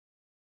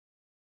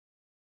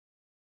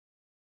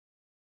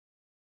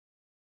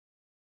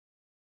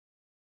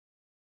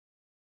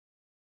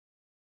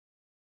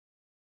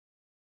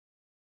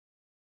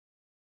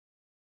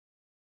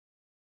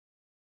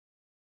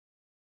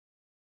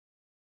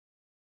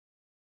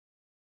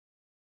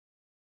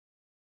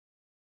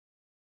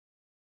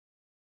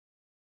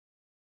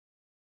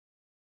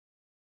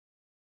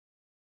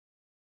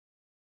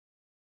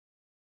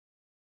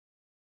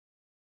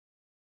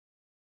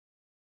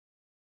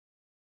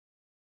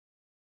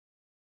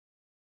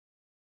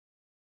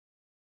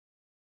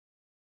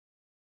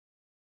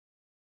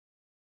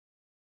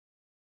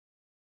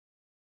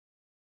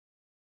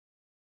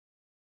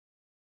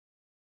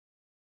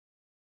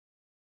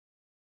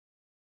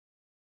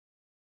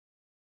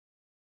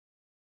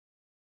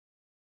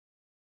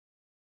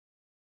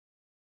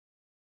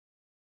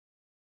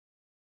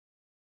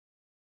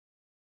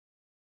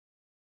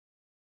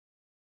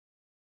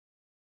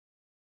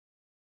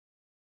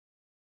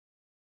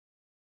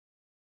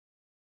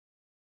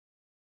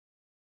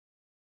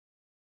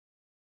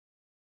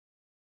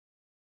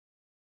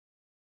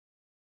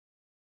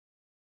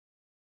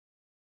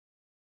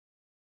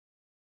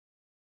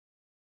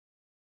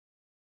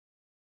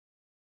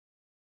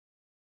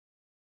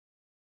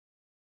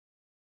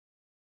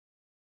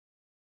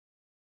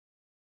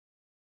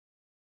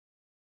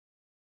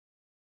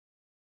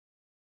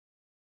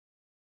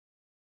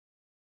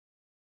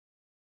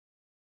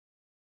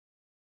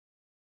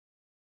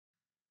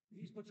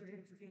Please put your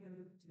hands together.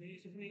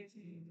 Today's winning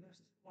team, dressed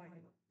white,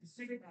 the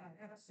Sigma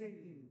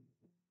FC.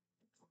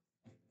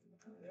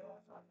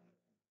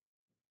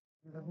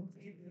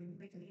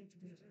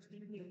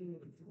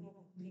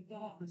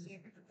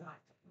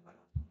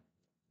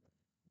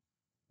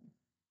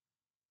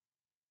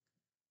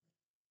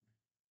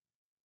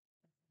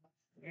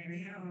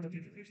 And now, to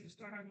introduce the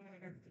starting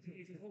lineup for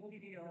today's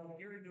OPDL,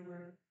 Gary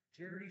Miller,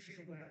 Jerry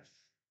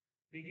Shiglash.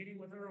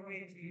 Beginning with our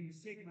away team,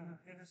 Sigma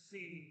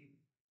FC.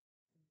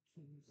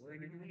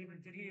 Wearing the name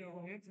of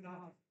Daniel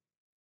Antonoff.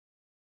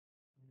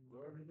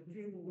 Wearing the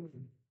two,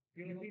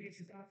 Philippines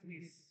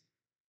Staffis.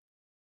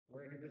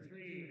 Wearing the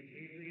three,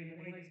 Adrian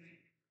White.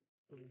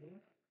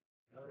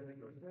 Wearing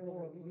the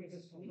four,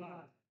 Lucas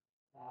Solat.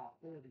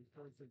 40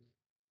 persons.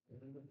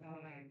 Wearing the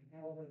nine,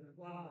 Alvin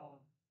Wow.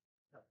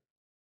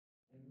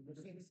 And the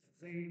sixth,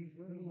 Zane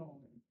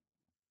Bruno.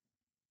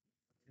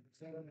 And the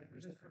seventh,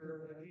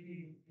 Christopher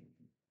Lee.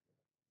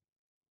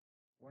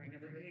 Wearing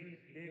number eight,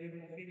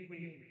 David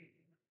O'Keefe.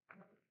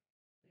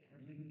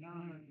 And the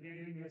nine,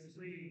 Daniel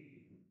Wesley.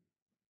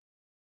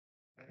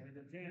 And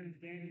the 10,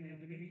 Daniel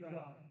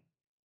Dimitrov.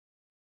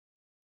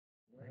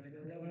 Wearing the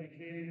 11,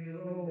 Daniel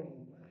Rowe.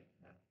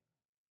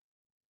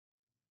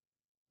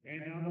 And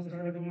now let's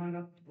start the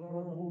lineup for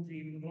our home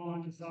team, the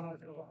Vaughn Soccer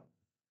Club.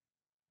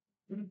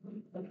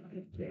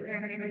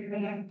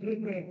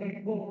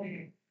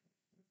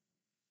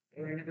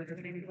 Wearing number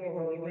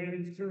 24,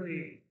 Lorenz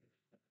Curry.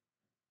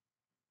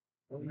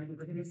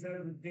 Number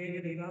 27,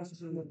 David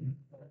Ignacio.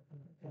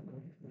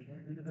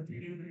 Number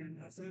 15,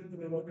 Ascendo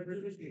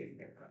Bertucci.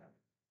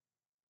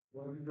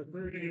 Number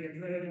 30,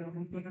 Andrea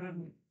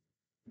Montanano.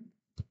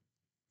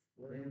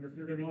 Number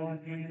 31,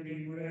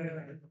 Anthony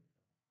Guerrero.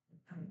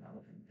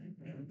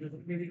 Number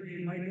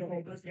 23,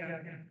 Michael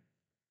Buscak.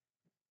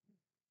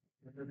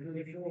 Number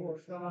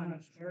 34, Sean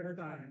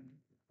Scherstein.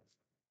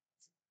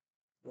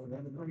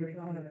 Number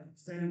 25,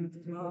 Sam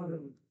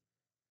Tamaru.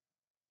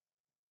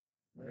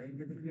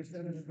 Number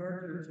 27,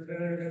 Carter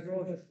Tavares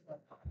Rojas.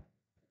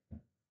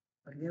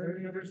 And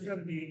number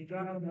 70,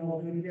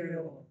 Giacomo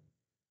Miguel.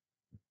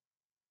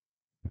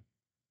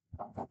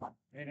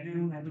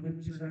 And now, the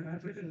Minister of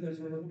Nutrition is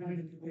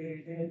reminded to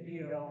play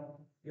NPL.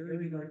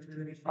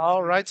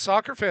 All right,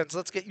 soccer fans,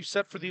 let's get you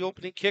set for the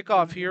opening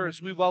kickoff here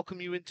as we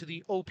welcome you into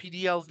the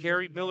OPDL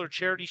Gary Miller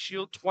Charity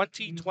Shield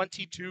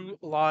 2022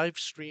 live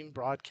stream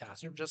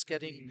broadcast. We're just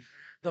getting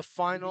the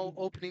final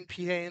opening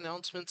PA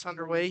announcements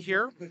underway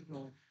here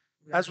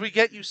as we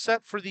get you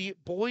set for the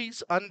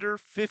boys under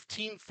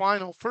 15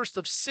 final, first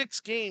of 6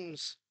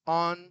 games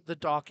on the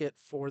docket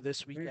for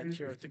this weekend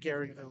here at the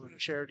Gary Miller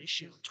Charity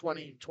Shield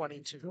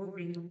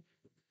 2022.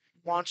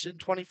 Launched in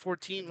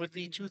 2014 with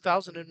the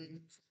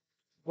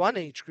 2001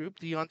 age group,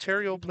 the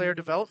Ontario Player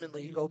Development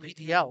League,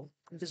 OPDL,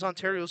 is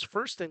Ontario's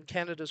first and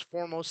Canada's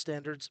foremost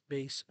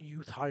standards-based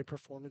youth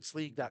high-performance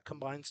league that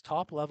combines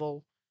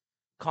top-level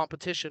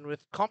competition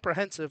with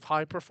comprehensive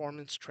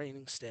high-performance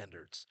training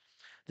standards.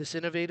 This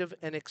innovative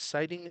and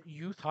exciting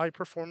youth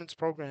high-performance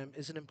program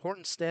is an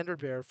important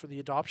standard-bearer for the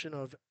adoption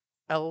of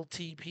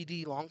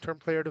LTPD, long-term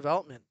player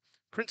development,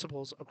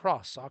 principles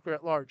across soccer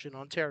at large in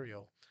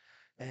Ontario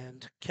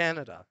and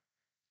Canada.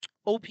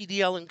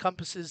 OPDL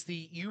encompasses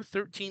the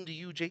U13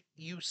 to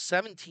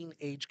U17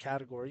 age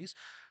categories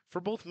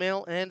for both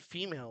male and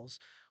females,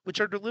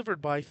 which are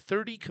delivered by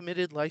 30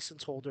 committed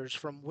license holders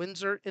from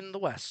Windsor in the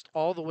west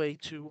all the way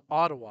to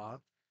Ottawa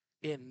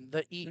in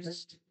the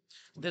east.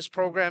 This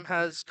program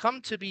has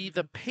come to be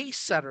the pace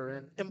setter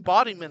and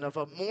embodiment of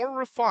a more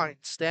refined,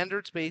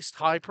 standards-based,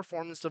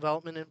 high-performance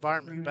development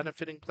environment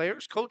benefiting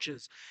players,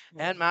 coaches,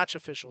 and match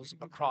officials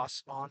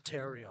across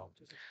Ontario.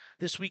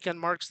 This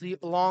weekend marks the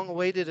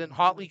long-awaited and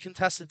hotly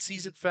contested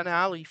season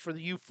finale for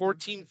the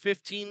U14,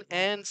 15,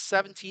 and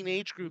 17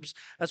 age groups,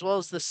 as well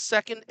as the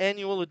second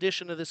annual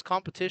edition of this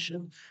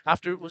competition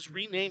after it was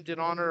renamed in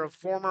honor of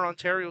former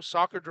Ontario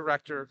Soccer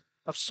Director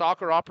of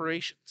Soccer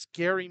Operations,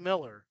 Gary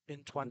Miller,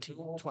 in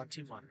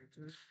 2021.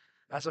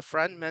 As a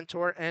friend,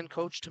 mentor, and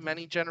coach to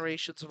many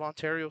generations of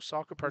Ontario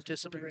soccer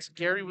participants,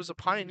 Gary was a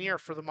pioneer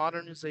for the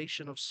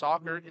modernization of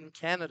soccer in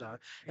Canada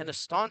and a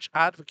staunch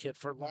advocate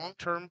for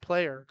long-term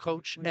player,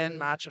 coach, and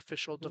match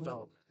official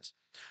development.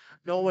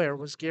 Nowhere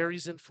was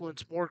Gary's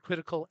influence more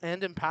critical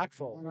and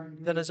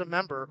impactful than as a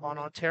member on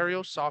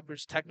Ontario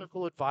Soccer's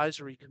Technical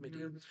Advisory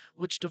Committee,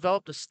 which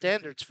developed the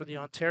standards for the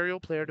Ontario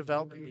Player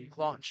Development League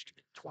launched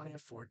in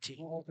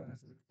 2014.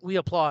 We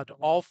applaud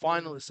all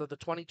finalists of the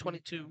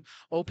 2022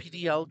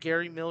 OPDL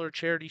Gary Miller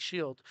Charity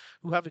Shield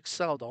who have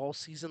excelled all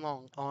season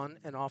long on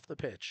and off the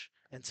pitch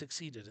and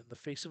succeeded in the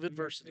face of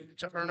adversity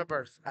to earn a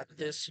berth at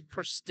this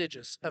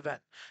prestigious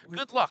event.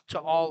 Good luck to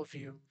all of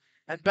you,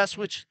 and best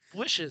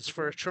wishes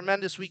for a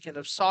tremendous weekend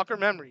of soccer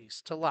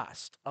memories to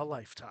last a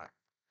lifetime.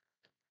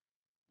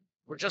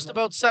 We're just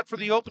about set for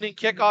the opening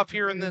kickoff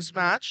here in this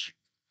match,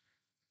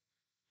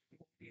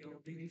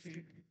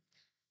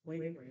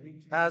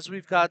 as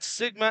we've got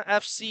Sigma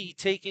FC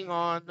taking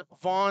on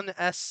Vaughan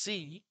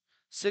SC.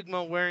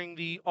 Sigma wearing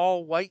the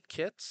all-white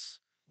kits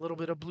A little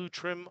bit of blue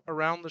trim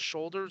around the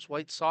shoulders,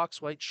 white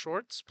socks, white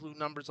shorts, blue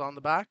numbers on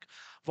the back.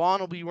 Vaughn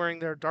will be wearing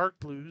their dark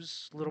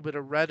blues, a little bit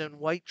of red and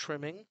white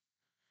trimming.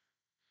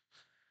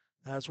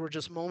 As we're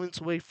just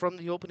moments away from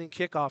the opening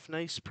kickoff,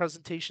 nice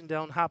presentation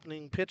down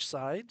happening pitch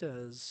side,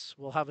 as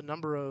we'll have a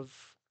number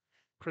of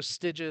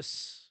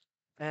prestigious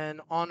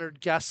and honored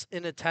guests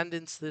in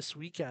attendance this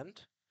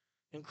weekend,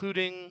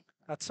 including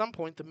at some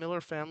point the Miller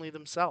family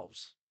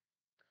themselves.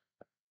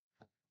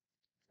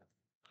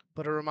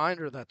 But a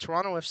reminder that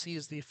Toronto FC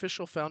is the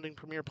official founding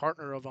premier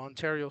partner of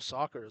Ontario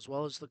Soccer, as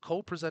well as the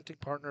co-presenting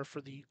partner for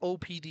the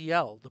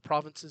OPDL, the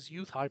province's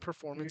youth high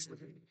performance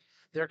league.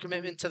 Their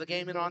commitment to the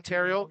game in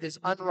Ontario is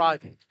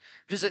unrivaled.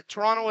 Visit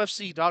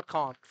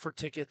torontofc.com for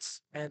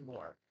tickets and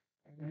more.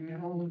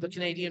 The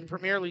Canadian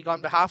Premier League,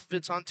 on behalf of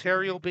its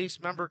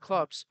Ontario-based member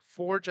clubs,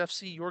 Forge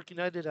FC, York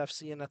United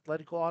FC, and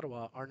Atletico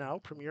Ottawa, are now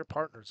premier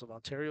partners of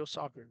Ontario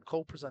Soccer and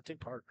co-presenting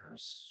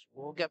partners.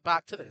 We'll get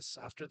back to this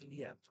after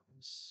the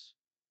anthems.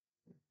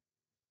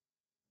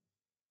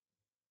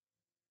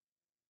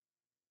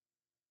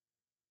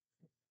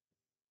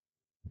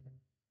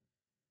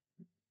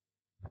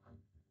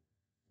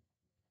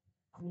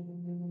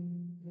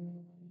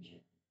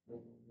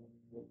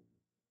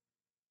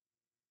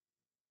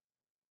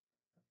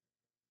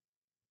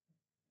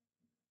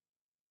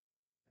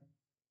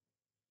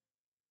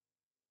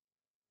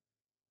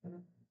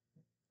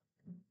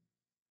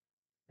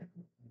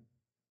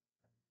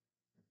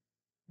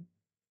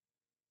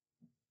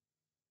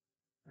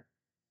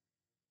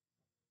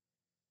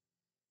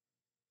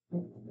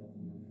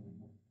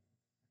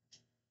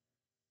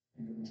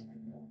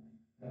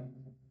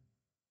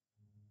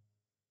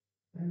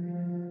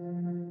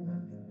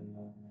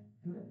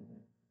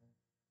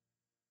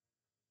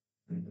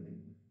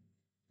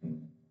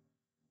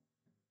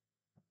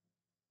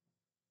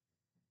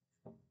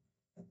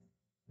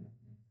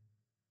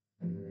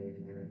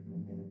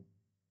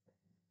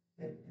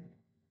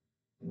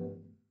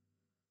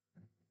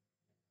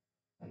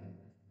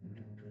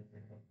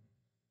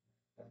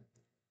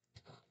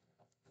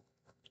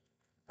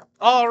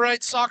 All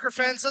right, soccer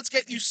fans, let's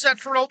get you set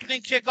for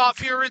opening kickoff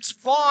here. It's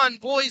Vaughan,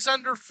 boys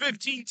under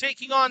 15,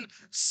 taking on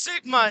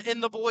Sigma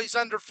in the boys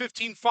under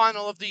 15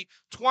 final of the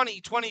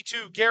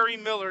 2022 Gary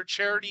Miller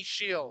Charity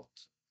Shield.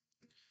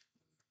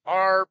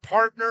 Our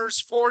partners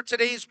for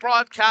today's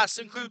broadcast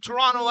include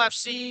Toronto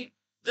FC,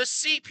 the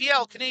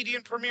CPL,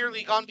 Canadian Premier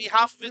League, on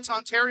behalf of its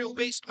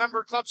Ontario-based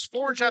member clubs,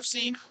 Forge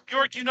FC,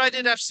 York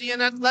United FC,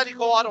 and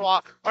Atletico Ottawa,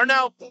 are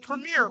now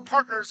premier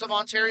partners of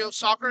Ontario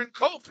Soccer and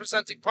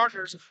co-presenting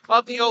partners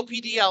of the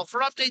OPDL.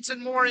 For updates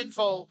and more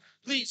info,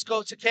 please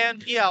go to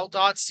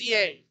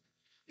canpl.ca.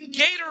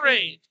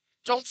 Gatorade.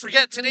 Don't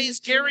forget, today's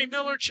Gary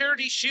Miller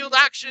Charity Shield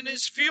action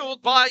is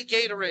fueled by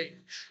Gatorade.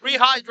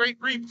 Rehydrate,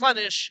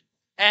 replenish,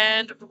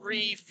 and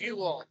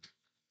refuel.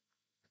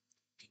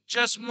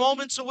 Just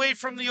moments away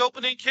from the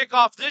opening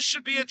kickoff. This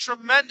should be a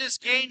tremendous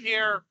game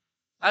here,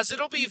 as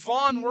it'll be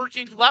Vaughn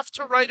working left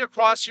to right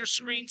across your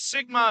screen,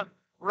 Sigma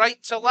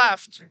right to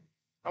left.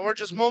 And we're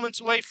just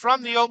moments away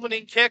from the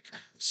opening kick.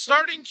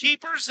 Starting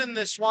keepers in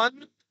this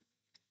one.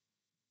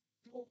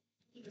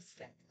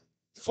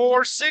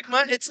 For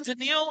Sigma, it's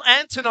Daniil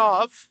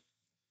Antonov.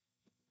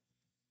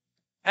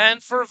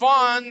 And for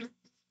Vaughn,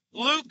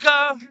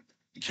 Luca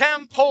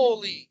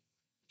Campoli.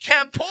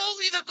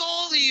 Campoli the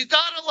goalie. You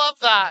gotta love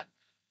that.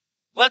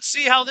 Let's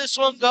see how this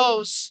one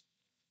goes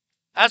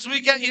as we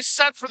get you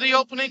set for the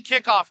opening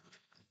kickoff.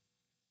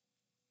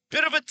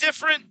 Bit of a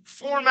different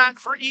format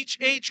for each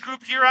age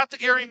group here at the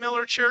Gary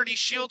Miller Charity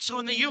Shield. So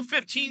in the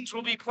U15s,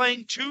 we'll be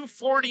playing two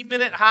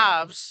 40-minute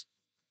halves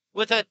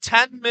with a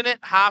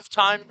 10-minute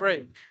halftime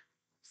break.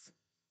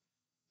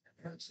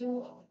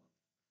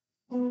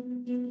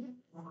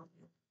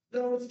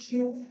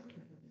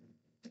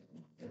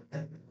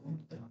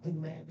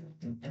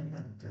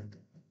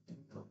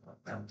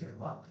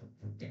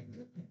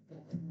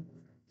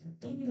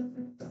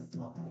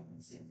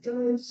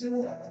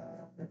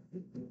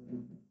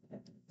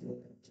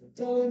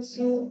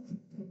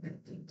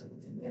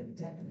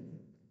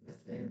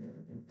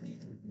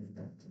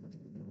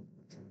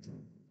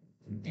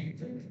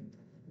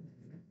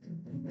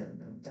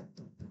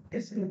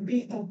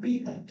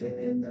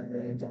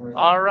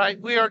 All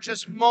right, we are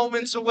just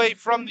moments away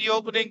from the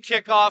opening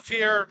kickoff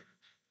here.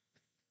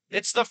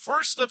 It's the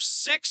first of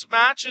 6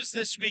 matches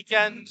this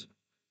weekend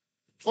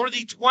for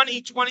the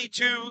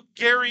 2022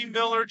 Gary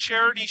Miller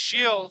Charity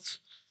Shield.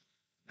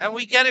 And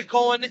we get it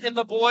going in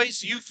the boys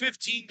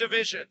U15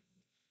 division.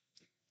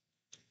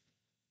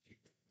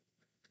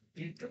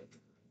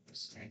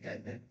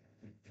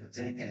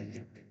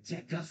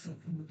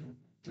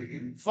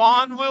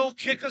 Vaughn will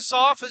kick us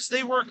off as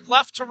they work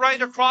left to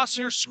right across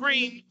your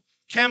screen.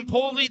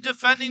 Campoli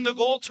defending the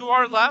goal to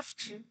our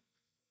left.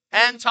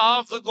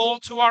 Antov the goal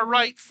to our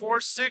right for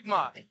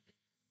Sigma.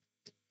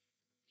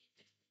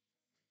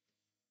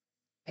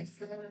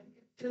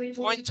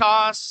 Point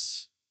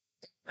toss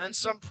and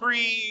some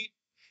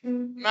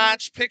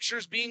pre-match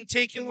pictures being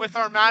taken with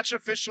our match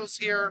officials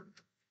here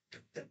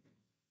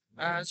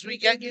as we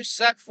get you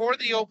set for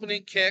the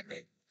opening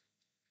kick.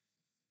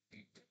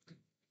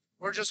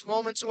 We're just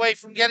moments away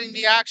from getting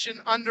the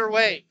action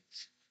underway.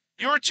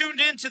 You're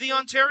tuned in to the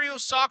Ontario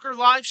Soccer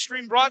live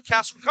stream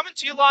broadcast. We're coming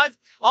to you live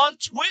on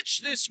Twitch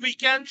this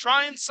weekend,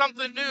 trying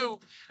something new,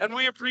 and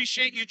we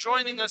appreciate you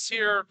joining us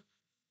here.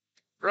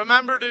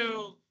 Remember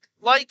to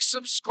like,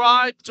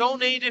 subscribe,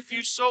 donate if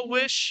you so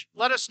wish.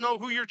 Let us know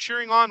who you're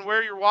cheering on,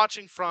 where you're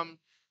watching from,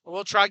 and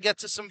we'll try to get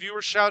to some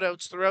viewer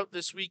shout-outs throughout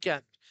this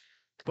weekend.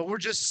 But we're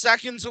just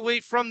seconds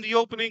away from the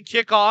opening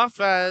kickoff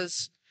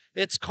as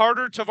it's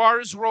Carter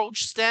Tavares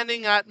Roach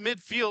standing at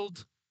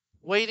midfield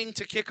waiting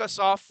to kick us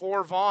off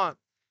for Vaughan.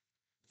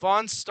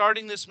 Vaughan's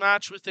starting this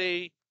match with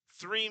a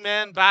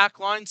three-man back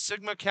line,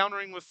 Sigma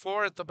countering with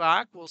four at the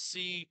back. We'll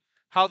see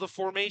how the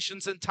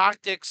formations and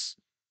tactics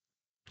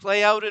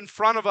play out in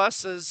front of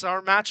us as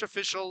our match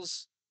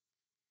officials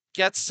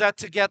get set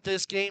to get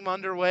this game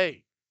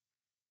underway.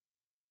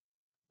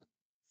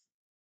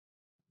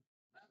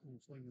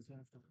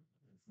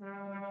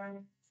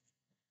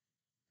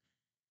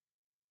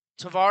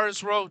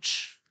 Tavares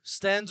Roach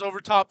stands over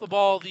top the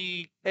ball.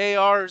 The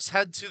ARs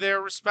head to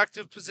their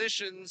respective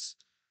positions.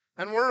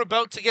 And we're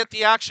about to get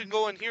the action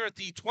going here at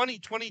the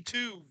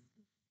 2022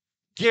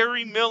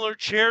 Gary Miller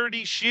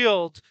Charity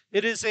Shield.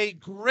 It is a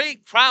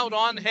great crowd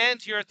on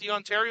hand here at the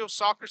Ontario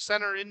Soccer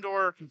Centre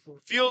Indoor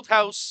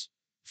Fieldhouse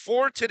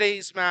for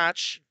today's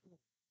match.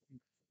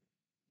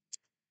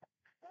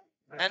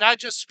 And I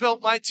just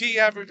spilt my tea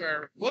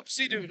everywhere.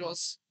 Whoopsie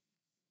doodles.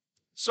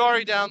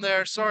 Sorry down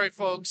there. Sorry,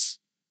 folks.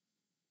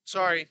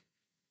 Sorry.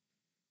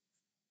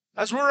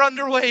 As we're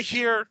underway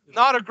here,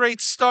 not a great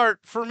start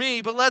for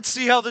me, but let's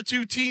see how the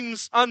two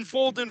teams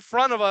unfold in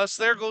front of us.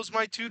 There goes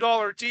my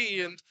 $2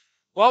 tea. And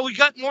well, we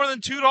got more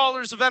than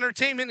 $2 of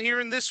entertainment here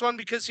in this one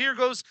because here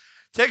goes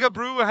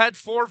Tegabrew ahead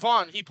for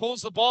Vaughan. He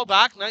pulls the ball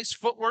back. Nice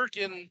footwork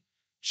in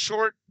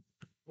short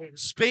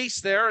space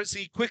there as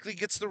he quickly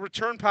gets the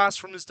return pass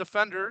from his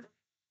defender.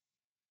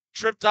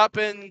 Tripped up,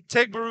 and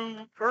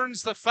Tegabrew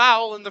earns the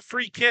foul and the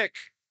free kick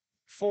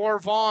for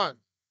Vaughan.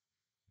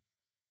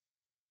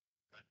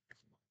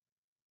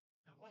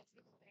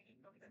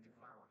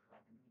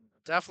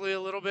 Definitely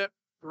a little bit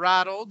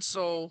rattled,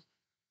 so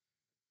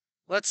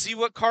let's see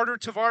what Carter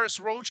Tavares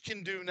Roach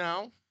can do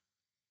now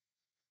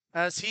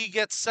as he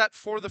gets set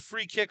for the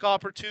free kick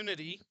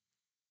opportunity,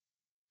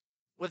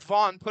 with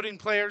Vaughan putting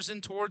players in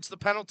towards the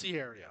penalty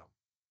area.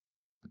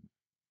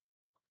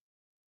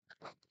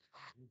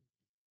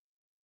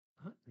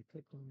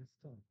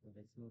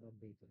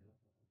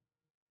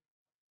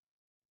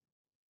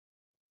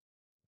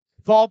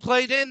 Ball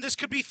played in. This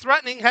could be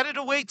threatening. Headed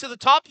away to the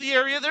top of the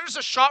area. There's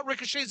a shot.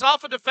 Ricochets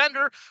off a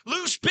defender.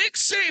 Loose. Big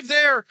save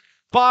there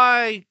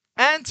by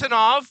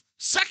Antonov.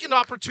 Second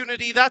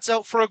opportunity. That's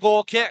out for a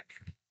goal kick.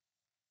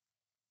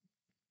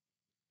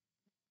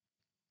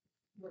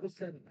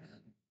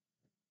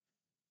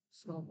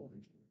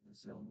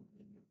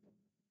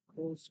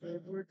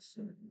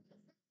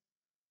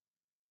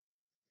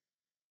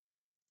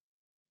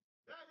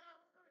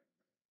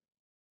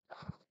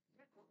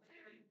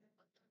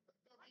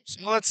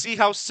 So let's see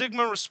how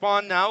Sigma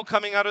respond now,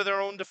 coming out of their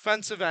own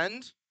defensive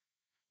end,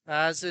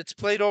 as it's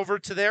played over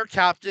to their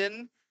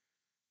captain,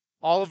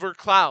 Oliver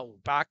Clow.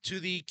 Back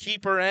to the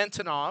keeper,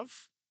 Antonov,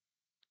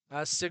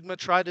 as Sigma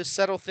tried to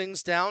settle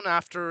things down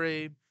after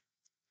a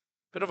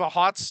bit of a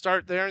hot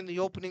start there in the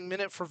opening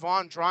minute for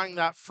Vaughan, drawing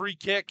that free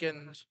kick.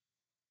 And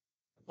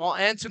well,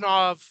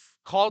 Antonov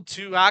called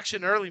to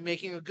action early,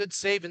 making a good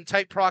save in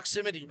tight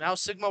proximity. Now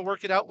Sigma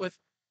work it out with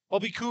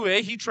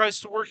Obikue. He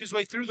tries to work his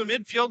way through the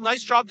midfield.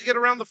 Nice job to get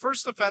around the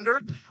first defender.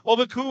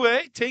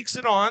 Obikue takes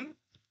it on.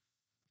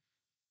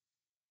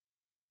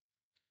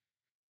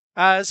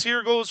 As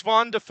here goes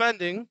Vaughan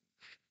defending.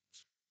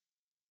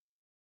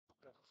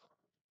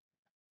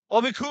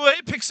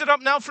 Obikue picks it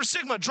up now for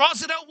Sigma.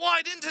 Draws it out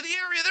wide into the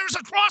area. There's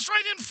a cross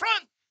right in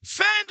front.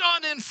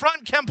 Fandon in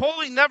front.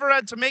 Campoli never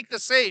had to make the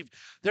save.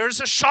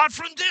 There's a shot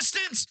from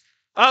distance.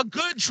 A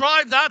good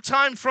drive that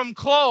time from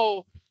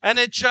Clow. And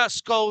it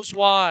just goes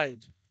wide.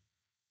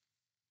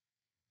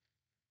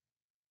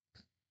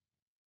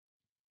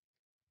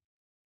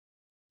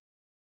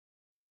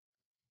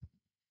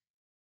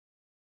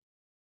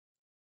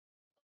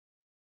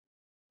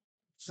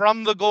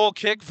 From the goal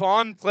kick,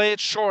 Vaughan play it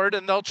short,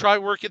 and they'll try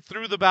work it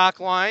through the back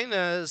line.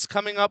 As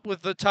coming up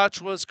with the touch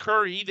was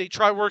Curry. They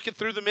try work it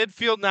through the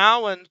midfield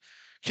now, and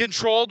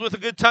controlled with a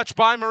good touch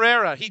by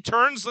Moreira. He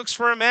turns, looks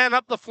for a man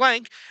up the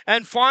flank,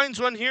 and finds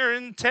one here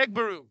in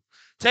Tegbaru.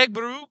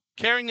 Tegbaru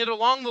carrying it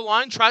along the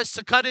line, tries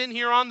to cut in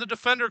here on the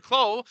defender,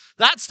 Clow.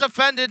 That's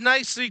defended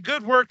nicely.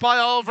 Good work by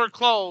Oliver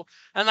Clow,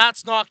 and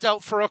that's knocked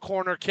out for a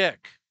corner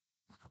kick.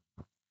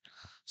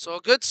 So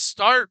a good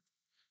start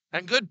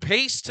and good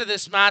pace to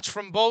this match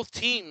from both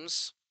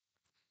teams.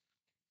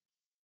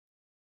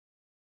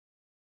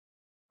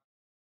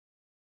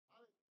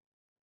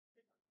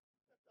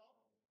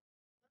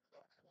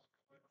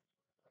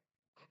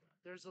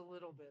 There's a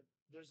little bit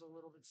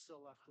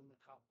still left in the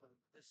cup, but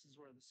this is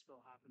where the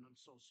spill happened. I'm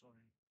so sorry.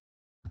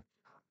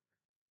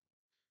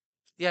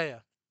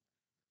 Yeah.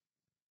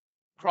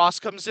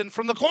 Cross comes in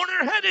from the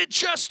corner, headed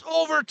just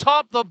over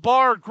top the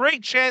bar.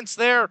 Great chance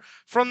there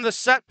from the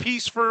set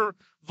piece for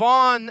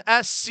Vaughan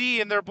SC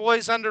and their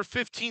boys under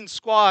 15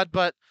 squad,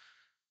 but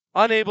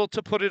unable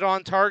to put it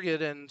on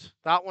target, and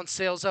that one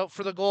sails out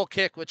for the goal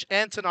kick, which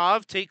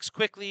Antonov takes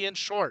quickly in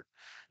short.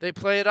 They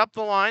play it up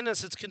the line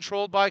as it's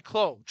controlled by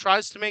Klo.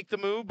 Tries to make the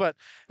move, but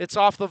it's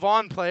off the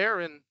Vaughan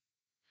player, and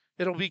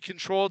it'll be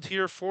controlled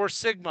here for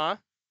Sigma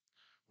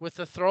with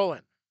the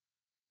throw-in.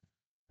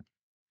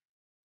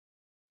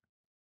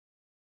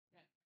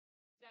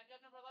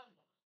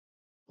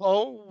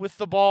 Klo with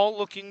the ball,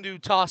 looking to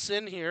toss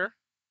in here.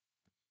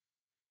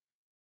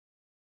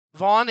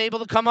 Vaughan able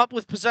to come up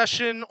with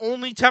possession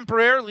only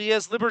temporarily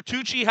as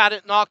Libertucci had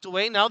it knocked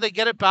away. Now they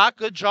get it back.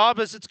 Good job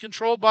as it's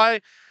controlled by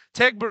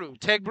Tegbaru.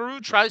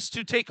 Tegbaru tries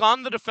to take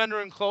on the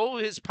defender in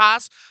Klo. His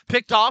pass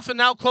picked off, and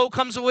now Klo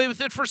comes away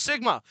with it for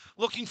Sigma.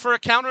 Looking for a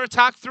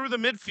counterattack through the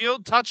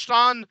midfield. Touched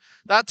on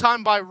that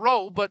time by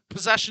Rowe, but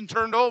possession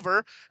turned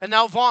over. And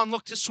now Vaughan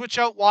looked to switch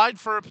out wide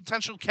for a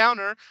potential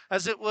counter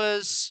as it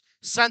was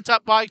sent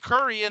up by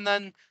Curry and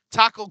then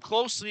tackled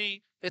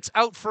closely. It's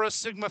out for a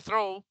Sigma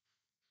throw.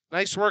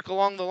 Nice work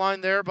along the line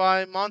there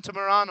by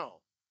Montemarano.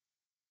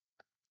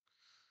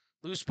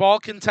 Loose ball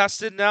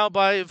contested now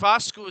by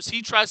Vasco as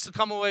he tries to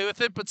come away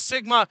with it, but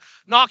Sigma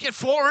knock it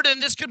forward,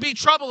 and this could be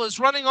trouble as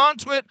running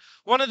onto it.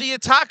 One of the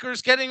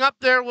attackers getting up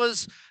there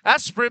was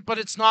Esprit, but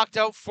it's knocked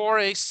out for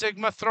a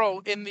Sigma throw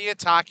in the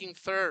attacking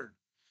third.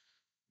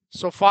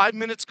 So 5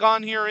 minutes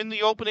gone here in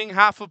the opening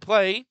half of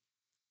play,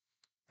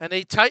 and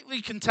a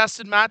tightly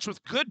contested match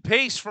with good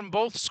pace from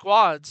both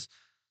squads.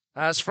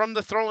 As from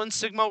the throw-in,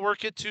 Sigma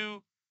work it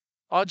to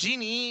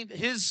Augini,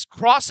 his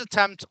cross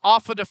attempt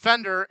off a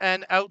defender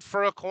and out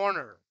for a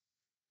corner.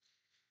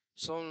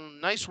 So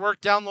nice work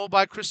down low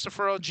by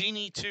Christopher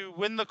Augini to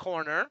win the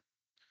corner.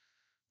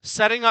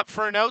 Setting up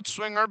for an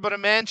outswinger, but a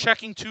man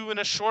checking two and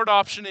a short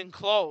option in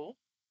Klo.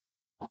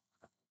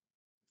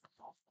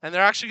 And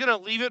they're actually going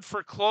to leave it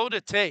for Klo to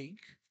take.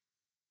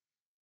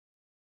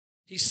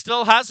 He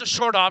still has a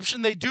short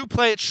option. They do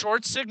play it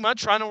short. Sigma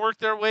trying to work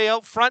their way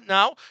out front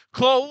now.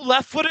 Klo,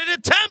 left-footed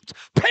attempt.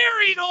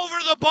 Parried over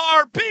the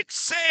bar. Big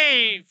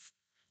save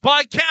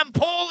by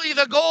Campoli,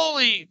 the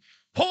goalie.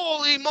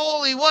 Holy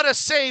moly, what a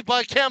save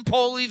by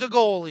Campoli, the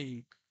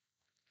goalie.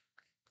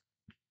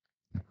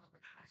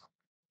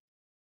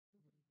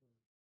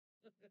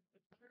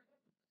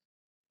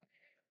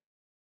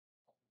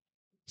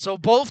 So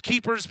both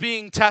keepers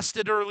being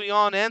tested early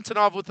on.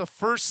 Antonov with the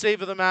first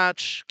save of the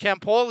match.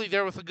 Campoli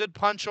there with a good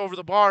punch over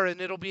the bar,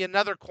 and it'll be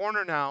another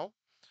corner now.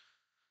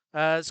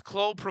 As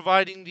Klo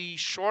providing the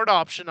short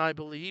option, I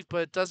believe,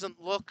 but it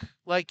doesn't look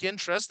like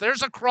interest.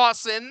 There's a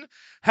cross in,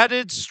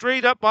 headed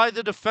straight up by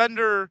the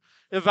defender,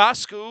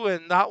 Ivascu,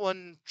 and that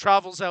one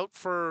travels out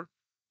for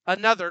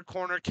another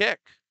corner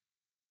kick.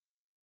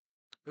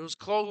 It was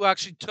Klo who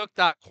actually took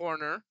that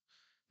corner.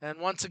 And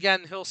once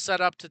again, he'll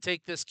set up to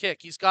take this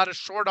kick. He's got a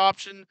short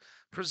option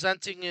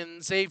presenting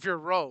in Xavier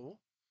Rowe.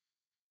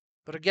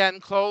 But again,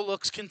 Klo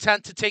looks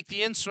content to take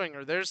the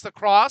in-swinger. There's the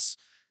cross.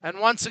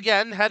 And once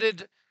again,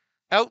 headed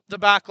out the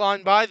back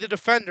line by the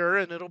defender,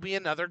 and it'll be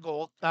another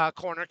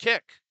corner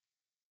kick.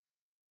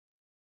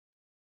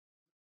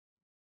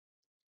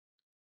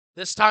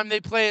 This time they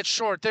play it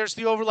short. There's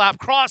the overlap.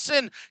 Cross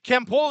in.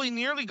 Campoli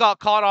nearly got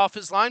caught off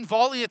his line.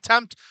 Volley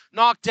attempt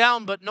knocked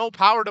down, but no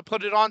power to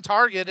put it on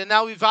target. And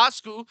now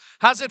Ivascu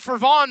has it for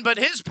Vaughan, but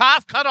his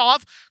path cut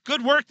off.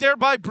 Good work there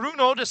by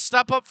Bruno to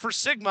step up for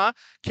Sigma.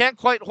 Can't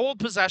quite hold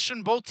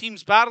possession. Both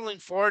teams battling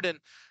for it. And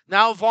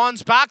now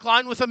Vaughan's back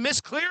line with a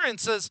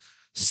misclearance as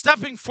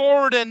stepping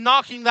forward and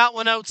knocking that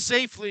one out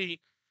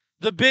safely.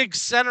 The big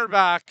center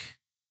back,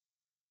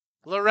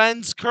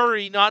 Lorenz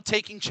Curry, not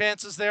taking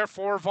chances there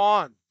for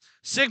Vaughan.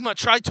 Sigma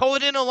try tow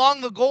it in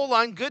along the goal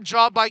line. Good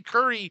job by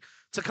Curry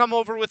to come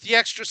over with the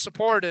extra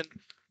support, and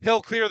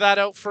he'll clear that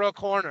out for a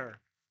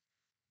corner.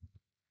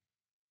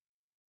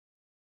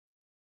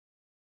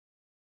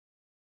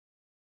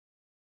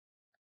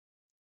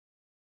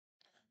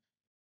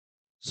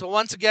 So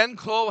once again,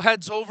 Klo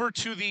heads over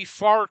to the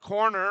far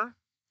corner,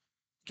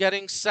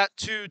 getting set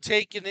to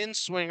take an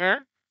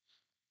in-swinger.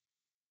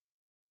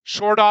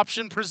 Short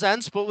option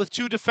presents, but with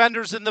two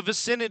defenders in the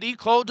vicinity.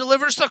 Klo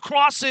delivers the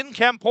cross in.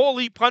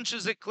 Campoli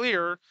punches it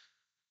clear.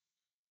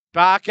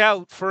 Back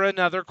out for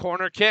another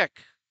corner kick.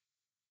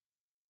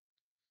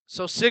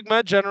 So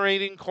Sigma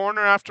generating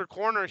corner after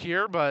corner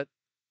here, but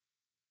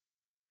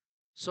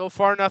so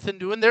far nothing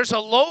doing. There's a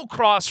low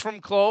cross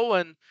from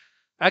Klo, and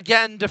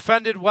again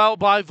defended well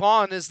by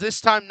Vaughan, as this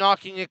time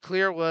knocking it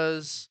clear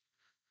was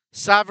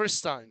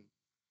Saverstein.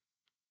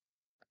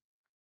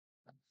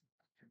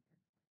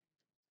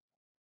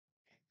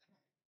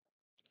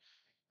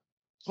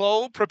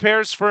 Klo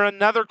prepares for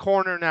another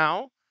corner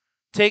now.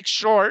 Takes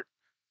short.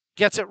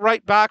 Gets it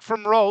right back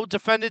from Rowe.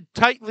 Defended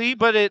tightly,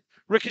 but it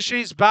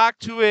ricochets back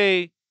to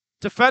a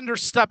defender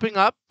stepping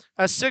up.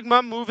 As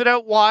Sigma move it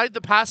out wide.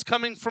 The pass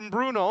coming from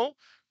Bruno.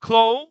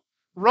 Klo,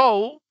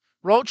 Rowe.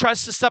 Rowe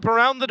tries to step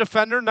around the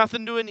defender.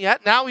 Nothing doing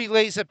yet. Now he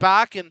lays it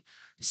back, and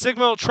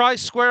Sigma will try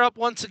square up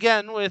once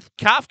again with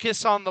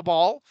Kafkis on the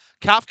ball.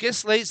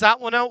 Kafkis lays that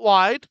one out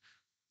wide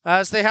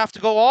as they have to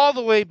go all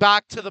the way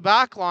back to the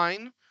back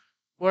line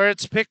where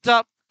it's picked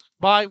up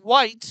by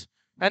White.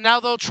 And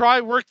now they'll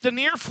try work the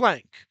near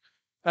flank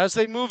as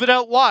they move it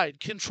out wide.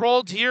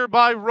 Controlled here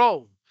by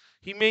Rowe.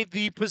 He made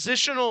the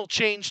positional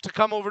change to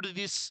come over to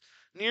this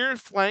near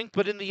flank,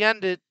 but in the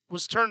end it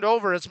was turned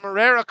over as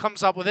Moreira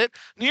comes up with it.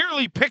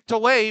 Nearly picked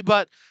away,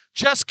 but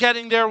just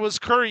getting there was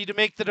Curry to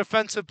make the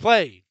defensive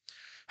play.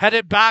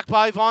 Headed back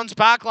by Vaughn's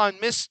backline.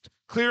 Missed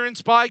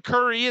clearance by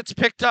Curry. It's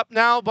picked up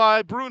now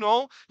by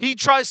Bruno. He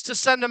tries to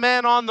send a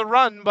man on the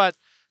run, but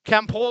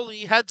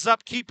Campoli heads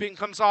up keeping,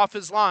 comes off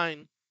his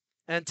line,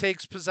 and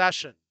takes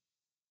possession.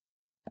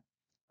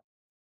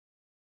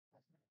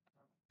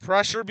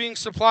 Pressure being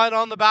supplied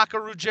on the back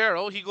of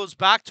Ruggiero. He goes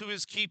back to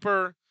his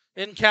keeper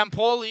in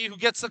Campoli, who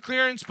gets the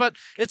clearance, but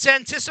it's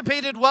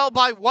anticipated well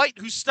by White,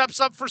 who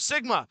steps up for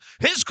Sigma.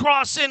 His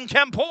cross in,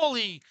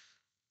 Campoli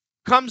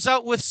comes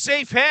out with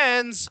safe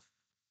hands,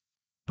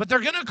 but they're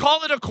going to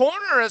call it a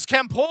corner as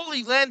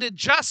Campoli landed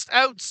just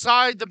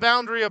outside the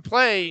boundary of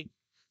play.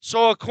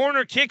 So a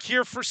corner kick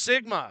here for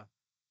Sigma.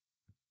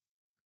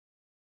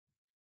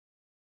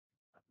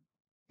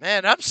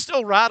 Man, I'm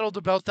still rattled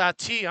about that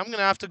tee. I'm going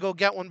to have to go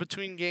get one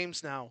between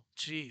games now.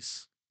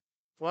 Jeez.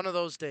 One of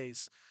those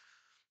days.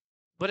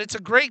 But it's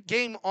a great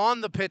game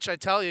on the pitch, I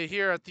tell you,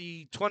 here at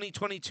the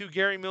 2022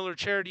 Gary Miller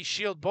Charity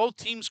Shield. Both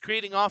teams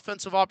creating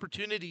offensive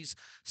opportunities.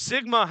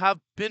 Sigma have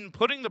been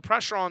putting the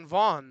pressure on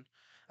Vaughn.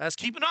 As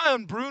keep an eye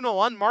on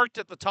Bruno, unmarked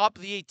at the top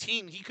of the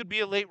 18. He could be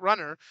a late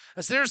runner.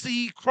 As there's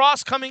the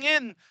cross coming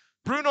in.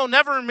 Bruno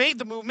never made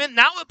the movement.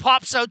 Now it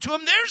pops out to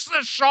him. There's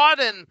the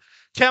shot, and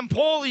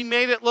Campoli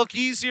made it look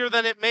easier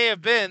than it may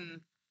have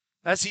been,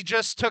 as he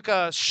just took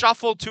a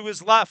shuffle to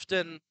his left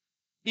and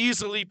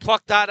easily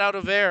plucked that out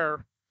of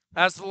air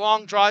as the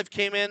long drive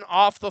came in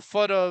off the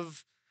foot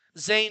of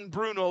Zane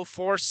Bruno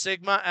for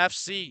Sigma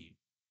FC.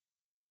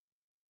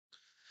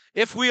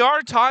 If we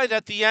are tied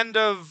at the end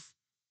of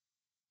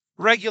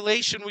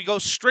regulation, we go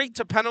straight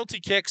to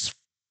penalty kicks,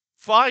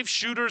 5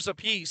 shooters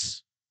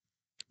apiece.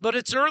 But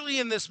it's early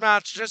in this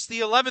match, just the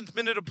 11th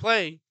minute of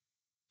play,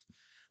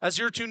 as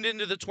you're tuned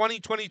into the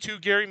 2022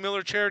 Gary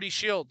Miller Charity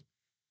Shield.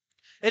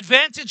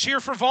 Advantage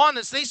here for Vaughn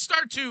as they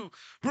start to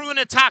brew an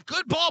attack.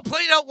 Good ball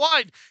played out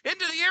wide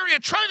into the area,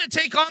 trying to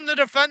take on the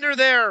defender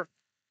there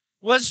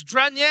was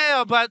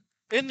Dranier, but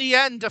in the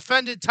end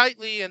defended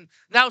tightly, and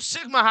now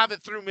Sigma have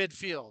it through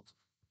midfield.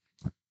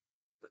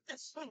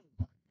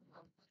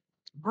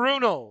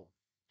 Bruno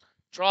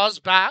draws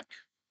back.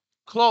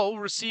 Clo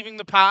receiving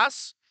the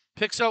pass,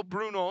 picks out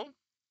Bruno.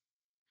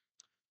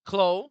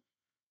 Clo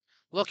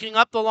looking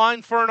up the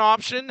line for an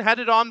option,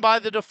 headed on by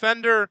the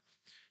defender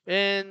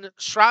in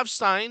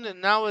Stravstein, and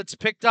now it's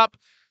picked up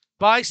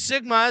by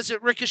Sigma as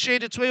it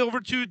ricocheted its way over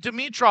to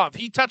Dimitrov.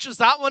 He touches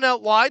that one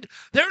out wide.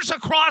 There's a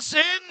cross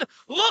in,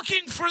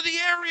 looking for the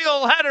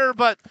aerial header,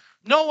 but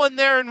no one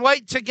there in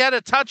white to get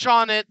a touch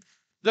on it.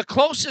 The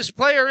closest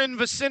player in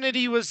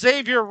vicinity was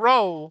Xavier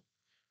Rowe,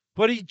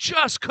 but he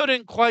just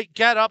couldn't quite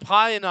get up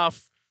high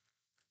enough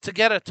to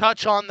get a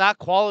touch on that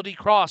quality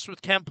cross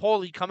with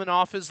Campoli coming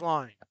off his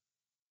line.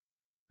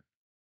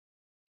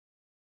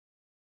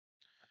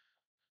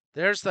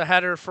 There's the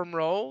header from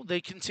Rowe.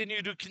 They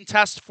continue to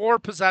contest for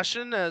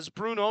possession as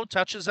Bruno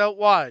touches out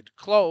wide.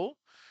 Clo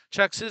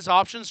checks his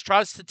options,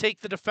 tries to take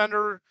the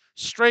defender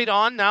straight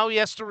on. Now he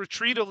has to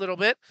retreat a little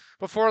bit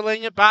before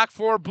laying it back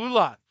for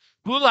Bulat.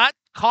 Bulat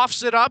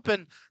coughs it up,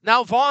 and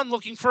now Vaughn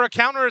looking for a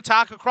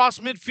counterattack across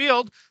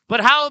midfield.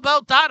 But how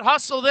about that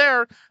hustle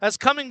there, as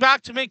coming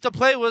back to make the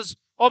play was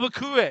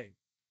Obakue.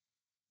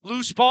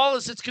 Loose ball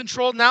as it's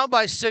controlled now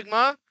by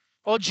Sigma.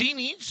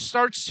 Ogini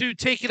starts to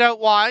take it out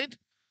wide,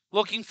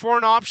 looking for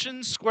an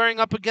option, squaring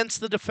up against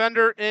the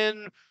defender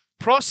in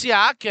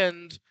Prosiak,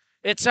 and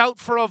it's out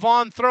for a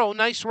Vaughn throw.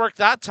 Nice work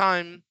that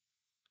time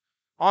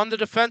on the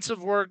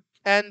defensive work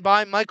end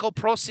by Michael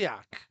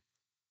Prosiak.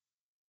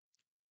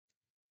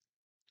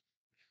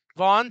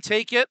 Vaughn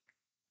take it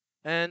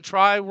and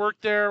try work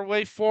their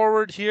way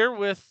forward here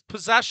with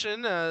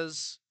possession,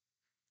 as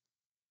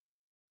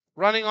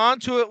running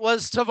onto it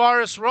was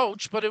Tavares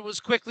Roach, but it was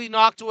quickly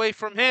knocked away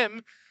from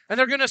him. And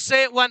they're going to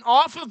say it went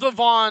off of the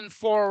Vaughn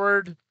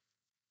forward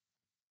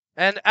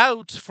and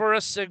out for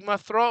a Sigma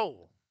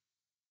throw.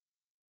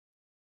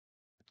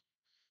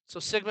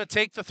 So Sigma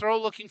take the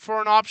throw, looking for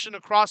an option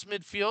across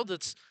midfield.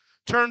 It's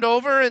turned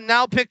over and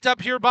now picked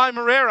up here by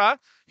Moreira.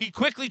 He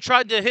quickly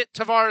tried to hit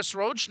Tavares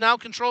Roach, now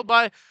controlled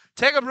by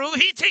Tegabru.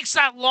 He takes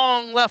that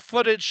long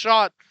left-footed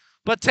shot,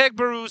 but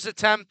Tegbaru's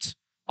attempt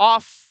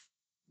off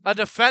a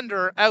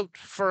defender out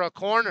for a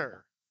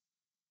corner.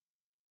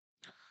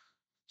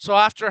 So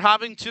after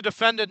having to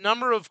defend a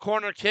number of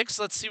corner kicks,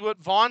 let's see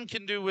what Vaughn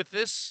can do with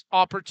this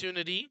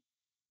opportunity.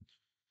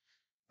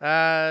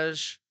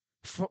 As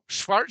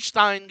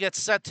Schwarzstein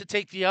gets set to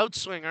take the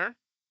outswinger.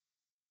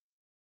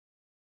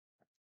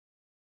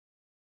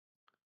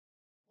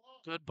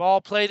 Good ball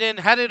played in,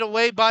 headed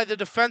away by the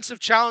defensive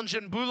challenge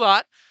in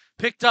Bulat.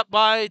 Picked up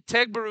by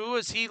Tegbaru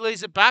as he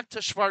lays it back to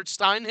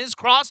Schwarzstein. His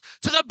cross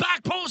to the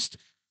back post.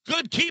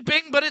 Good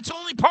keeping, but it's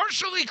only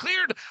partially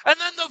cleared. And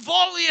then the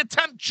volley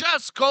attempt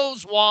just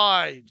goes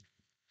wide.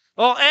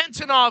 Well,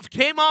 Antonov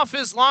came off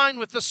his line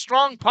with a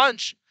strong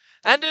punch.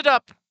 Ended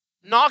up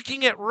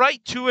knocking it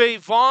right to a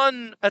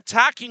Vaughan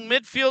attacking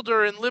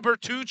midfielder in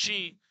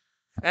Libertucci.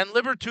 And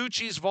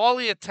Libertucci's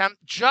volley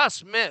attempt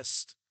just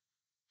missed.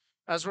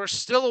 As we're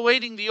still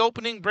awaiting the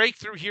opening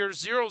breakthrough here,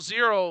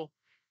 0-0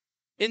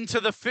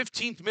 into the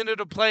 15th minute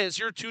of play as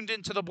you're tuned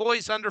into the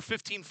boys under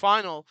 15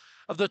 final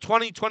of the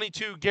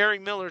 2022 Gary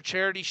Miller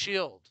Charity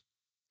Shield.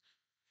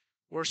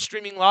 We're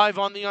streaming live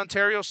on the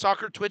Ontario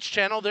Soccer Twitch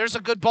channel. There's a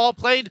good ball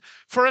played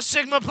for a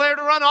Sigma player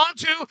to run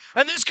onto,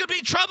 and this could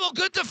be trouble.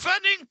 Good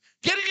defending,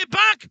 getting it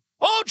back.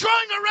 Oh,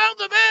 drawing around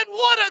the man.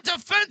 What a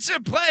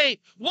defensive play.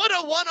 What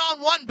a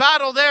one-on-one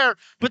battle there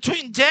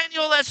between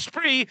Daniel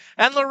Esprit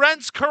and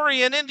Lorenz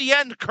Curry, and in the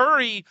end,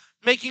 Curry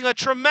making a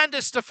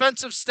tremendous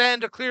defensive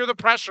stand to clear the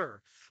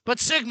pressure. But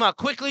Sigma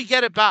quickly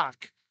get it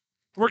back,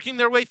 working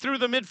their way through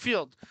the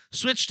midfield.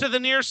 Switch to the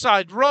near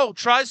side. Rowe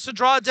tries to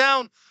draw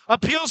down,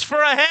 appeals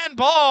for a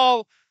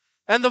handball,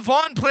 and the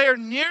Vaughan player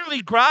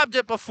nearly grabbed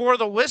it before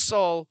the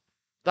whistle.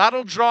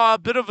 That'll draw a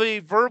bit of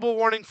a verbal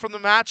warning from the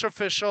match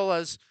official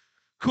as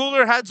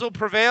cooler heads will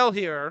prevail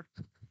here.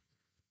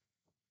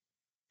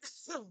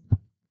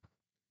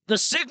 The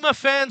Sigma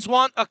fans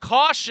want a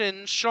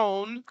caution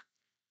shown.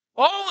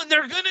 Oh, and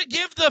they're going to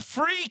give the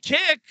free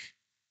kick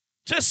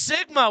to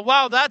Sigma.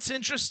 Wow, that's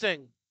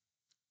interesting.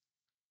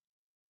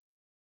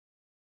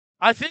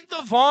 I think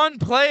the Vaughan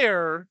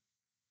player,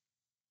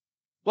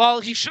 well,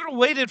 he should have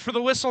waited for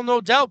the whistle,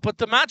 no doubt, but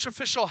the match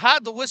official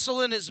had the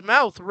whistle in his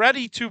mouth,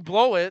 ready to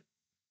blow it.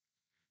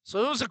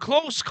 So it was a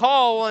close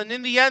call, and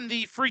in the end,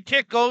 the free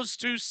kick goes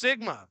to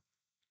Sigma.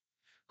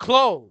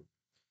 Clo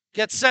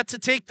gets set to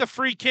take the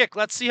free kick.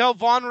 Let's see how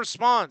Vaughan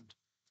respond.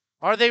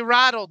 Are they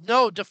rattled?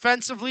 No.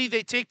 Defensively,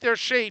 they take their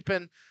shape,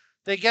 and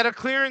they get a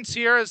clearance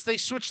here as they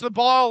switch the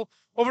ball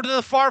over to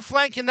the far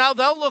flank, and now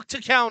they'll look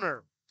to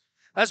counter.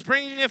 As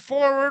bringing it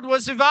forward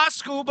was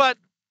Ivascu, but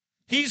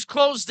he's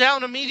closed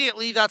down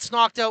immediately. That's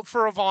knocked out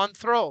for a Vaughan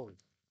throw.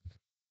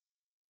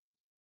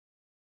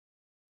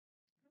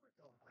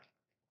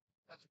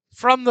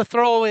 From the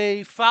throw,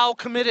 a foul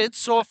committed,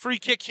 so a free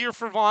kick here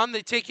for Vaughan.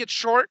 They take it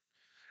short,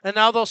 and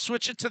now they'll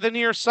switch it to the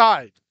near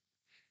side.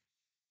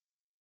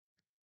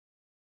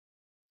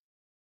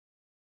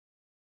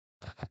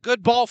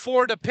 Good ball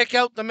forward to pick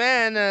out the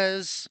man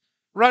as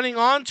running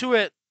onto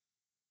it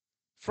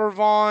for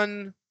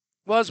Vaughan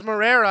was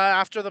Moreira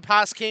after the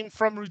pass came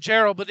from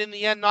Ruggiero, but in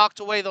the end knocked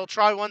away. They'll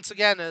try once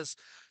again as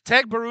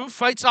Tegbaru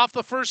fights off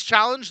the first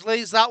challenge,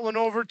 lays that one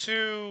over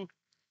to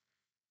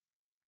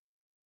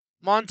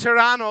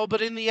Monterano,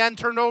 but in the end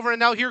turned over, and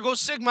now here goes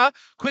Sigma,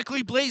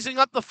 quickly blazing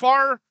up the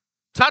far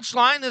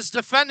touchline as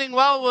defending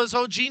well was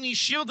Ogini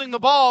shielding the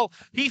ball.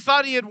 He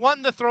thought he had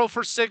won the throw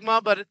for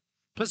Sigma, but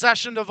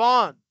possession to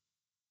Vaughan.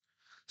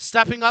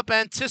 Stepping up,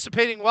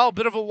 anticipating well,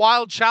 bit of a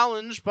wild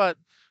challenge, but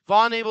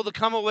Vaughan able to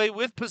come away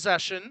with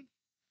possession.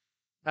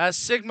 As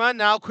Sigma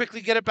now quickly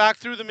get it back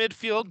through the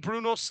midfield.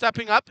 Bruno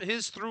stepping up,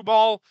 his through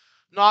ball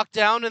knocked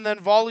down and then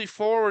volley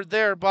forward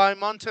there by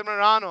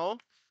Montemerano.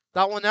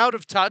 That one out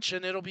of touch,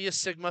 and it'll be a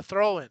Sigma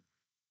throw-in.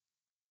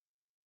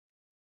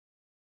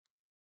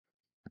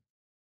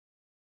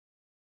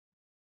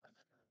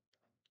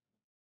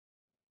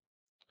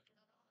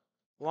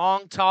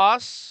 Long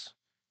toss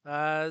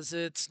as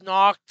it's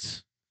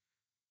knocked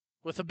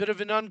with a bit of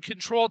an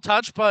uncontrolled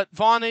touch, but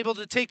Vaughan able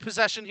to take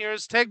possession here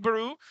as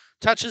Tegbaru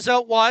touches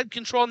out wide.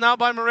 Controlled now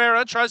by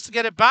Moreira. Tries to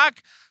get it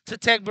back to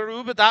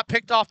Tegbaru, but that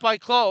picked off by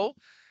Clo.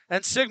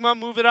 And Sigma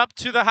move it up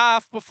to the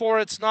half before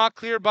it's not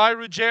cleared by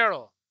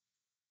Ruggiero.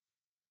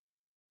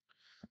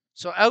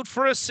 So out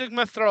for a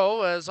Sigma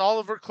throw as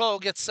Oliver Clo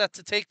gets set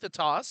to take the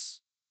toss.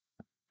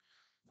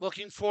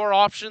 Looking for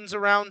options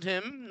around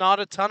him. Not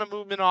a ton of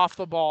movement off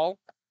the ball.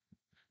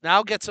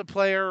 Now gets a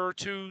player or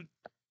two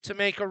to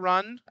make a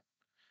run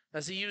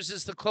as he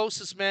uses the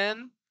closest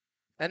man.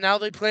 And now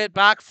they play it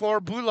back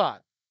for Bulat.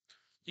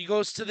 He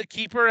goes to the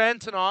keeper,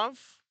 Antonov.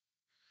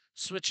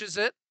 Switches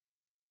it.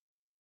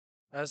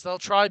 As they'll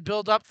try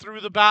build up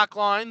through the back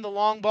line. The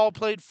long ball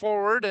played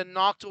forward and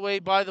knocked away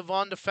by the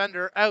Vaughan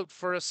defender, out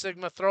for a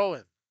Sigma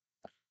throw-in.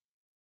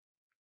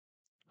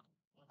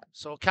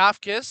 So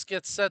Kafkis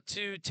gets set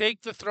to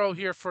take the throw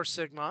here for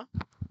Sigma.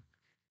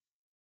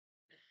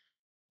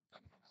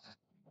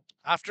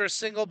 After a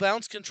single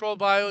bounce controlled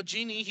by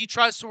Ogini, he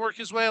tries to work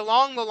his way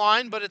along the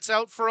line, but it's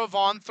out for a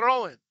Vaughan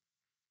throw-in.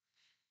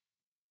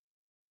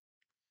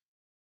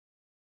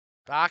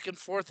 Back and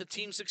forth, the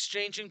teams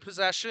exchanging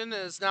possession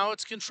as now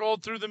it's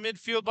controlled through the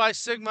midfield by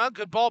Sigma.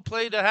 Good ball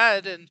played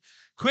ahead and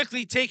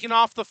quickly taken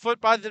off the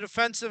foot by the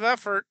defensive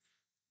effort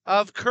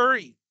of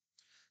Curry.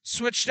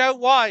 Switched out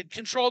wide,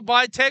 controlled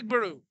by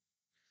Tegbaru.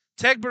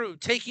 Tegbaru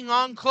taking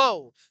on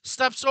Clo.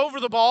 Steps over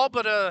the ball,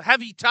 but a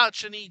heavy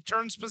touch, and he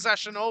turns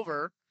possession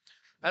over.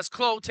 as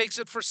Klo takes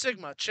it for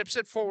Sigma, chips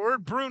it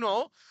forward.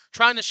 Bruno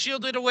trying to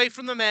shield it away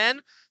from the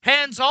man.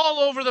 Hands all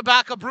over the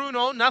back of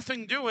Bruno,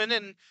 nothing doing,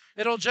 and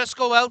it'll just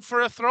go out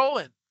for a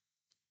throw-in.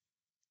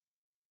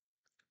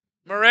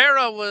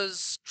 Moreira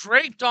was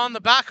draped on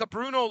the back of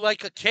Bruno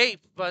like a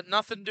cape, but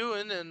nothing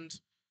doing, and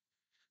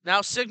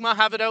now Sigma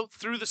have it out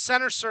through the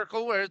center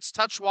circle where it's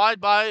touched wide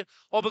by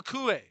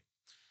Obakue.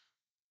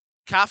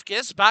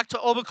 Kafkis back to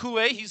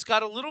Obakue. He's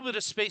got a little bit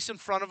of space in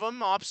front of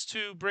him. Opts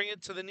to bring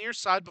it to the near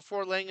side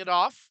before laying it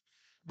off.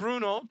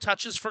 Bruno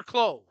touches for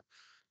Klo.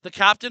 The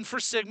captain for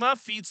Sigma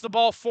feeds the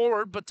ball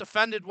forward, but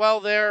defended well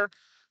there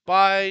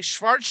by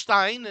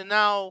Schwarzstein. And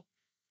now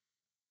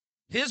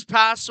his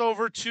pass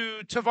over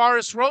to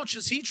Tavares Roach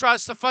as he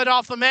tries to fight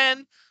off the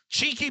man.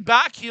 Cheeky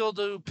backheel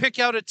to pick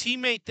out a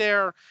teammate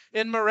there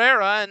in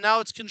Moreira, and now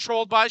it's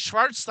controlled by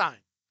Schwarzstein.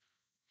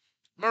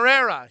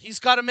 Moreira, he's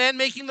got a man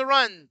making the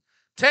run.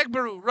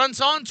 Tegbaru runs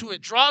onto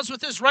it, draws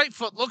with his right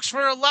foot, looks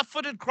for a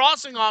left-footed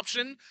crossing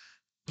option.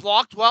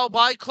 Blocked well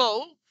by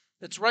Klo.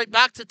 It's right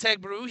back to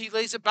Tegbaru. He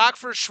lays it back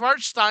for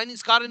Schwarzstein.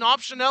 He's got an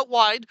option out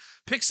wide.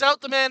 Picks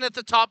out the man at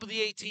the top of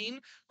the 18.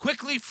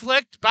 Quickly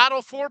flicked.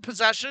 Battle for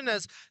possession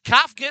as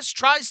Kafkis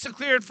tries to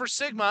clear it for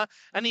Sigma,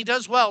 and he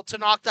does well to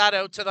knock that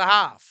out to the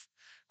half.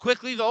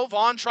 Quickly, though,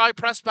 Vaughn try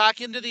press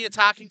back into the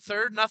attacking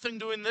third. Nothing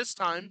doing this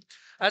time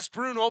as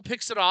Bruno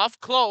picks it off.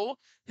 Klo,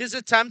 his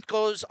attempt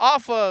goes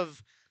off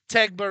of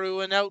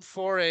Tegbaru and out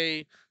for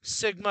a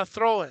Sigma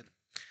throw-in.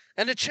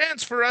 And a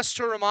chance for us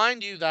to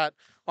remind you that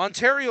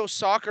Ontario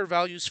Soccer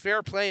values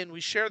fair play, and we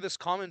share this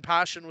common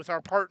passion with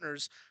our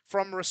partners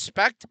from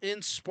Respect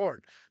in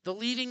Sport, the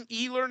leading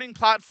e-learning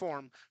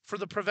platform for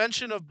the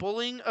prevention of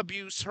bullying,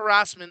 abuse,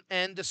 harassment,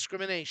 and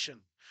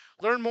discrimination.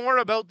 Learn more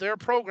about their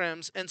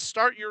programs and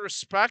start your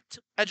Respect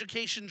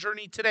education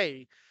journey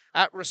today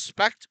at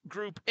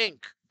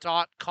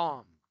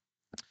respectgroupinc.com.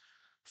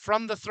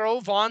 From the throw,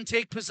 Vaughn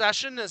take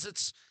possession as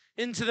it's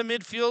into the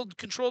midfield,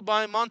 controlled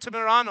by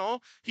Montemerano.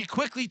 He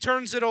quickly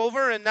turns it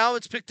over, and now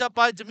it's picked up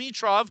by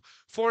Dimitrov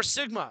for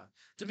Sigma.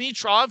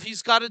 Dimitrov,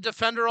 he's got a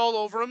defender all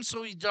over him,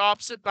 so he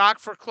drops it back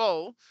for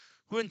Klo,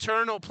 who in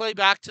turn will play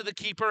back to the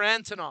keeper,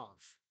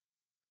 Antonov.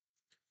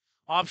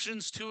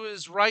 Options to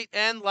his right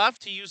and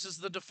left. He uses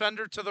the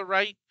defender to the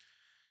right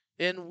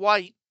in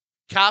white.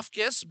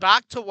 Kafkis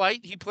back to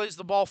White. He plays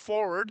the ball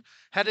forward,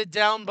 headed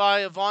down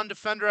by a Vaughn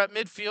defender at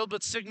midfield,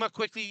 but Sigma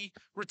quickly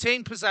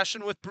retained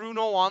possession with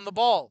Bruno on the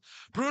ball.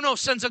 Bruno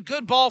sends a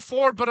good ball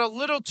forward, but a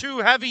little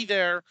too heavy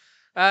there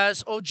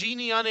as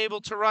Ogini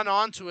unable to run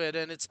onto it,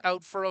 and it's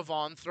out for a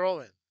Vaughn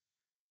throw-in.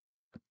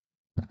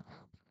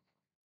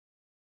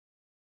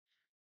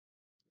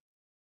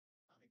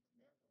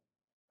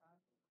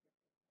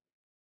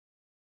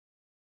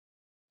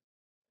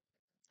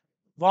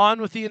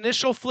 Vaughn with the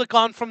initial flick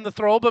on from the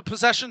throw, but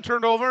possession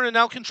turned over and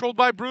now controlled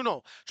by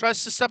Bruno.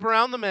 Tries to step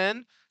around the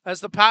man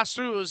as the pass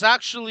through. It was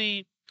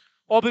actually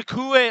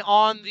Obakue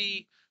on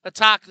the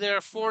attack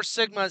there for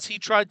Sigma as he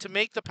tried to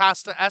make the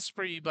pass to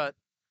Esprit, but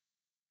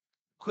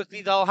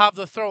quickly they'll have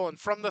the throw. And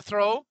from the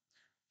throw,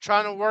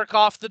 trying to work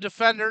off the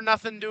defender,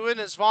 nothing doing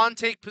as Vaughn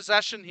take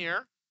possession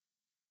here.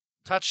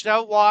 Touched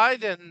out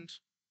wide, and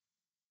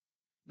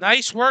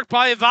nice work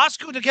by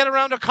Ivascu to get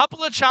around a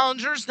couple of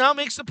challengers. Now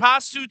makes the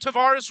pass to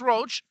Tavares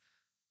Roach.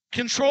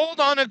 Controlled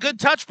on a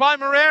good touch by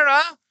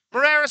Moreira.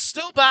 Moreira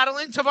still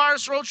battling.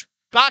 Tavares Roach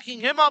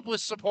backing him up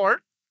with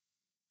support.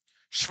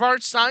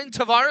 Schwarzstein,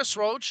 Tavares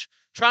Roach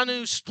trying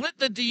to split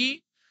the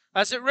D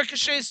as it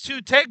ricochets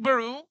to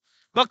Tegbaru.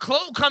 But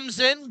Klo comes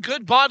in.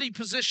 Good body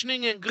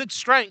positioning and good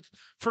strength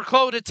for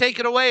Klo to take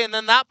it away. And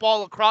then that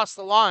ball across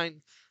the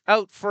line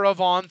out for a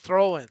Vaughn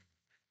throw-in.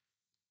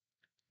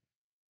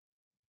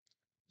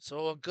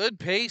 So a good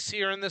pace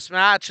here in this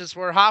match as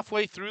we're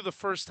halfway through the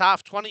first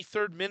half,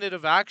 23rd minute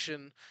of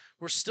action.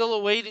 We're still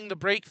awaiting the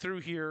breakthrough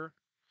here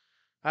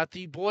at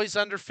the boys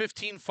under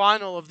 15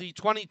 final of the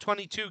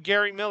 2022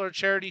 Gary Miller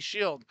Charity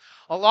Shield.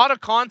 A lot of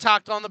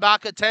contact on the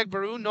back of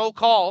Tegbaru, no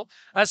call,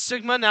 as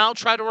Sigma now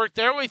try to work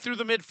their way through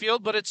the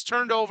midfield, but it's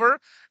turned over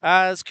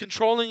as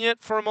controlling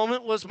it for a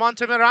moment was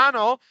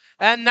Montemerano,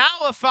 and now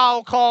a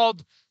foul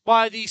called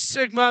by the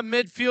Sigma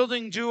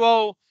midfielding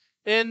duo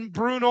in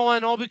Bruno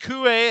and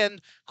Obakue,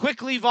 and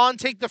quickly Vaughn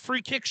take the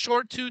free kick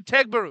short to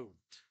Tegbaru.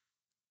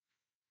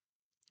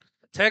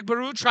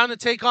 Tegbaru trying to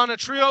take on a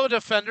trio of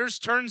defenders,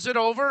 turns it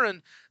over,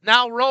 and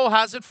now Rowe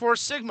has it for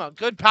Sigma.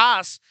 Good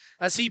pass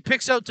as he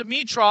picks out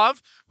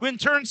Dimitrov, who in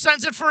turn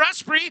sends it for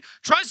Esprit,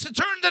 tries to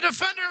turn the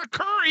defender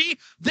Curry.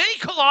 They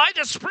collide,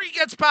 Esprit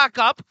gets back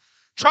up,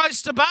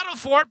 tries to battle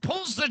for it,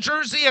 pulls the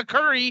jersey of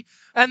Curry,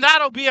 and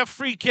that'll be a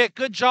free kick.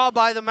 Good job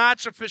by the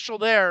match official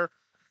there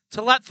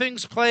to let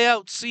things play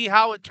out, see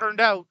how it turned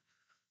out,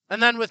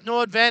 and then with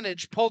no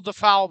advantage, pulled the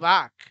foul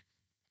back.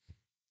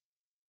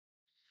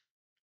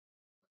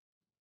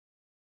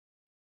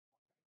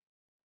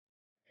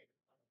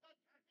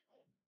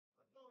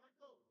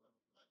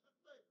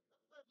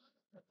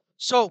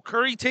 So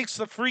Curry takes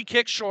the free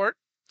kick short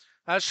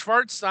as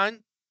Schwarzstein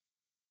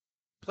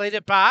played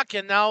it back,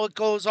 and now it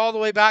goes all the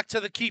way back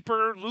to the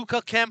keeper,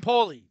 Luca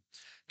Campoli.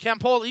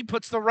 Campoli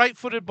puts the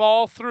right-footed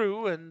ball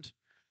through, and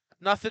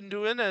nothing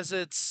doing as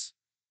it's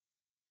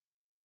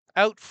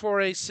out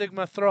for a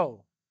Sigma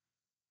throw.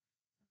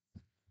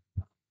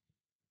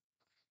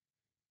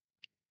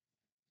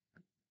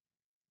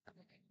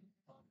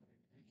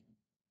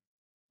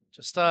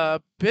 Just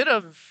a bit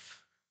of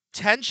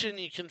tension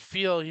you can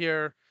feel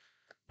here.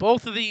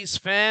 Both of these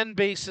fan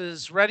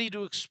bases ready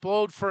to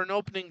explode for an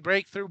opening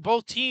breakthrough.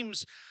 Both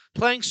teams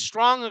playing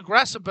strong,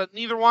 aggressive, but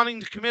neither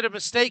wanting to commit a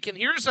mistake. And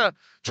here's a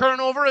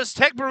turnover as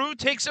Tegbaru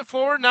takes it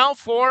forward now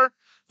for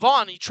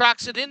Vaughn. He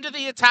tracks it into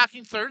the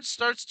attacking third,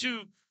 starts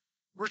to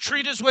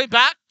retreat his way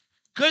back.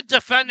 Good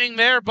defending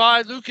there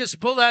by Lucas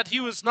Bullet. He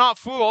was not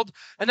fooled.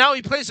 And now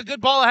he plays a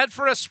good ball ahead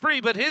for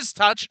Esprit, but his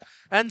touch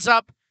ends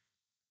up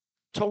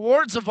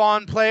towards a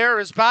Vaughn player.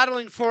 As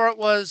battling for it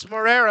was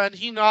Moreira, and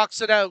he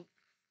knocks it out.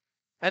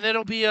 And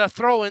it'll be a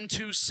throw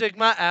into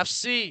Sigma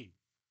FC.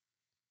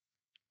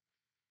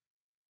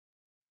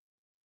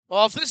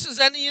 Well, if this is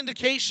any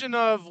indication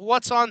of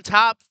what's on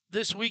tap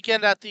this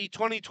weekend at the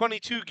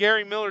 2022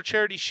 Gary Miller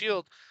Charity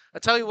Shield, I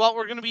tell you what,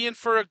 we're going to be in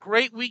for a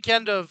great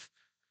weekend of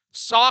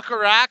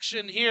soccer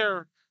action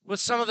here with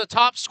some of the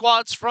top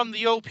squads from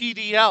the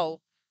OPDL,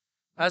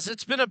 as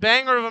it's been a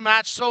banger of a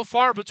match so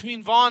far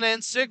between Vaughn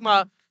and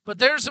Sigma. But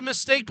there's a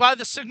mistake by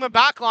the Sigma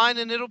backline,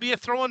 and it'll be a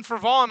throw-in for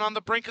Vaughn on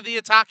the brink of the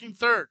attacking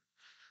third.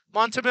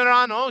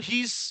 Montemirano,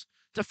 he's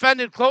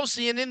defended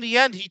closely, and in the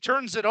end, he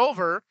turns it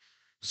over.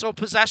 So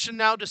possession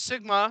now to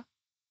Sigma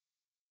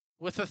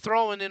with a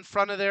throw-in in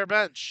front of their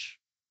bench.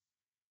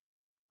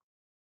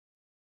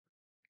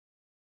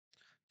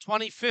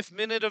 25th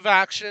minute of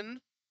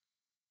action,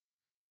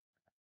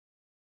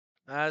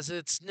 as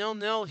it's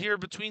 0-0 here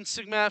between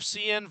Sigma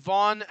FC and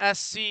Vaughn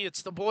SC.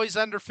 It's the boys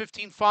under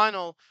 15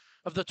 final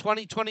of the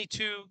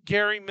 2022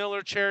 Gary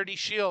Miller Charity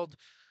Shield.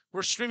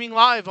 We're streaming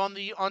live on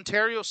the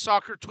Ontario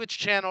Soccer Twitch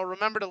channel.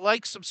 Remember to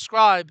like,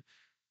 subscribe,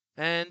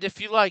 and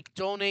if you like,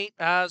 donate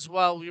as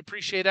well. We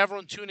appreciate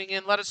everyone tuning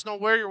in. Let us know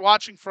where you're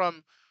watching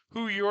from,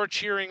 who you're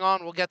cheering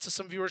on. We'll get to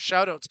some viewer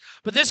shoutouts.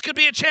 But this could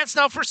be a chance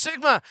now for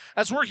Sigma,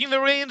 as working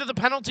their way into the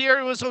penalty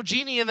area was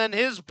Ogini, and then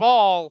his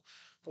ball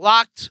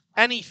lacked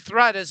any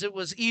threat as it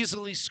was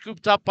easily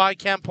scooped up by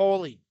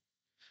Campoli.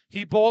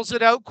 He bowls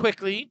it out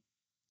quickly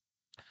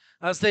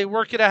as they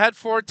work it ahead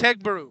for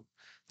Tegbaru.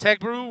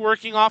 Tegbaru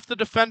working off the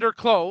defender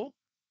Klo.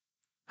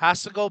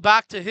 Has to go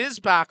back to his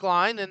back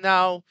line, and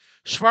now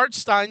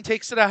Schwarzstein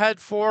takes it ahead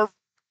for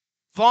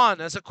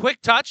Vaughn as a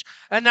quick touch,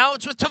 and now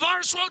it's with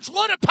Tavares Roach.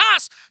 What a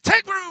pass!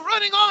 Tegbaru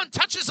running on,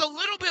 touches a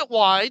little bit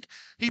wide.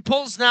 He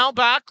pulls now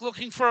back,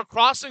 looking for a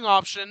crossing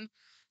option.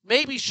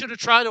 Maybe should have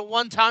tried a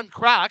one-time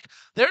crack.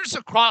 There's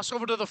a cross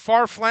over to the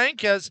far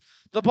flank as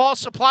the ball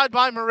supplied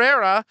by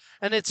Moreira,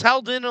 and it's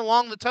held in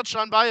along the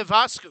touchline by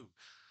Ivascu.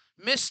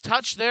 Missed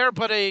touch there,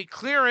 but a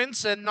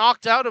clearance and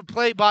knocked out of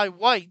play by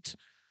White,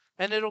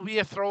 and it'll be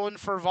a throw-in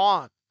for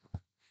Vaughn.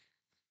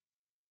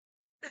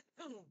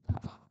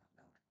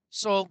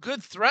 So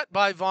good threat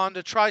by Vaughn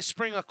to try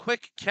spring a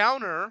quick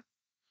counter,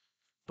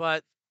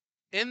 but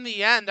in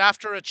the end,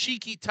 after a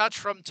cheeky touch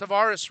from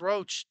Tavares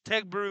Roach,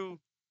 Tegbaru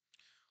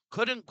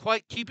couldn't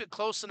quite keep it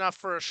close enough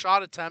for a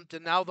shot attempt,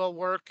 and now they'll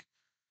work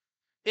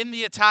in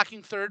the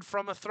attacking third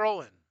from a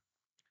throw-in.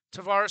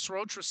 Tavares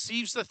Roach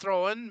receives the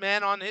throw-in,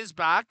 man on his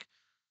back.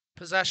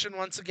 Possession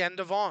once again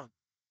to Vaughn.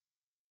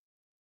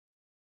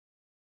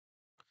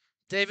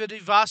 David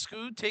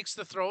Ivascu takes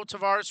the throw.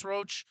 Tavares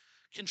Roach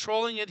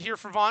controlling it here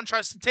for Vaughn.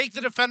 Tries to take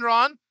the defender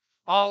on.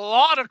 A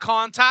lot of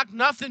contact,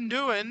 nothing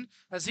doing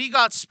as he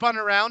got spun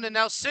around. And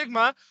now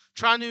Sigma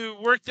trying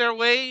to work their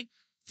way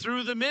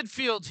through the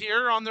midfield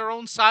here on their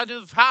own side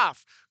of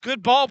half.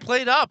 Good ball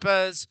played up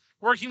as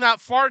working that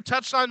far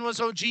touchline was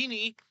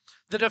Ogini.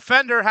 The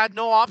defender had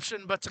no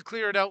option but to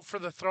clear it out for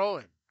the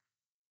throw-in.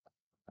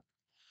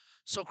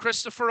 So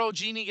Christopher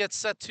Ogini gets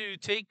set to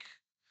take.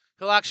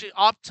 He'll actually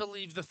opt to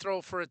leave the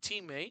throw for a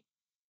teammate,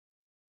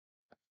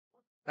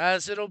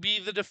 as it'll be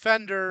the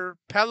defender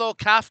Pelo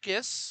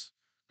Kafkis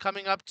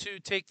coming up to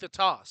take the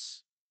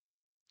toss.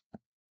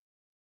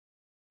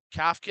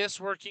 Kafkis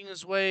working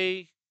his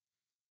way,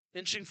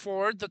 inching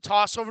forward. The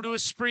toss over to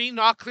Esprit,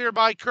 not clear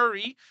by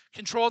Curry.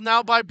 Controlled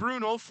now by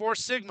Bruno for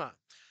Sigma.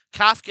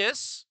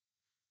 Kafkis,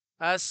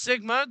 as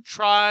Sigma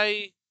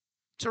try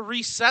to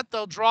reset,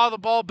 they'll draw the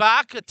ball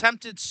back.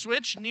 Attempted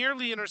switch,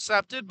 nearly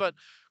intercepted, but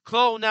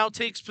Klo now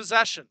takes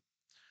possession.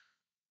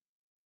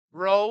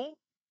 Rowe,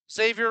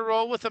 Xavier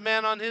Rowe with a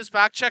man on his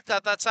back. Check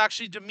that. That's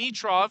actually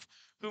Dimitrov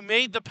who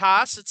made the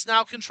pass. It's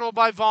now controlled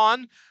by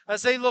Vaughn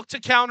as they look to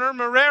counter.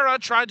 Moreira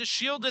tried to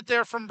shield it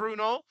there from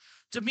Bruno.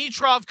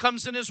 Dimitrov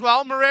comes in as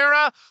well.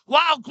 Moreira,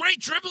 wow, great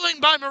dribbling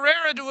by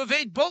Moreira to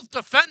evade both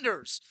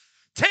defenders.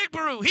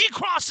 Tegbaru, he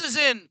crosses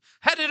in,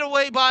 headed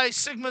away by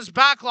Sigma's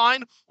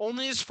backline,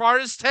 only as far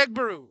as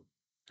Tegbaru.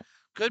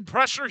 Good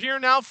pressure here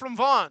now from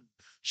Vaughn.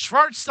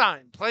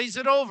 Schwarzstein plays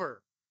it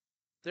over.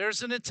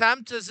 There's an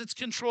attempt as it's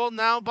controlled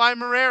now by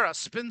Moreira.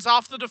 Spins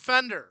off the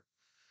defender.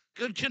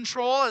 Good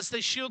control as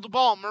they shield the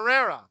ball.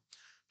 Moreira.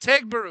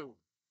 Tegbaru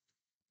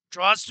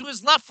draws to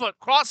his left foot.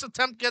 Cross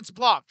attempt gets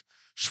blocked.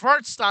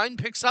 Schwarzstein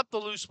picks up the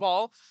loose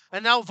ball,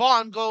 and now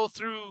Vaughn go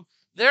through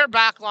their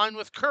back line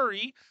with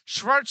Curry.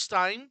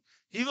 Schwarzstein,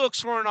 he looks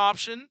for an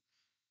option.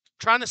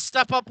 Trying to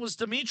step up was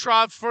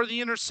Dimitrov for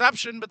the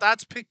interception, but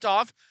that's picked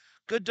off.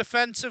 Good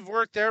defensive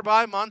work there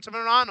by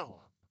Montemerano.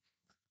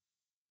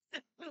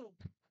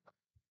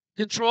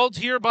 Controlled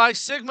here by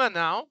Sigma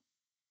now.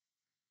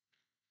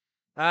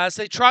 As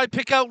they try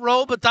pick out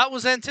Rowe, but that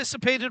was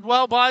anticipated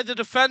well by the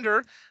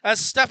defender, as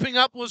stepping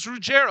up was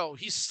Ruggiero.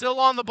 He's still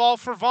on the ball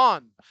for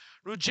Vaughn.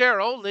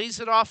 Ruggiero lays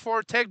it off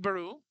for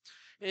Tegberu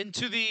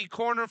into the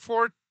corner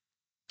for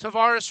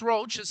Tavares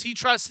Roach as he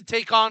tries to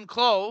take on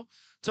Clo.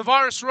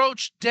 Tavares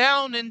Roach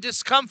down in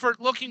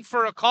discomfort looking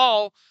for a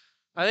call.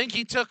 I think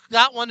he took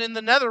that one in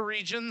the nether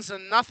regions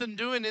and nothing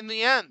doing in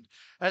the end.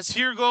 As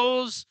here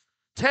goes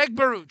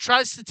Tegberu,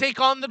 tries to take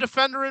on the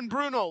defender in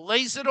Bruno,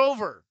 lays it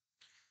over.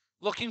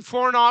 Looking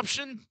for an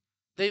option.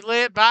 They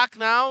lay it back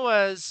now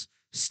as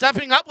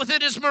stepping up with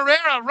it is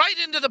Moreira right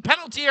into the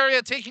penalty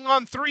area, taking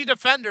on 3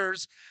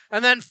 defenders.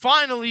 And then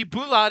finally,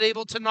 Bulat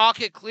able to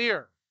knock it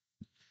clear.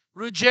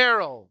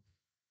 Ruggiero.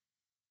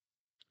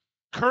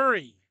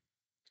 Curry.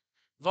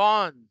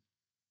 Vaughn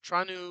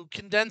trying to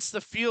condense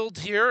the field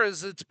here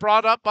as it's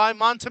brought up by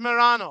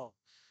Montemerano.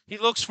 He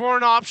looks for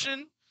an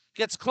option,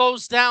 gets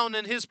closed down,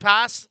 and his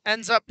pass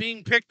ends up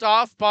being picked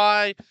off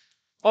by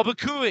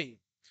Obakui.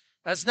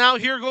 As now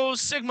here goes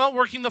Sigma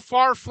working the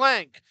far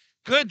flank.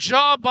 Good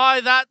job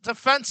by that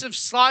defensive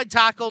slide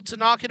tackle to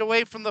knock it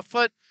away from the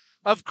foot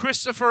of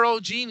Christopher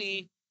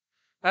Ogini,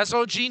 as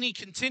Ogini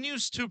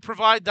continues to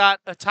provide that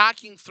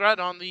attacking threat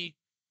on the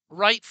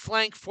right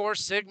flank for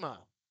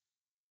Sigma.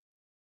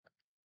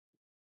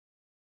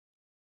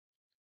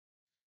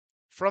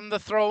 From the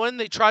throw-in,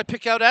 they try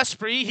pick out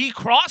Esprit. He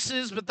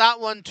crosses, but that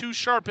one too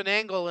sharp an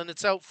angle, and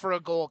it's out for a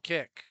goal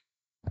kick.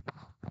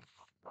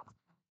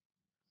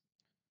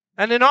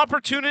 And an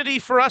opportunity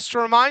for us to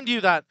remind you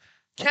that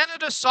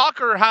Canada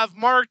Soccer have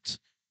marked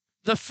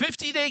the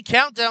 50-day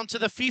countdown to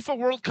the FIFA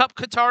World Cup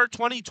Qatar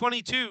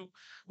 2022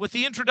 with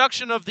the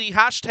introduction of the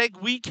hashtag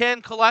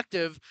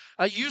 #WeCanCollective,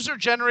 a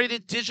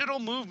user-generated digital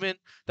movement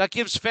that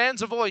gives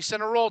fans a voice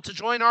and a role to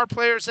join our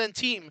players and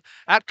team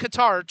at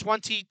Qatar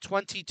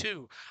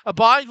 2022. A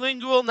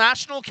bilingual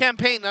national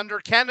campaign under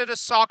Canada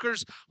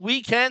Soccer's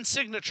We Can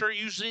signature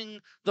using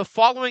the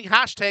following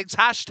hashtags: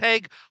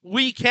 hashtag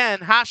WeCan,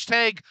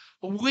 hashtag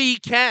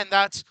WeCan.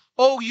 That's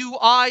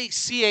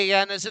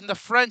OUICAN, as in the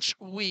French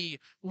we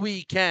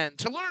can.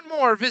 To learn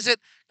more,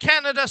 visit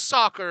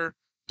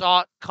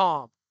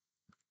CanadaSoccer.com.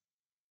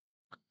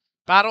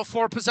 Battle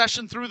for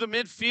possession through the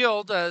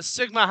midfield as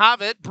Sigma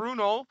have it.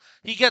 Bruno,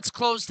 he gets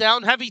closed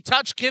down. Heavy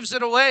touch, gives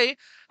it away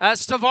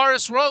as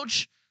Tavares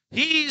Roach,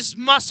 he's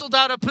muscled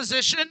out of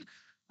position.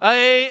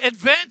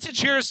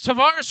 Advantage here as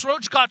Tavares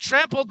Roach got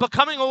trampled, but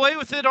coming away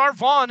with it are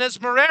Vaughn as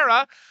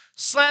Moreira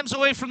slams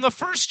away from the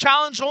first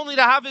challenge only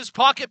to have his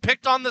pocket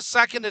picked on the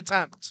second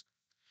attempt.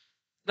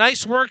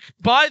 Nice work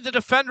by the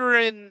defender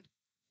in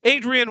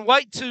Adrian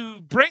White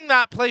to bring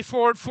that play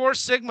forward for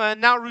Sigma,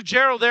 and now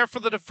Ruggiero there for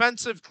the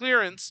defensive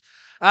clearance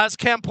as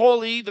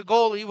Campoli, the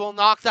goalie, will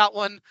knock that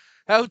one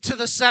out to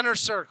the center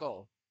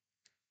circle.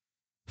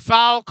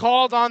 Foul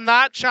called on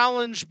that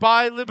challenge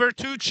by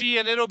Libertucci,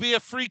 and it'll be a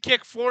free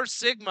kick for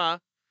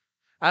Sigma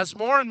as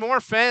more and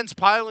more fans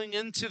piling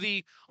into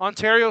the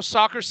Ontario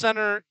Soccer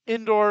Centre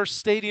Indoor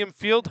Stadium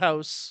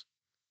Fieldhouse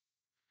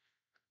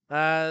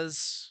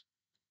as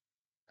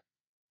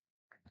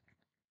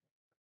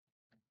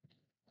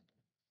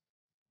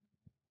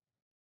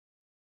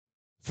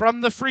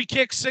from the free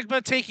kick,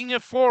 Sigma taking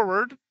it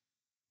forward.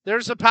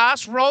 There's a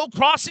pass. Rowe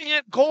crossing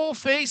it, goal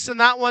face, and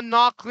that one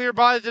knocked clear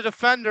by the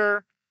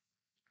defender,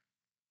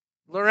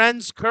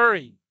 Lorenz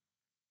Curry.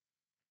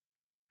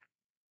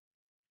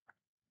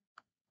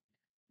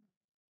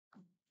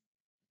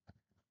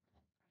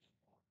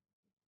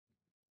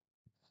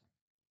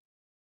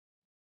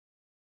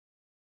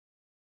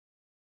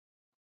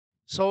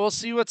 So we'll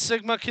see what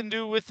Sigma can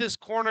do with this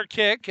corner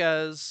kick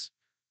as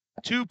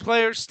 2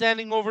 players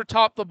standing over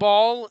top the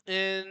ball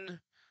in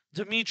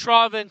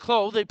Dimitrov and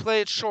Klo. They play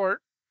it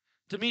short.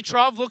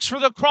 Dimitrov looks for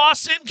the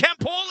cross in.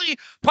 Campoli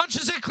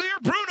punches it clear.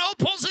 Bruno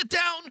pulls it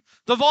down.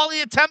 The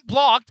volley attempt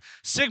blocked.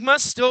 Sigma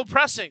still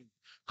pressing.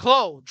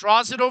 Klo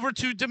draws it over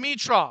to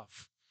Dimitrov.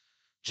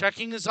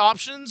 Checking his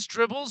options,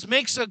 dribbles,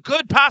 makes a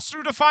good pass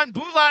through to find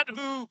Bulat,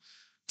 who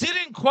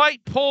didn't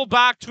quite pull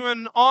back to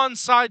an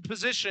onside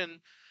position.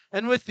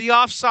 And with the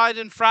offside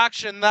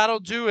infraction, that'll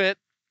do it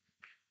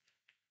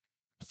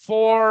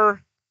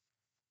for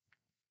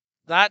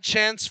that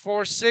chance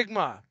for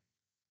Sigma.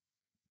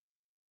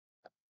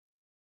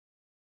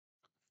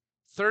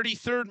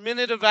 33rd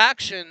minute of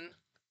action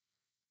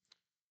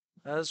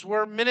as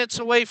we're minutes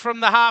away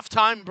from the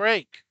halftime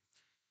break.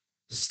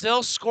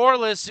 Still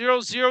scoreless,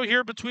 0-0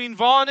 here between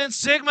Vaughn and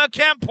Sigma.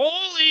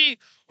 Campoli,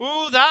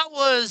 ooh, that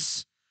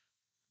was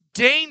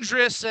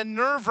dangerous and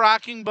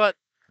nerve-wracking, but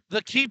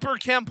the keeper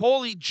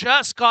Campoli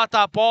just got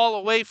that ball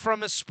away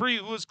from Esprit,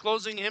 who was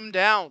closing him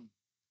down.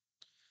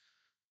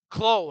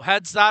 Klo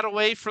heads that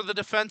away for the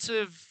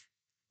defensive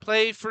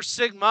play for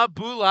Sigma.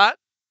 Bulat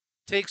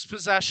takes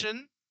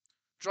possession,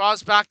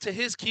 draws back to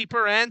his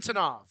keeper,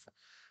 Antonov.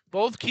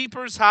 Both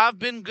keepers have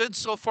been good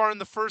so far in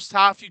the first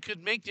half. You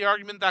could make the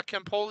argument that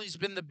Campoli's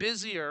been the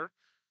busier,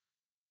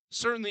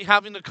 certainly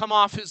having to come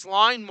off his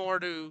line more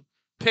to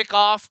pick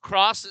off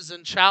crosses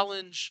and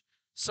challenge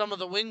some of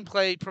the wing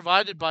play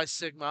provided by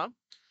Sigma.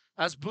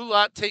 As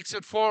Bulat takes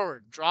it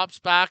forward, drops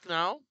back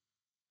now.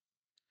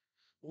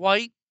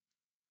 White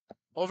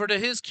over to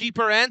his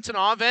keeper,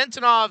 Antonov.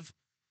 Antonov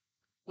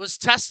was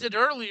tested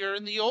earlier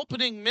in the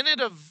opening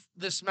minute of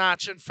this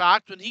match, in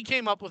fact, when he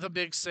came up with a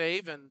big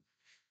save, and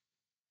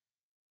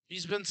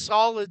he's been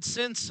solid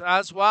since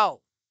as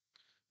well.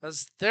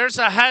 As there's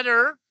a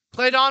header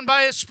played on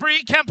by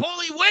Esprit.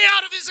 Campoli way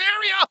out of his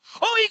area.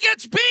 Oh, he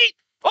gets beat.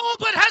 Oh,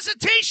 but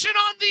hesitation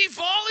on the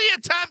volley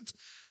attempt.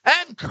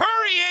 And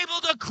Curry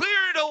able to clear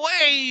it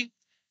away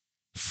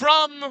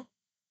from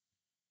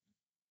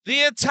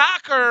the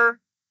attacker.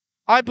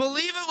 I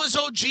believe it was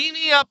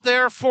Ogini up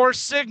there for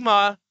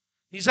Sigma.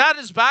 He's had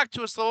his back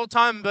to us the whole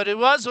time, but it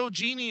was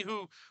Ogini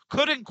who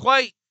couldn't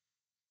quite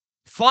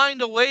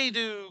find a way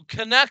to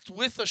connect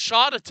with a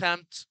shot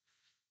attempt.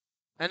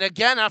 And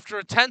again, after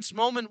a tense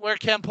moment where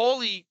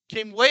Campoli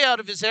came way out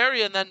of his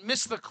area and then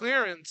missed the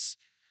clearance,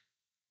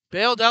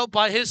 bailed out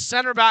by his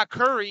center back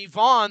Curry,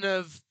 Vaughn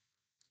have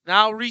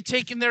now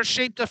retaken their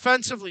shape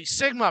defensively.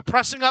 Sigma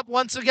pressing up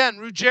once again.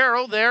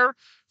 Ruggiero there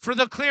for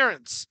the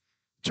clearance.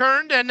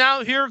 Turned, and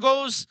now here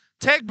goes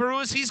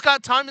Tegberu as he's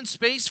got time and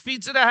space,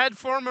 feeds it ahead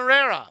for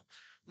Moreira.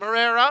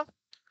 Moreira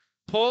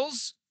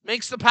pulls,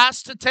 makes the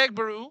pass to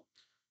Tegberu.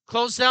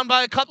 Closed down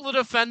by a couple of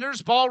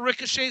defenders. Ball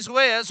ricochets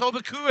away as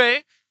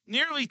Obakue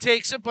nearly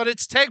takes it, but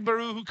it's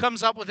Tegberu who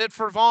comes up with it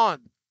for Vaughn.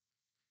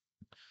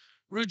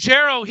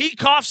 Ruggiero, he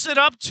coughs it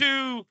up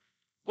to,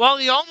 well,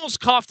 he almost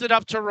coughed it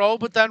up to Rowe,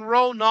 but then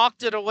Rowe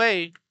knocked it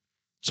away.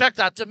 Check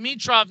that.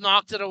 Dimitrov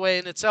knocked it away,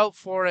 and it's out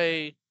for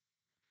a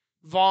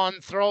Vaughn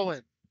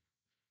throw-in.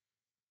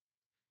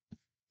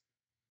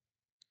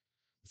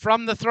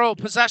 From the throw,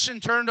 possession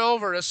turned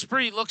over.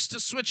 Esprit looks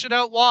to switch it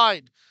out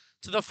wide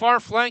to the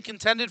far flank,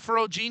 intended for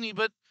Ogini,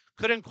 but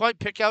couldn't quite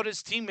pick out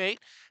his teammate.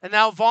 And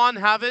now Vaughn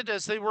have it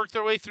as they work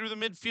their way through the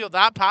midfield.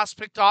 That pass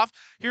picked off.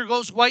 Here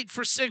goes White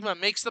for Sigma.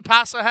 Makes the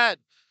pass ahead.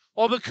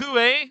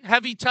 Obakue,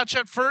 heavy touch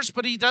at first,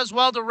 but he does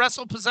well to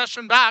wrestle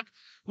possession back.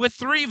 With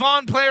 3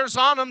 Vaughn players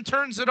on him,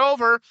 turns it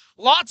over.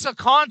 Lots of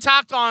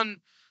contact on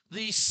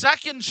the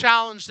second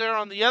challenge there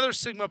on the other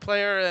Sigma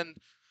player, and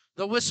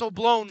the whistle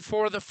blown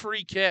for the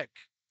free kick.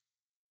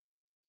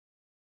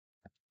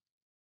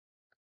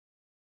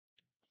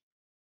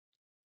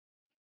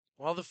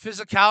 Well, the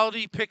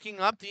physicality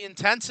picking up, the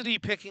intensity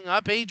picking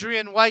up.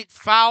 Adrian White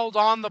fouled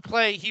on the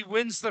play. He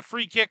wins the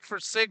free kick for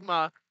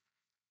Sigma.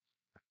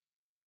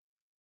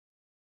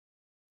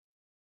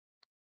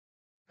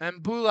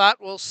 And Bulat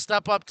will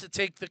step up to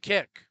take the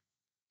kick.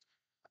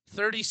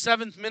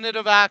 37th minute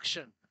of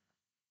action.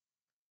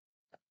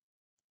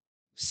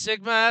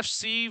 Sigma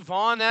FC,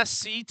 Vaughn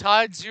SC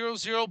tied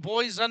 0-0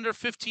 boys under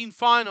 15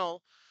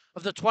 final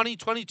of the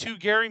 2022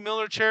 Gary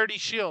Miller Charity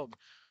Shield.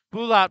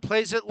 Bulat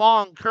plays it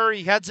long.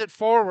 Curry heads it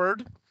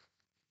forward.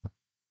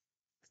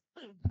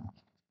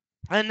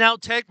 And now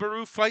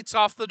Tegberu fights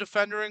off the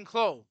defender in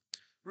Clo.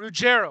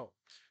 Ruggiero.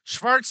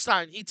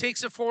 Schwarzstein, he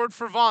takes it forward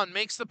for Vaughn.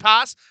 Makes the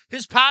pass.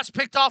 His pass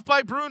picked off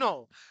by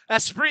Bruno.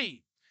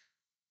 Esprit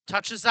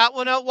touches that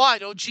one out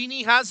wide.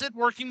 Ogini has it,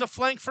 working the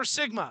flank for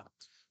Sigma.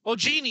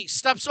 Ogini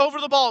steps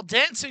over the ball,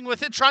 dancing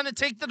with it, trying to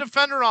take the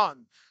defender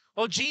on.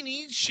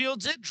 Ogini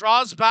shields it,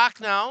 draws back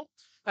now.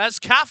 As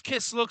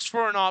Kafkis looks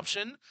for an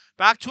option.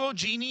 Back to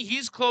Ogini.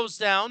 He's closed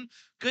down.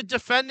 Good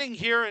defending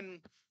here and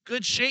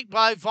good shape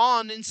by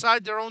Vaughn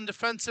inside their own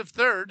defensive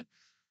third.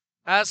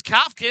 As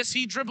Kafkis,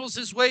 he dribbles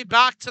his way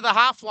back to the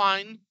half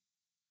line.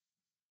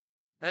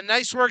 And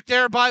nice work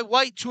there by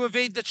White to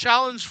evade the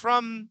challenge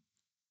from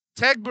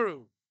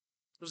Tegberu.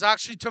 It was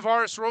actually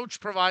Tavares Roach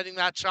providing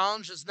that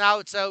challenge, as now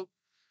it's out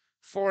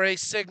for a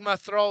Sigma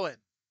throw-in.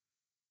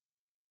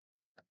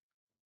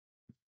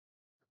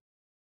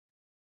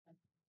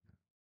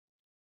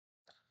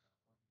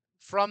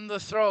 From the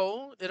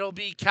throw, it'll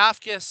be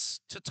Kafkis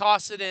to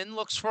toss it in.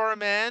 Looks for a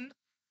man.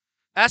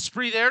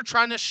 Esprit there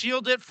trying to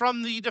shield it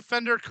from the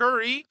defender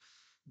Curry.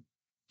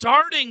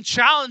 Darting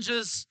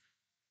challenges.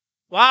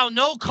 Wow,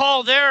 no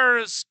call there.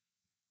 Is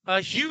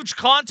a huge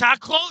contact.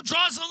 Claude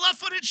draws a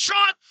left-footed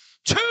shot.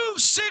 2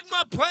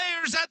 Sigma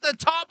players at the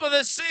top of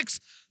the 6.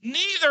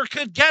 Neither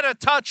could get a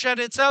touch,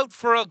 and it's out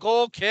for a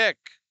goal kick.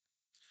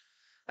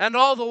 And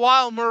all the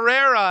while,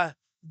 Moreira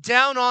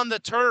down on the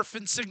turf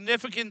in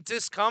significant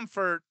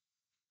discomfort,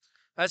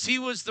 as he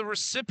was the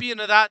recipient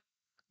of that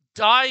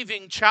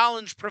diving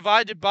challenge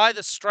provided by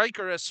the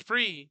striker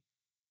Esprit.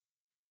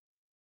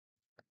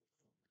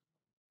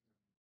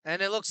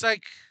 And it looks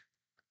like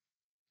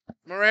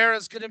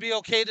Moreira's going to be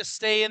okay to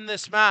stay in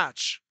this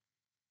match.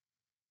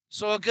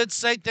 So a good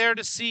sight there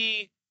to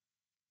see.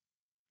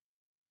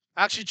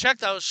 Actually, check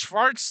that was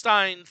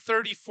Schwarzstein,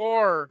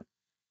 34,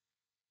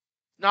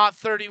 not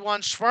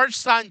 31.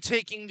 Schwarzstein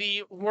taking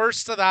the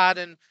worst of that,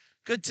 and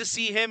Good to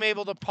see him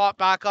able to pop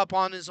back up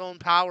on his own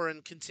power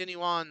and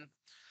continue on.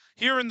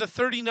 Here in the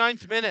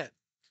 39th minute,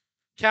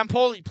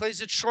 Campoli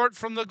plays it short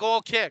from the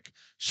goal kick.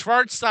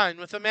 Schwarzstein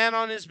with a man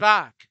on his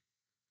back.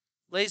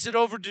 Lays it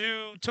over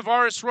to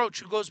Tavares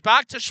Roach, who goes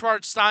back to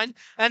Schwarzstein,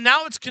 and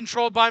now it's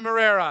controlled by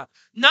Moreira.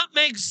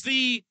 Nutmegs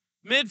the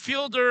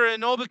midfielder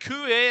in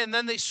Obakue, and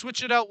then they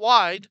switch it out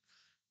wide,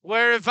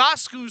 where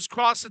Ivascu's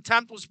cross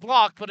attempt was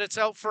blocked, but it's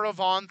out for a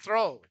Vaughan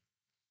throw.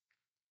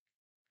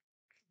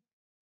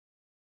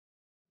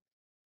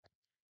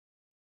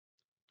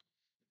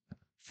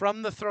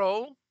 From the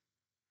throw,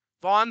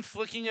 Vaughan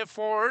flicking it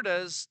forward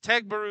as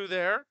Tegbaru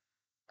there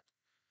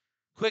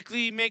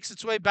quickly makes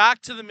its way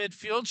back to the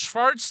midfield.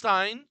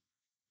 Schwarzstein,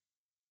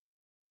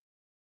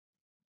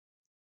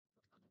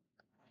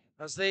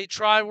 as they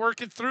try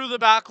working through the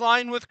back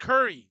line with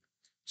Curry,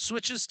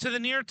 switches to the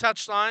near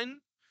touchline.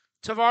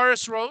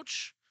 Tavares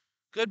Roach,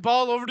 good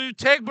ball over to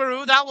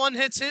Tegbaru. That one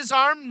hits his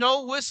arm.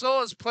 No whistle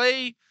as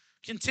play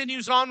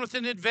continues on with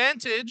an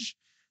advantage.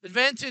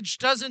 Advantage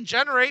doesn't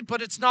generate,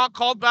 but it's not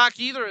called back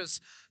either.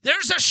 As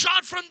there's a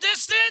shot from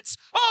distance.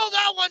 Oh,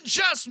 that one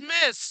just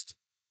missed.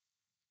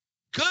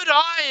 Good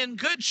eye and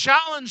good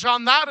challenge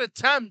on that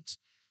attempt.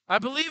 I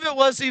believe it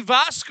was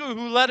Ivascu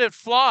who let it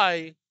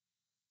fly.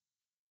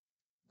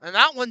 And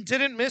that one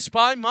didn't miss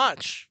by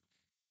much.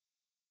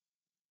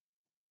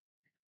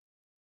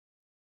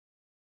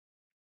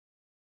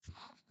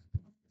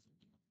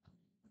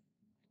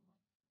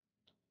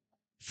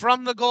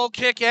 From the goal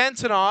kick,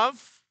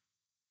 Antonov.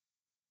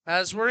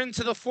 As we're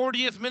into the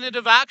 40th minute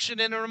of action,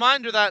 and a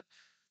reminder that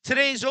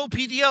today's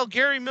OPDL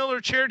Gary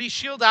Miller Charity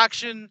Shield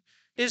action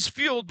is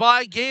fueled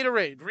by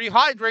Gatorade.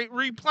 Rehydrate,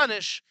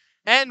 replenish,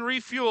 and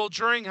refuel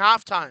during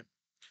halftime.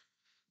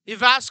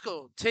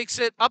 Ivasco takes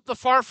it up the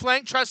far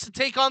flank, tries to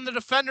take on the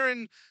defender,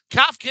 and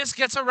Kafkis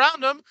gets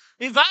around him.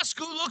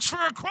 Ivasco looks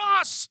for a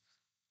cross.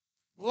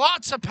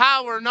 Lots of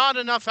power, not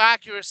enough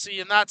accuracy,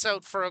 and that's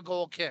out for a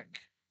goal kick.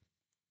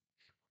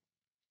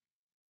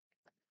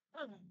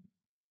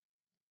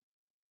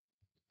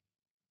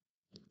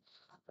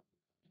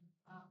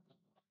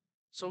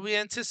 So we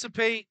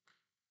anticipate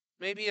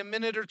maybe a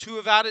minute or two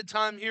of added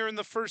time here in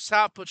the first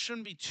half, but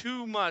shouldn't be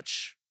too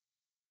much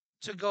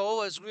to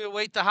go as we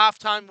await the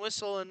halftime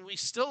whistle, and we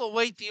still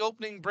await the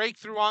opening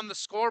breakthrough on the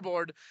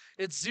scoreboard.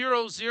 It's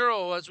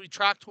 0-0 as we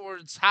track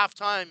towards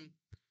halftime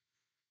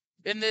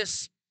in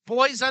this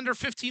boys under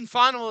 15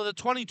 final of the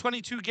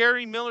 2022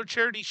 Gary Miller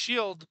Charity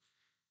Shield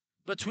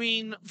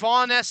between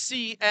Vaughan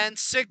SC and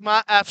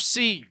Sigma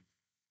FC.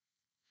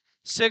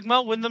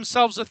 Sigma win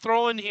themselves a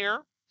throw in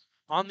here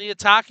on the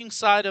attacking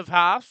side of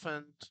half,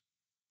 and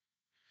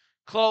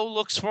Clough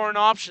looks for an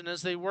option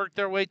as they work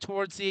their way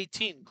towards the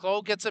 18.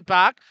 Clough gets it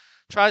back,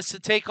 tries to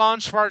take on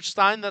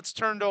Schwarzstein. That's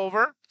turned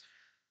over.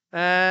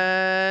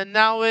 And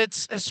now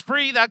it's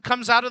Esprit that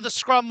comes out of the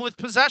scrum with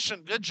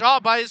possession. Good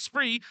job by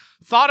Esprit.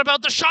 Thought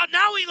about the shot.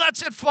 Now he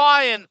lets it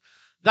fly, and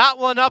that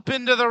one up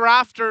into the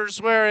rafters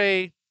where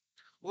a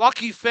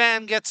lucky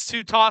fan gets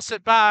to toss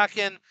it back.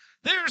 And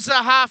there's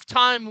a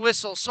halftime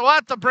whistle. So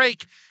at the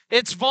break,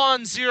 it's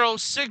Vaughan 0,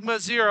 Sigma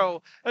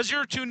 0, as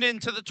you're tuned in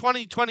to the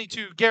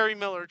 2022 Gary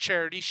Miller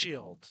Charity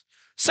Shield.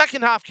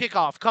 Second half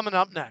kickoff coming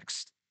up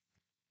next.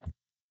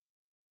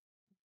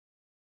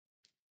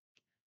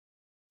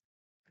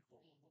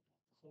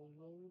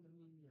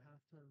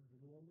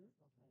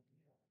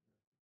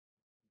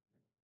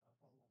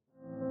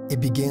 It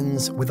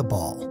begins with a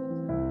ball.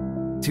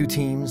 Two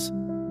teams,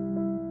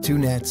 two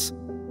nets,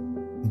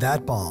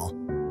 that ball,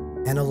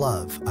 and a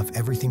love of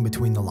everything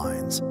between the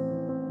lines.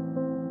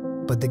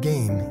 But the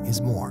game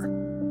is more.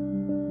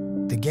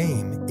 The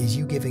game is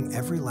you giving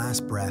every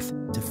last breath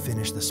to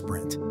finish the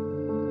sprint.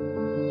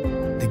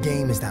 The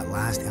game is that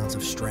last ounce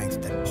of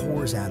strength that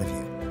pours out of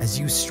you as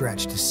you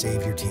stretch to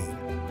save your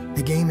team.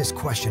 The game is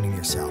questioning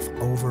yourself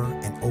over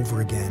and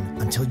over again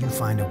until you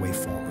find a way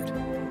forward.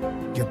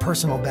 Your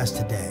personal best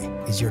today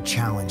is your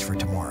challenge for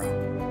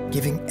tomorrow.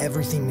 Giving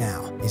everything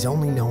now is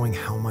only knowing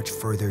how much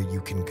further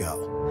you can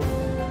go.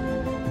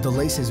 The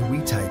laces we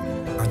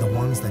tighten are the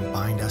ones that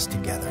bind us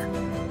together.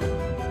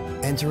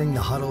 Entering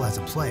the huddle as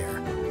a player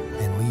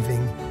and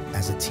leaving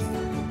as a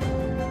team.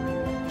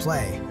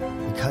 Play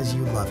because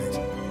you love it.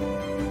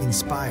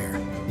 Inspire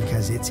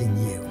because it's in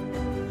you.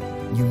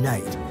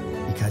 Unite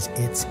because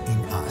it's in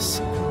us.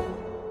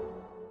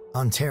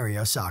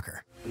 Ontario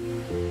Soccer.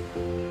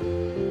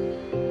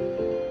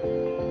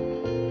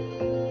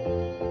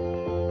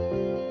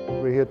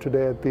 We're here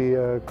today at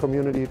the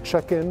community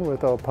check-in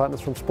with our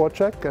partners from Sport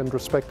Check and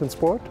Respect in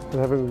Sport, and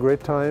having a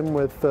great time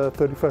with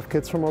 35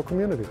 kids from our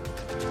community.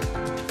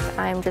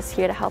 I'm just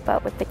here to help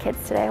out with the kids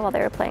today while they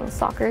were playing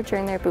soccer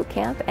during their boot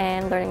camp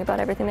and learning about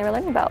everything they were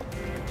learning about.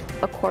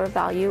 A core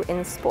value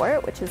in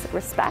sport, which is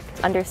respect.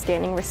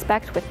 Understanding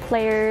respect with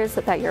players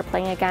that you're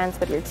playing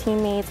against, with your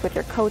teammates, with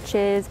your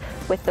coaches,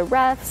 with the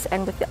refs,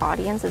 and with the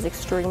audience is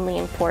extremely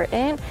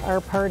important.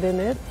 Our part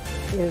in it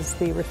is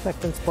the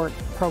Respect in Sport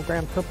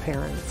program for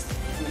parents.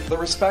 The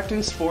Respect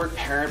in Sport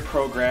parent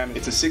program,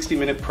 it's a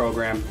 60-minute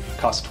program,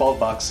 costs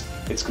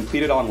 $12. It's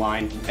completed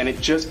online, and it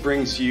just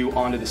brings you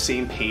onto the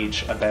same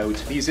page about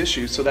these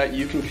issues so that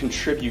you can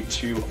contribute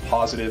to a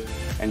positive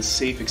and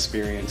safe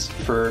experience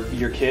for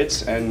your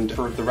kids and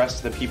for the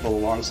rest of the people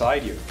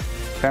alongside you.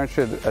 Parents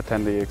should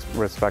attend the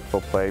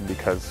respectful play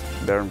because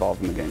they're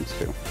involved in the games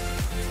too.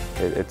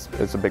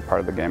 It's a big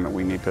part of the game, and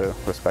we need to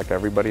respect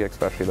everybody,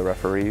 especially the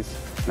referees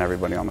and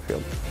everybody on the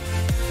field.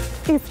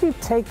 If you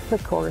take the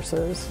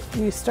courses,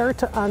 you start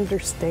to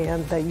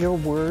understand that your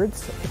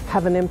words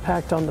have an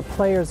impact on the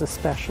players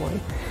especially.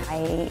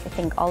 I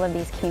think all of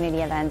these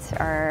community events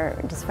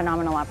are just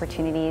phenomenal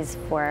opportunities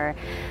for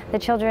the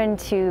children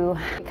to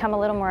become a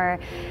little more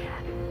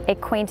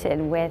acquainted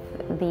with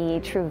the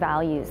true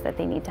values that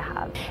they need to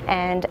have.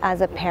 And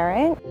as a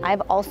parent,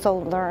 I've also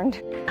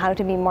learned how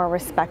to be more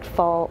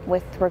respectful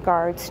with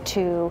regards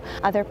to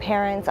other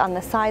parents on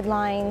the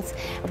sidelines,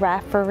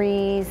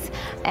 referees,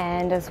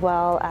 and as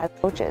well as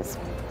coaches.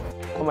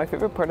 Well, my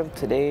favorite part of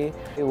today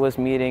was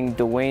meeting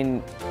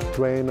Dwayne.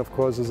 Dwayne, of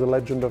course, is a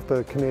legend of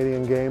the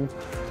Canadian game,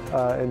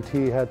 and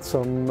he had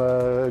some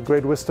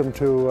great wisdom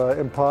to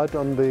impart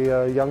on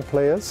the young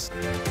players.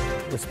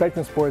 Respect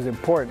in sport is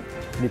important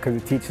because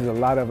it teaches a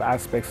lot of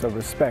aspects of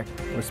respect.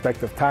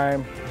 Respect of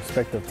time,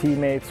 respect of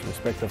teammates,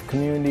 respect of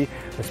community,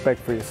 respect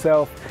for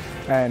yourself,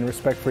 and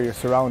respect for your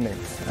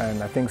surroundings.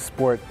 And I think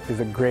sport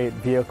is a great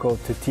vehicle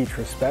to teach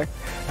respect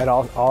at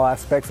all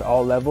aspects,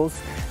 all levels,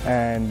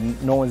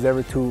 and no one's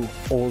ever too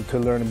old to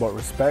learn about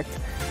respect.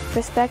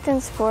 Respect in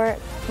sport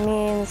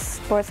means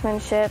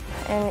sportsmanship,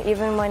 and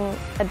even when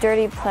a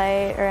dirty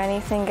play or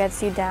anything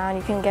gets you down,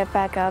 you can get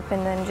back up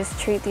and then just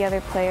treat the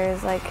other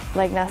players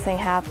like nothing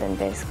happened,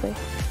 basically.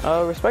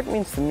 Respect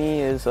means to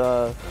me is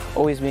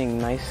always being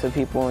nice to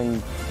people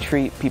and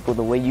treat people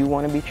the way you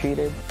want to be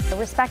treated.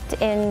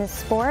 Respect in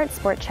sport,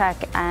 Sport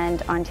Check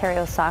and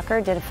Ontario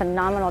Soccer did a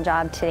phenomenal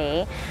job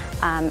today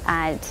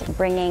at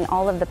bringing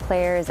all of the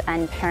players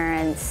and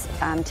parents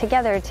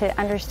together to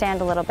understand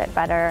a little bit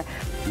better.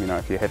 You know,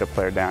 if you hit a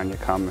player down, you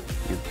come,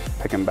 you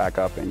pick him back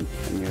up, and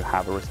you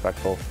have a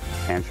respectful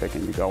handshake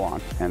and you go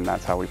on, and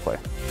that's how we play.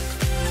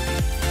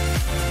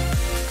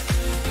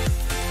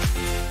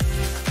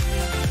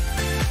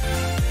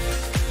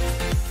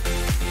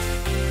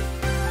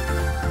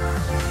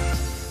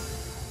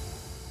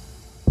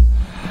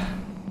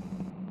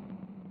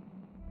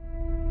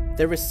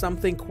 There is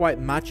something quite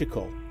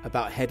magical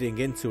about heading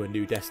into a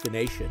new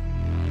destination.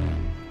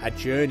 A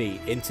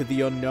journey into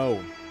the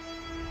unknown.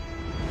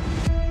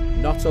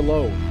 Not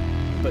alone,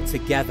 but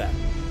together,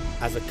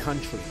 as a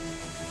country,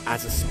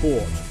 as a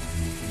sport,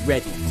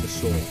 ready to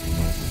soar.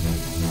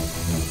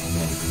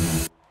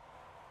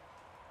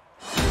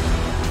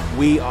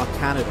 We are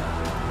Canada,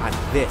 and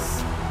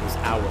this is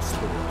our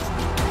sport.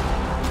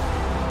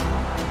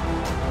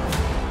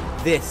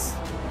 This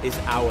is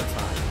our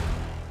time.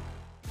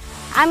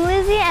 I'm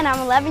Lizzie and I'm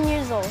 11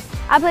 years old.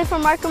 I play for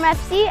Markham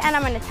FC and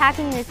I'm an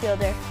attacking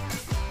midfielder.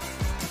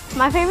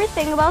 My favorite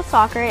thing about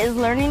soccer is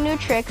learning new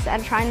tricks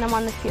and trying them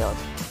on the field.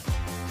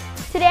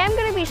 Today I'm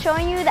going to be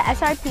showing you the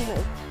SRP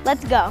move.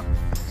 Let's go.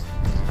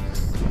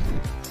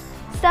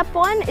 Step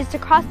 1 is to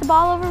cross the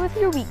ball over with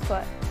your weak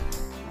foot.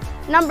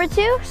 Number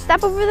 2,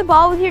 step over the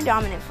ball with your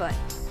dominant foot.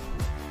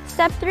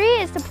 Step 3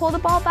 is to pull the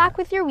ball back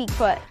with your weak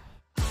foot.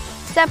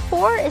 Step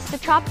 4 is to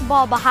chop the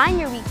ball behind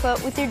your weak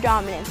foot with your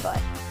dominant foot.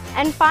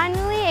 And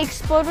finally,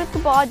 explode with the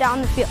ball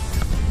down the field.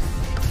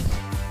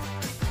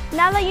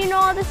 Now that you know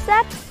all the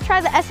steps, try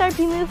the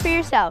SRP move for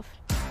yourself.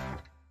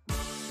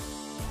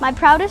 My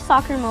proudest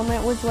soccer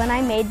moment was when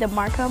I made the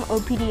Markham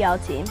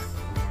OPDL team.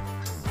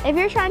 If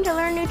you're trying to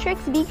learn new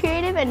tricks, be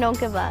creative and don't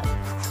give up.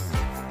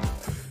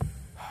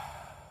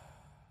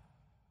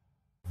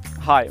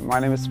 Hi, my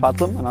name is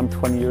Fatlim and I'm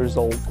 20 years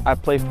old. I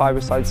play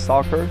five-a-side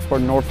soccer for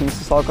North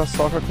Mississauga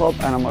Soccer Club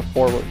and I'm a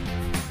forward.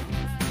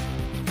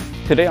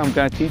 Today I'm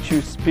going to teach you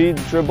speed,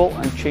 dribble,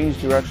 and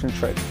change direction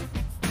trick.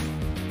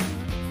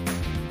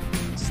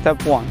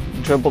 Step 1,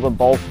 dribble the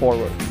ball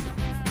forward.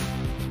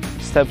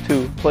 Step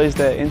 2, place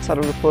the inside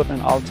of the foot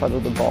and outside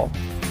of the ball.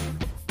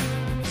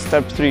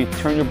 Step 3,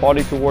 turn your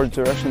body towards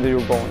the direction that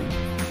you're going.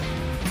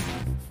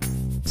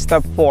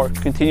 Step 4,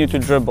 continue to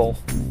dribble.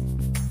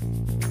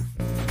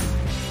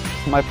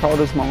 My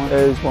proudest moment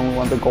is when we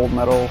won the gold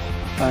medal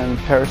in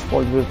Paris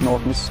Sport with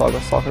North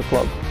Mississauga Soccer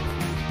Club.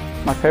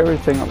 My favorite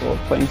thing about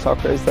playing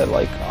soccer is that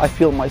I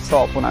feel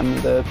myself when I'm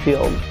in the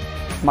field.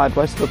 My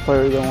advice to the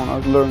players that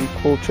want to learn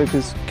cool tricks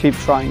is keep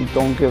trying,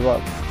 don't give up.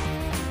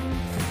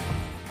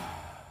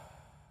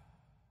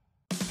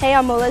 Hey,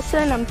 I'm Melissa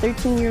and I'm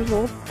 13 years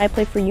old. I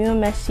play for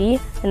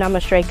UMSC and I'm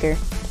a striker.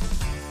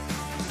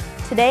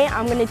 Today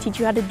I'm going to teach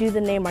you how to do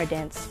the Neymar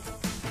dance.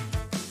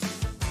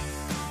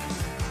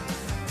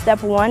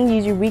 Step 1,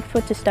 use your weak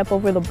foot to step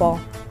over the ball.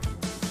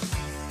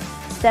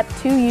 Step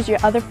 2, use your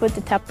other foot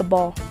to tap the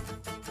ball.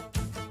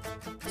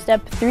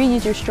 Step 3,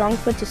 use your strong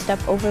foot to step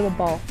over the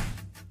ball.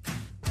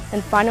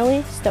 And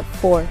finally, step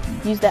 4,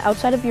 use the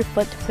outside of your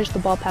foot to push the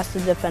ball past the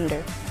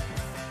defender.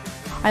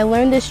 I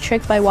learned this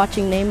trick by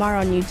watching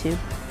Neymar on YouTube.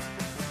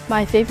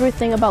 My favorite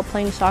thing about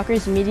playing soccer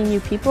is meeting new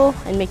people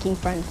and making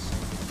friends.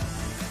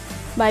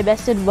 My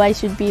best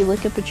advice would be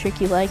look up a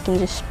trick you like and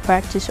just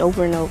practice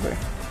over and over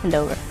and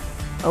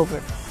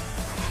over.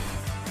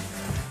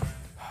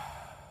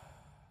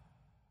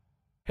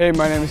 Hey,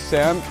 my name is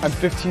Sam. I'm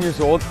 15 years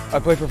old. I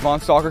play for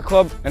Vaughan Soccer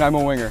Club, and I'm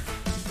a winger.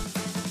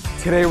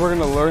 Today we're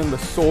gonna learn the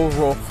soul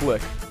roll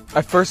flick.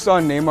 I first saw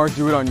Neymar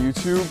do it on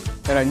YouTube,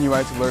 and I knew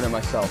I had to learn it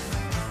myself.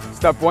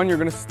 Step 1, you're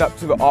gonna step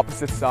to the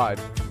opposite side.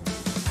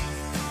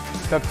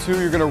 Step 2,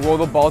 you're gonna roll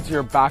the ball to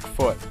your back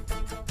foot.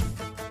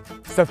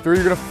 Step 3,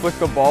 you're gonna flick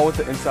the ball with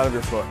the inside of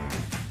your foot.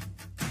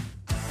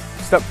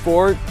 Step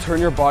 4, turn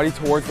your body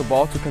towards the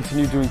ball to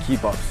continue doing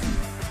keep-ups.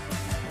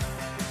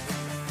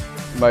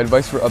 My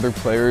advice for other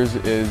players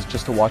is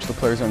just to watch the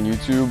players on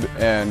YouTube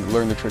and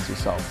learn the tricks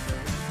yourself.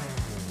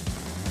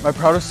 My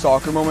proudest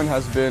soccer moment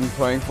has been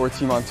playing for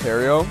Team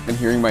Ontario and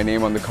hearing my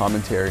name on the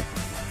commentary.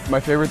 My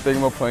favorite thing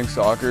about playing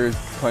soccer is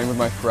playing with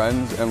my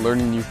friends and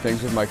learning new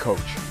things with my coach.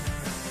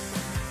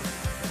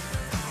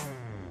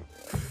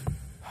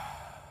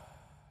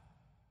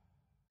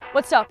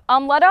 What's up?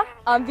 I'm Letta,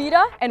 I'm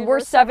Vita, and we're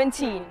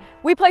 17.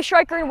 We play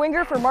striker and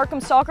winger for Markham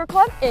Soccer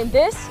Club, and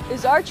this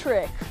is our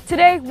trick.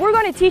 Today, we're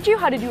going to teach you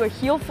how to do a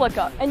heel flick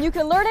up, and you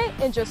can learn it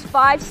in just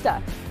 5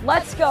 steps.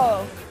 Let's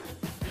go.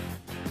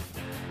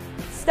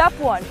 Step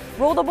 1,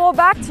 roll the ball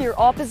back to your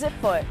opposite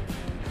foot.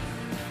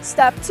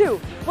 Step 2,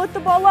 flick the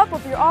ball up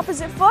with your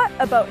opposite foot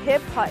about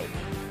hip height.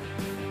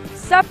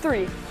 Step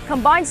 3,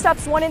 combine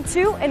steps 1 and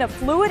 2 in a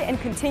fluid and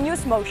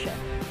continuous motion.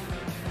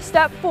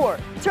 Step 4,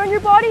 turn your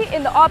body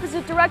in the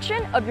opposite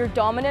direction of your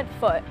dominant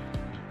foot.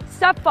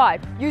 Step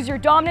 5, use your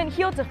dominant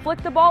heel to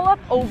flick the ball up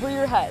over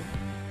your head.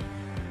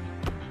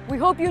 We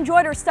hope you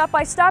enjoyed our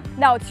step-by-step.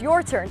 Now it's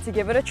your turn to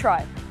give it a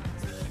try.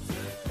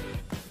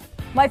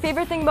 My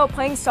favorite thing about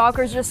playing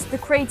soccer is just the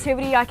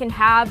creativity I can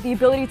have, the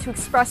ability to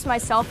express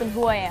myself and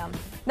who I am.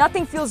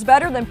 Nothing feels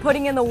better than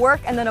putting in the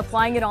work and then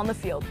applying it on the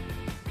field.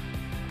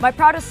 My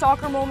proudest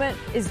soccer moment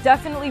is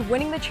definitely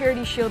winning the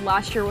Charity Shield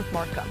last year with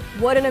Markham.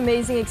 What an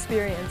amazing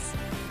experience.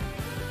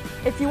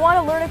 If you want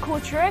to learn a cool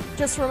trick,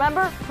 just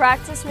remember,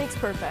 practice makes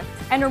perfect.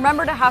 And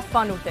remember to have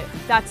fun with it.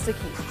 That's the key.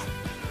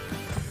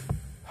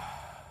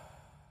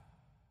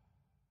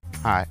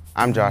 Hi,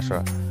 I'm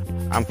Joshua.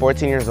 I'm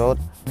 14 years old.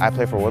 I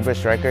play for Woodbridge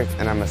Strikers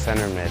and I'm a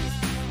center mid.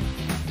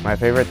 My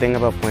favorite thing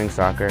about playing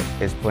soccer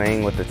is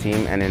playing with the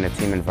team and in a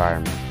team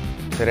environment.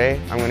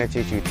 Today, I'm going to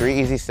teach you 3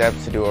 easy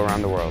steps to do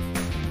around the world.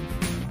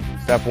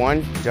 Step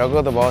 1,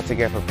 juggle the ball to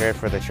get prepared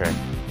for the trick.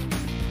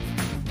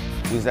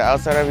 Use the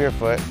outside of your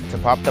foot to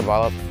pop the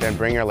ball up, then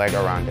bring your leg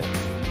around it.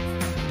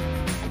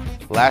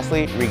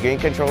 Lastly, regain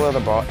control of the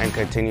ball and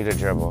continue to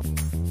dribble.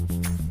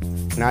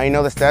 Now you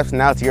know the steps,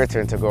 now it's your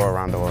turn to go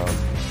around the world.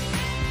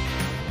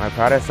 My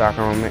proudest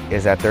soccer moment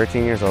is at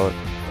 13 years old,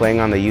 playing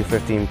on the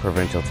U15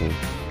 provincial team.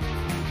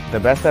 The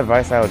best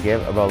advice I would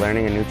give about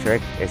learning a new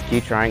trick is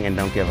keep trying and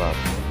don't give up.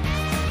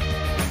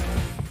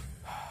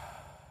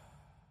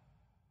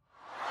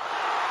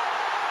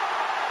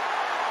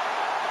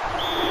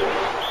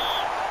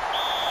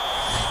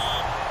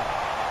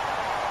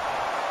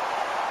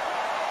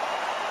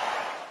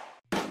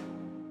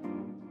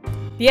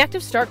 The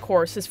Active Start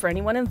course is for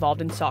anyone involved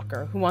in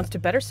soccer who wants to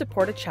better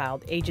support a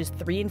child ages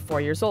 3 and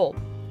 4 years old.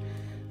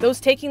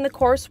 Those taking the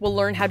course will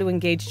learn how to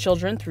engage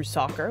children through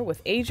soccer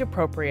with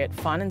age-appropriate,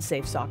 fun and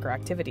safe soccer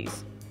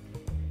activities.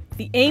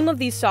 The aim of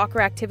these soccer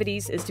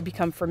activities is to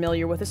become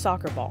familiar with a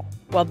soccer ball,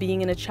 while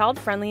being in a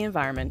child-friendly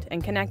environment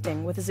and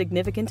connecting with a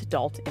significant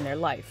adult in their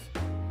life.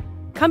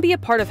 Come be a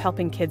part of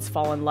helping kids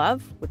fall in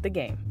love with the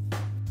game.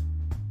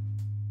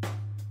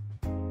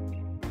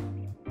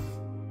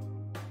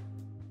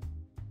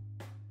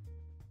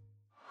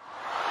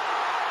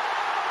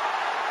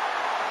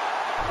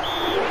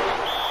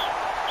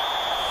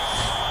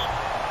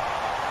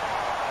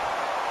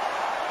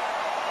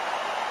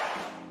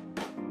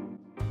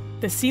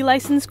 The C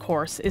License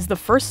course is the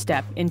first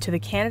step into the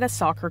Canada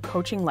Soccer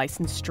Coaching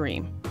License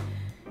stream.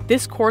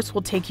 This course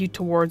will take you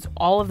towards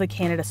all of the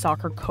Canada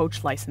Soccer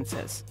Coach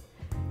licenses.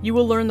 You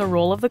will learn the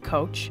role of the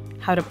coach,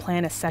 how to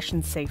plan a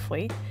session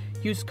safely,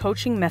 use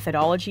coaching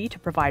methodology to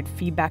provide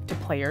feedback to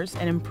players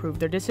and improve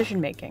their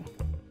decision making.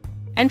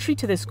 Entry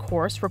to this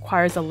course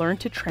requires a Learn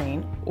to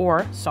Train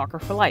or Soccer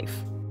for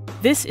Life.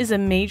 This is a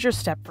major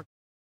step for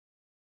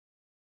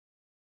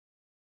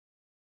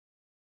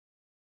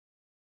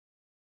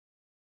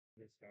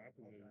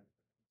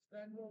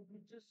Then we'll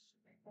just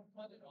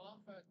cut it off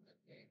at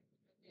the end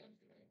of the game.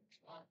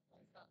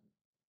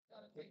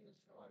 Gotta take this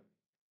short.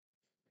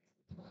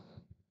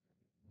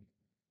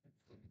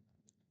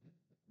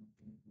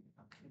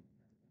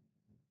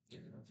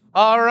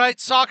 All right,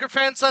 soccer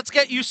fans, let's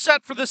get you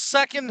set for the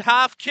second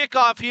half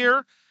kickoff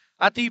here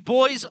at the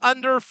Boys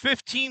Under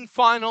 15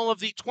 final of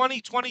the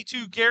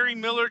 2022 Gary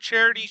Miller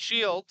Charity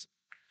Shield.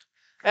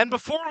 And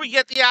before we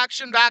get the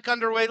action back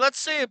underway, let's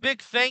say a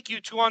big thank you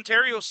to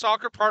Ontario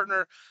soccer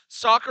partner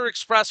Soccer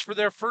Express for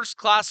their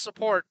first-class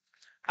support.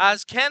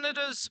 As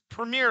Canada's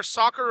premier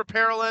soccer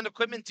apparel and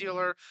equipment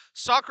dealer,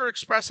 Soccer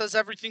Express has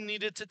everything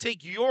needed to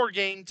take your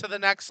game to the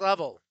next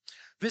level.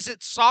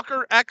 Visit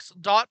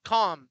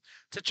soccerx.com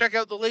to check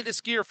out the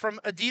latest gear from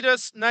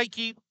Adidas,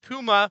 Nike,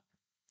 Puma,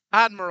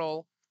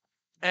 Admiral,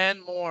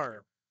 and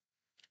more.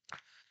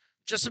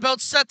 Just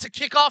about set to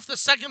kick off the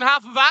second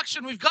half of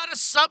action. We've got a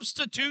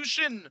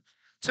substitution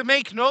to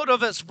make note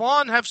of as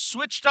Vaughan have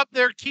switched up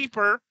their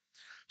keeper.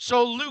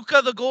 So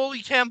Luca, the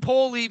goalie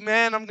Campoli,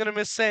 man, I'm going to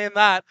miss saying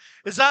that,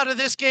 is out of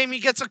this game. He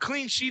gets a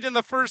clean sheet in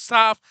the first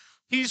half.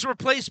 He's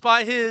replaced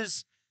by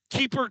his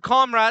keeper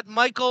comrade,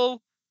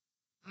 Michael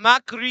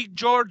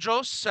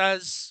Makrigeorgios,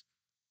 as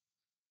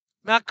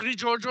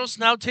Makrigeorgios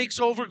now takes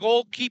over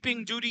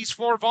goalkeeping duties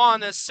for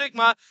Vaughan as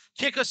Sigma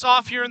kick us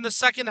off here in the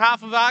second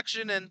half of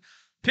action. And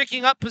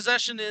picking up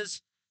possession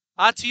is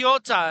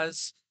Atiota,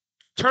 as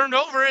turned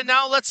over, and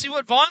now let's see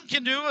what Vaughan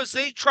can do as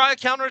they try a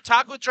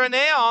counterattack with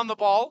Drenea on the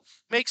ball.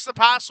 Makes the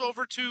pass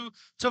over to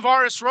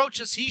Tavares Roach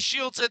as he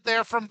shields it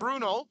there from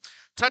Bruno.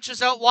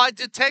 Touches out wide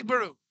to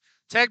Tegbaru.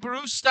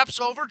 Tegbaru steps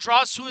over,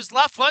 draws to his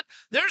left foot.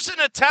 There's an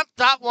attempt,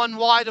 that one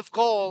wide of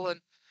goal, and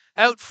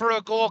out for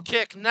a goal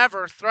kick,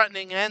 never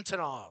threatening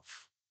Antonov.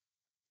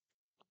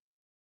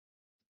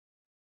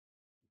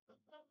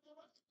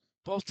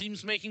 Both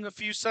teams making a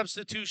few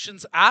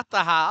substitutions at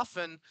the half,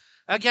 and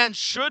again,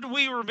 should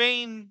we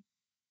remain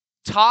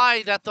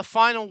tied at the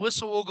final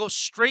whistle, will go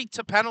straight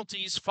to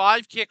penalties,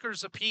 5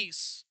 kickers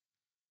apiece.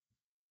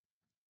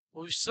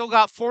 Well, we've still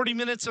got 40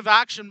 minutes of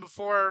action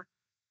before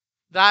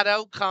that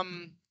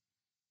outcome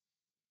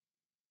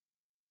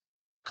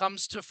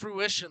comes to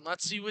fruition.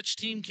 Let's see which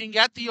team can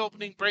get the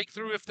opening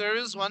breakthrough, if there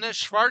is one, as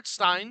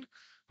Schwarzstein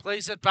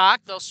plays it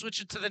back. They'll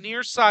switch it to the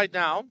near side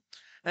now,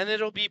 and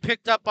it'll be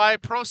picked up by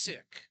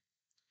Prosic.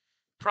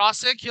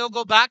 Prosic, he'll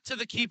go back to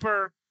the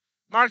keeper,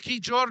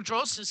 Marki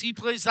Georgios, as he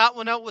plays that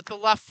one out with the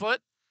left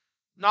foot.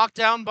 Knocked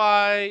down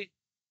by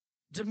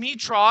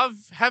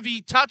Dimitrov.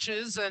 Heavy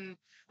touches and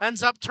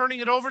ends up turning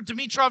it over.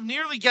 Dimitrov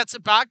nearly gets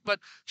it back, but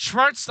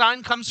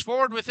Schwarzstein comes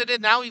forward with it,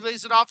 and now he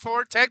lays it off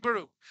for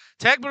Tegbaru.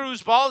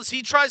 Tegbaru's ball as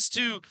he tries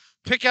to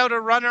pick out a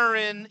runner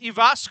in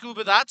Ivascu,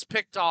 but that's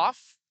picked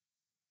off.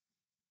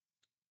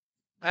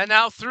 And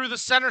now through the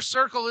center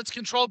circle, it's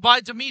controlled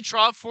by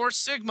Dimitrov for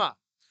Sigma.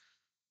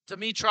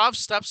 Dimitrov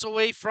steps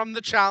away from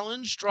the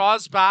challenge,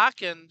 draws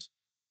back, and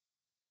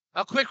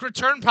a quick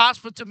return pass,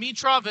 but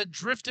Dimitrov had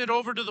drifted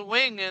over to the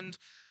wing, and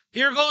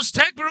here goes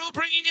Tegbaru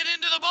bringing it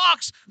into the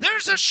box.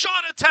 There's a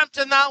shot attempt,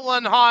 and that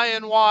one high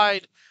and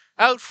wide,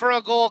 out for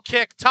a goal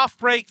kick. Tough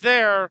break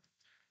there,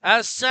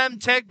 as Sam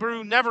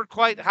Tegbaru never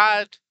quite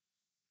had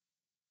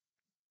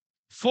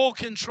full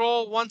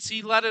control once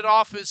he let it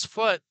off his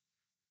foot.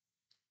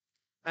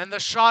 And the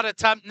shot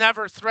attempt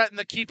never threatened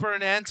the keeper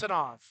in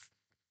Antonov.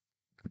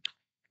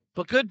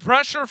 But good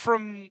pressure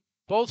from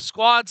both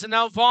squads, and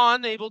now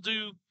Vaughan able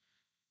to,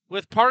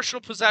 with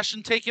partial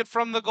possession, take it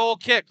from the goal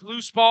kick.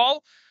 Loose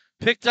ball,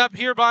 picked up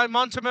here by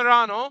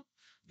Montemerano.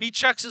 He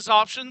checks his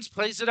options,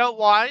 plays it out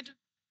wide,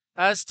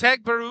 as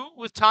Tegbaru,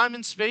 with time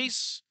and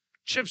space,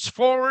 chips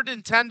forward,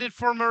 intended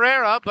for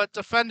Moreira, but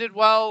defended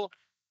well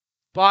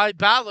by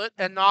Ballot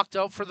and knocked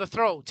out for the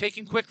throw.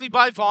 Taken quickly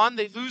by Vaughan,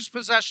 they lose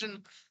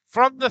possession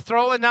from the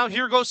throw, and now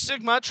here goes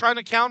Sigma trying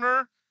to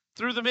counter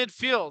through the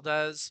midfield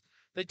as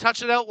they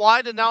touch it out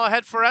wide, and now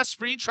ahead for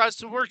Esprit, tries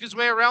to work his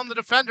way around the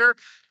defender.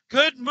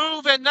 Good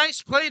move and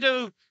nice play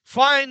to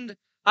find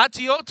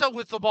Atiota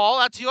with the ball.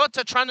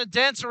 Atiota trying to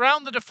dance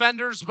around the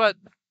defenders, but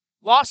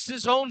lost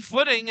his own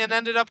footing and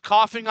ended up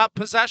coughing up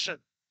possession.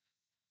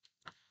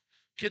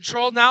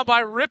 Controlled now by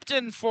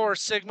Ripton for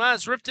Sigma,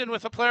 as Ripton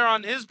with a player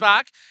on his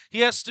back. He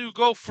has to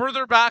go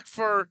further back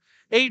for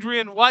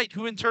Adrian White,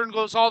 who in turn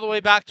goes all the way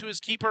back to his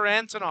keeper,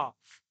 Antonov.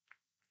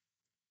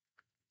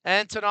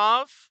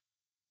 Antonov,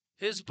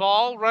 his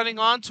ball, running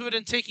onto it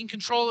and taking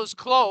control is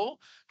Klo.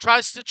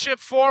 Tries to chip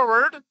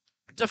forward.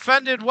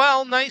 Defended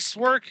well. Nice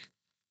work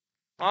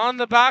on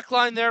the back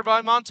line there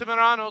by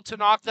Montemerano to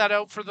knock that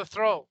out for the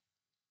throw.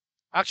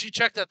 Actually,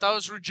 check that. That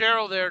was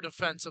Ruggiero there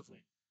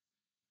defensively.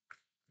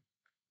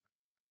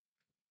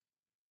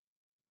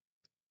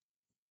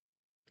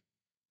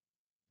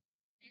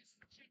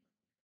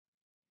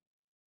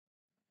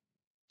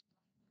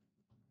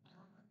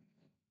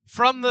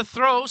 From the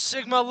throw,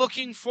 Sigma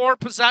looking for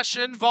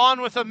possession.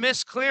 Vaughan with a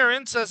missed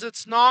clearance as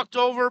it's knocked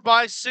over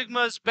by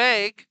Sigma's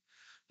bag.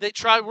 They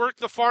try work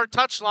the far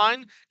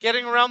touchline,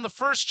 getting around the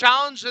first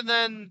challenge, and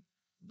then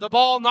the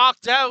ball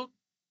knocked out.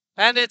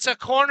 And it's a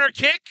corner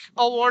kick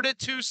awarded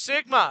to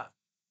Sigma.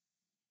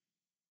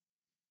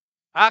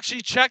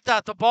 Actually, check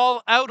that. The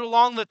ball out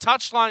along the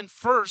touchline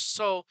first,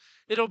 so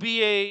it'll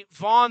be a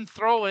Vaughan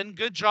throw-in.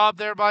 Good job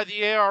there by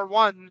the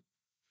AR1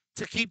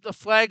 to keep the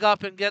flag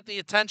up and get the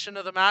attention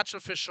of the match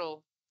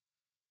official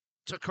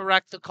to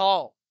correct the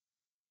call.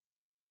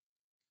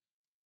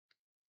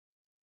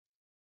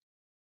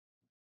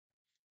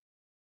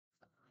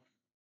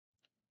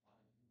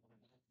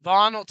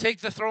 Vaughan will take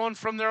the throw-in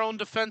from their own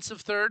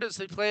defensive third as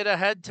they play it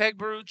ahead.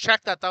 Tegbaru,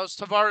 check that. That was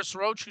Tavares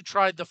Roach who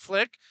tried the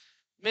flick.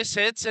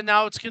 Mishits, and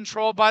now it's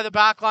controlled by the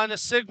back line of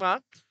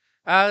Sigma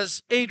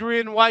as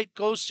Adrian White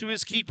goes to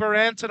his keeper,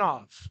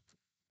 Antonov.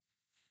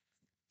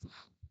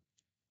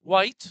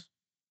 White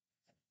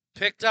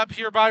Picked up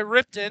here by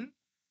Ripton.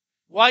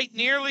 White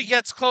nearly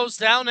gets closed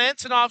down.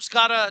 Antonov's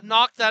got to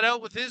knock that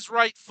out with his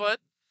right foot.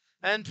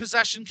 And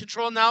possession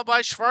control now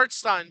by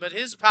Schwarzstein. But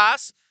his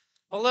pass,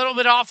 a little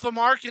bit off the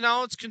mark. And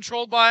now it's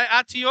controlled by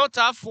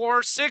Atiota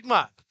for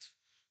Sigma.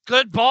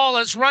 Good ball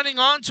as running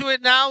onto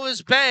it now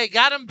is Begg.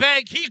 Adam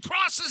Begg, he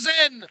crosses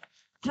in.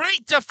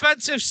 Great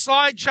defensive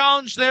slide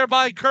challenge there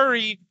by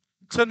Curry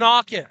to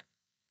knock it.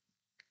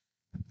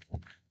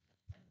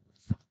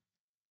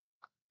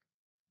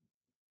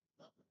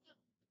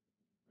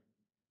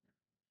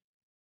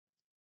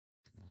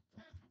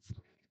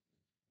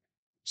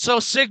 So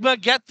Sigma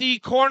get the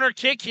corner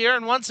kick here,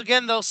 and once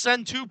again, they'll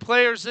send two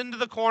players into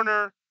the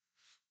corner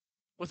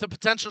with a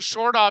potential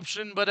short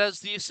option, but as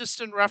the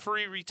assistant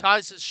referee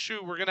reties his shoe,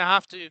 we're going to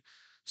have to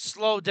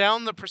slow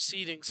down the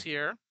proceedings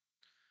here,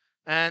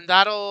 and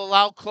that'll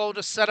allow Klo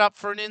to set up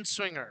for an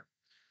in-swinger.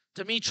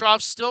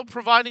 Dimitrov still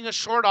providing a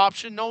short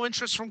option, no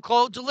interest from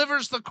Klo,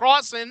 delivers the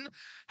cross in,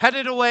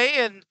 headed away,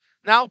 and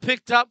now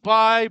picked up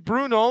by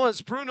Bruno,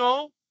 as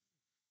Bruno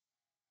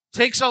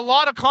takes a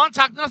lot of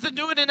contact, nothing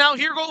doing, and now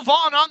here go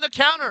Vaughn on the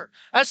counter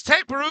as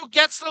Tegbaru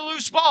gets the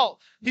loose ball.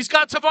 He's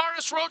got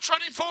Tavares Roach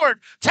running forward.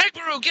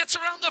 Tegbaru gets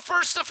around the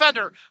first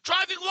defender,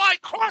 driving wide,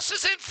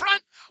 crosses in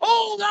front.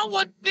 Oh, that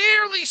one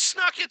nearly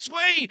snuck its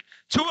way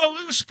to a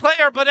loose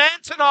player, but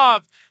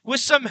Antonov,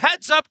 with some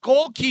heads-up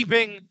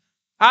goalkeeping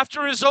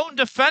after his own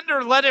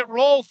defender let it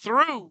roll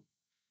through.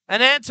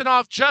 And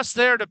Antonov just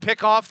there to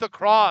pick off the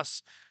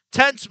cross.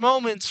 Tense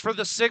moments for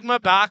the Sigma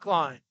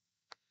backline.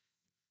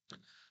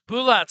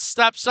 Bulat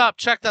steps up.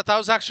 Check that. That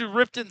was actually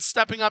Ripton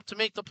stepping up to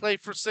make the play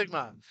for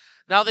Sigma.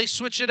 Now they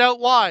switch it out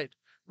wide.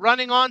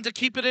 Running on to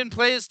keep it in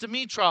play is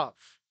Dimitrov.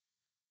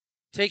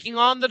 Taking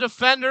on the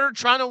defender,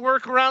 trying to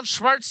work around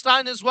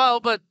Schwarzstein as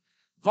well, but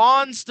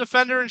Vaughn's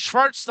defender and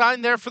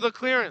Schwarzstein there for the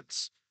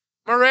clearance.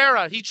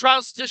 Moreira, he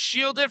tries to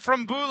shield it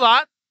from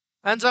Bulat.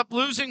 Ends up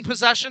losing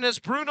possession as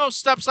Bruno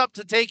steps up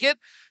to take it.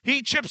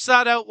 He chips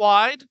that out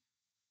wide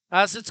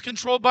as it's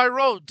controlled by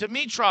Rode.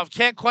 Dimitrov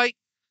can't quite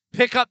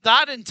pick up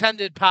that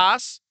intended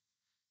pass.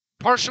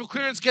 Partial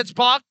clearance gets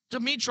blocked.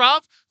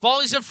 Dimitrov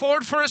volleys it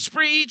forward for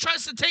Esprit. He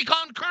tries to take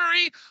on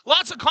Curry.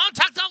 Lots of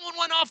contact. That one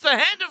went off the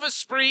hand of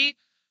Esprit,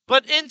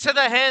 but into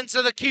the hands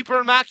of the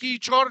keeper, Maki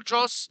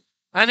Chorchos,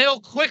 and he'll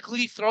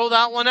quickly throw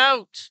that one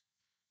out.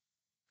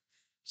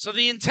 So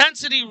the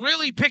intensity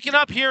really picking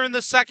up here in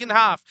the second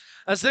half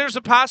as there's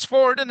a pass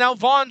forward, and now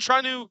Vaughn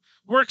trying to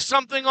work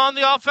something on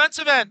the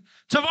offensive end.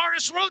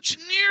 Tavares Roach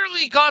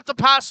nearly got the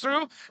pass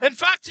through. In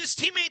fact, his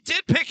teammate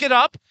did pick it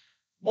up,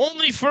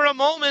 only for a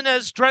moment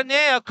as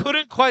Dranea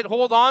couldn't quite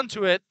hold on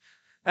to it.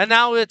 And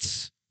now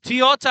it's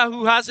Tiota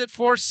who has it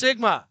for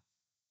Sigma.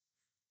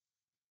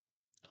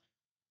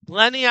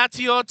 Lenny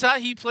Atiota,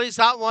 he plays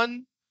that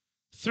one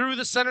through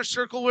the center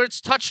circle where it's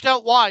touched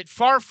out wide.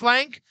 Far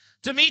flank.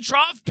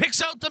 Dimitrov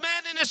picks out the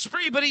man in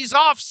Esprit, but he's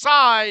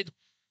offside.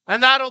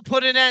 And that'll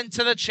put an end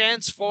to the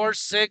chance for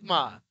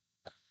Sigma.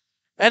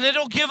 And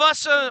it'll give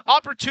us an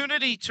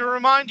opportunity to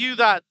remind you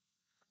that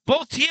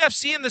both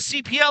TFC and the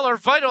CPL are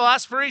vital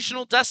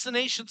aspirational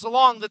destinations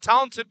along the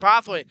talented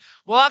pathway.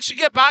 We'll actually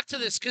get back to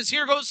this because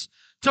here goes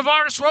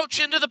Tavares Roach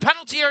into the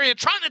penalty area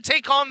trying to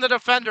take on the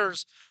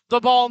defenders. The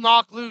ball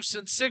knocked loose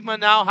and Sigma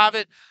now have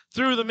it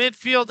through the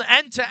midfield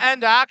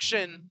end-to-end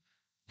action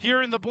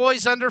here in the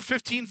boys under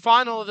 15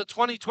 final of the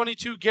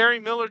 2022 Gary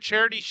Miller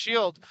Charity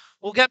Shield.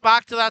 We'll get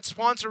back to that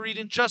sponsor read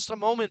in just a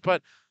moment,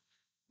 but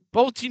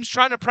both teams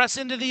trying to press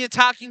into the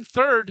attacking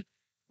third.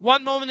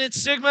 One moment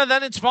it's Sigma,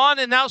 then it's Vaughn,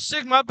 and now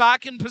Sigma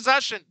back in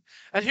possession.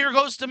 And here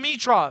goes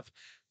Dimitrov,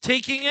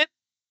 taking it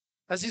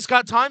as he's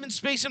got time and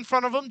space in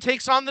front of him,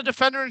 takes on the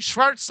defender in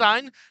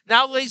Schwarzstein,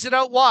 now lays it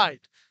out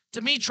wide.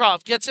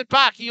 Dimitrov gets it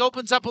back. He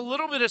opens up a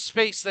little bit of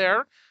space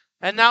there,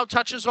 and now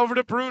touches over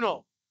to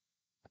Bruno.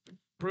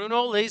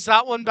 Bruno lays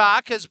that one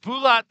back as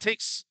Bulat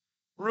takes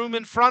room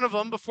in front of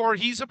him before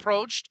he's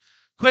approached.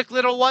 Quick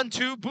little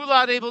 1-2.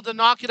 Bulat able to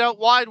knock it out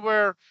wide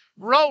where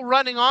Rowe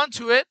running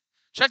onto it.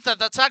 Check that.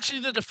 That's actually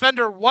the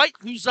defender, White,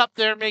 who's up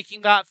there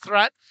making that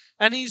threat.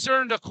 And he's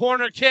earned a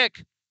corner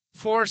kick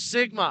for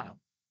Sigma.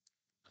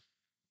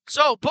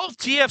 So both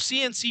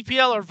TFC and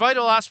CPL are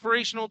vital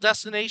aspirational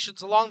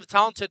destinations along the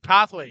talented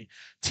pathway.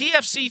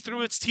 TFC,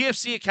 through its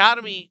TFC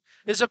Academy,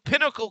 is a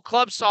pinnacle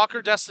club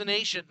soccer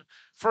destination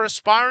for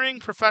aspiring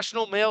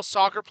professional male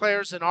soccer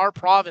players in our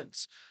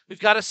province. We've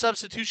got a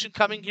substitution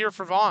coming here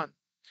for Vaughan.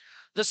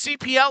 The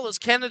CPL is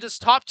Canada's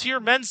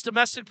top-tier men's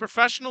domestic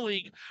professional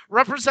league,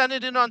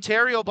 represented in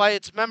Ontario by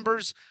its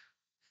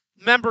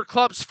member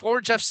clubs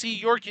Forge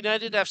FC, York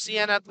United FC,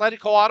 and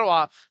Atletico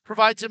Ottawa,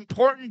 provides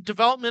important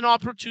development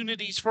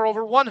opportunities for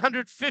over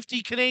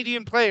 150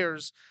 Canadian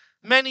players,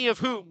 many of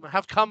whom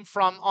have come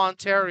from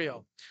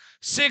Ontario.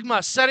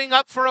 Sigma setting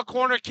up for a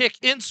corner kick,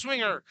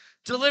 in-swinger,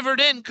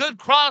 delivered in, good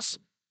cross.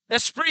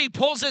 Esprit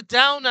pulls it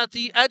down at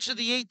the edge of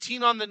the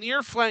 18 on the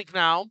near flank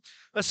now.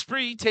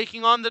 Esprit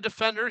taking on the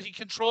defender. He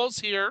controls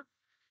here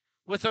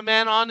with a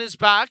man on his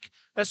back.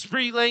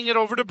 Esprit laying it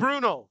over to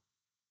Bruno.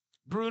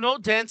 Bruno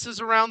dances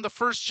around the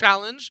first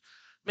challenge,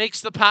 makes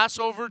the pass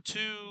over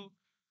to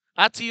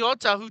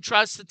Atiota, who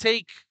tries to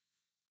take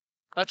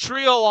a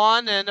trio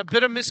on, and a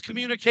bit of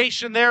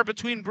miscommunication there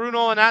between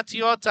Bruno and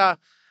Atiota,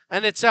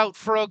 and it's out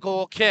for a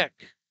goal kick.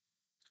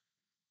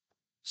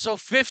 So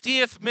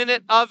 50th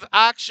minute of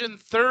action,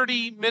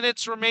 30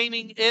 minutes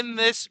remaining in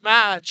this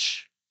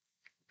match.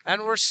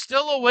 And we're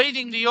still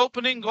awaiting the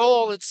opening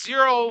goal. It's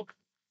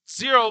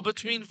 0-0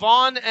 between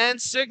Vaughan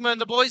and Sigma in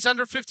the boys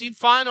under 15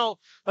 final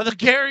of the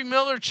Gary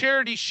Miller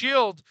Charity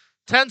Shield.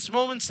 Tense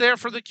moments there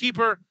for the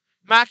keeper,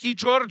 Maki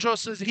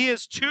Georgios, as he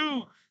has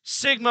two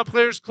Sigma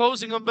players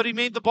closing him, but he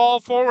made the ball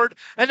forward.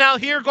 And now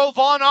here go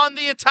Vaughan on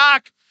the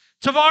attack.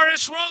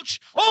 Tavares Roach.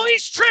 Oh,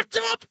 he's tripped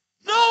up.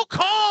 No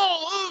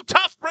call. Ooh,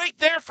 tough break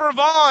there for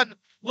Vaughan.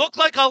 Looked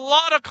like a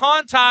lot of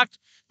contact,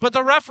 but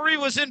the referee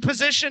was in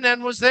position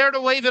and was there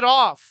to wave it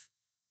off.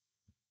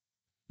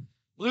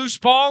 Loose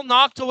ball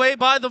knocked away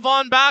by the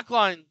Vaughan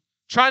backline.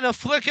 Trying to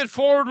flick it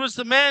forward was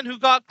the man who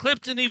got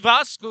clipped in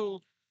Ivascu.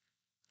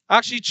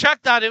 Actually,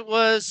 check that. It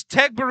was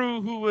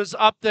Tegberu who was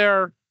up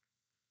there.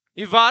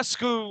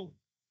 Ivascu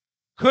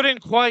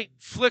couldn't quite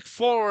flick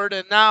forward,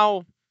 and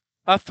now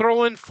a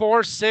throw-in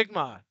for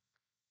Sigma.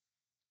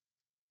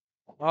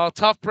 Oh,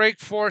 tough break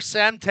for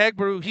Sam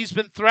Tegberu. He's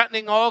been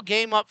threatening all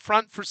game up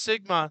front for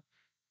Sigma.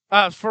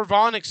 For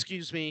Vaughan,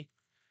 excuse me.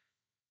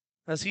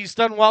 As he's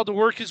done well to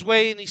work his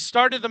way, and he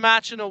started the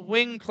match in a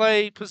wing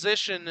play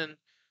position, and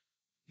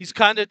he's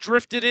kind of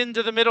drifted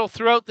into the middle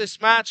throughout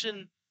this match,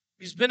 and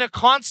he's been a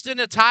constant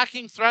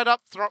attacking threat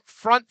up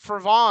front for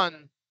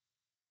Vaughan.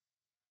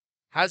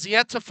 Has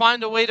yet to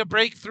find a way to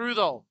break through,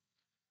 though.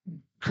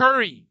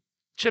 Curry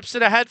chips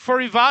it ahead for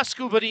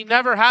Ivascu, but he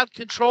never had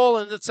control,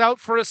 and it's out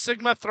for a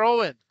Sigma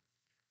throw-in.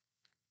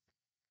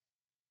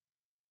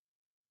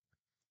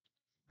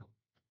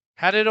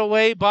 Headed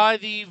away by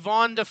the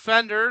Vaughan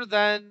defender,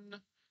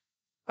 then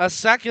a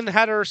second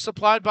header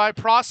supplied by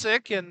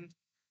Prosic, and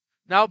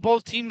now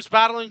both teams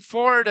battling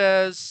forward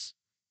as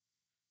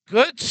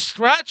good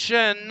stretch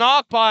and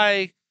knock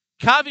by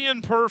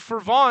Kavianpur for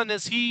Vaughan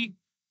as he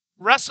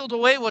wrestled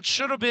away what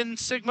should have been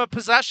Sigma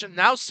possession.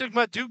 Now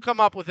Sigma do come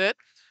up with it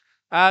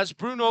as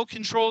Bruno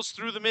controls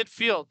through the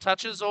midfield.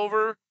 Touches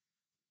over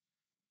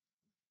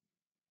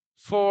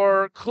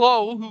for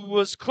Klo, who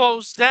was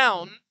closed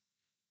down.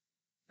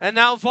 And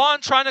now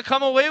Vaughan trying to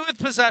come away with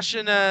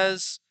possession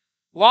as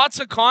lots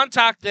of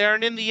contact there.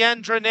 And in the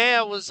end,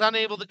 Dranea was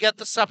unable to get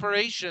the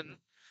separation.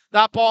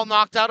 That ball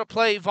knocked out of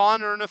play.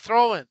 Vaughan earned a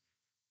throw-in.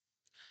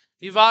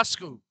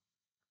 Ivascu.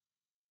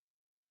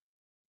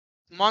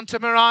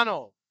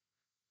 Montemerano.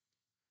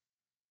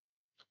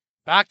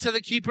 Back to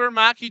the keeper,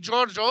 Maki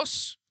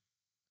Georgios.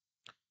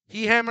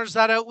 He hammers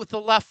that out with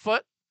the left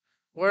foot,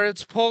 where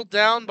it's pulled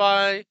down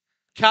by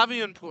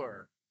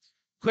Kavianpur.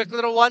 Quick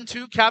little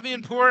 1-2.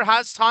 Kavianpur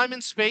has time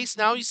and space.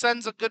 Now he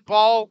sends a good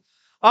ball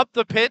up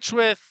the pitch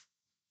with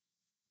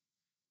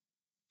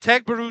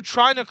Tegberu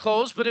trying to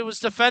close, but it was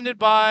defended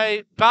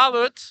by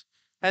Balut,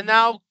 and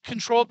now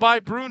controlled by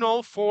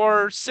Bruno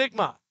for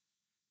Sigma.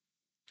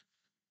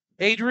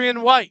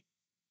 Adrian White,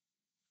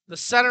 the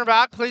center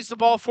back, plays the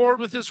ball forward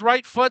with his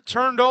right foot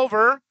turned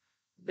over.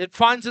 It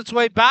finds its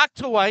way back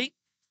to White,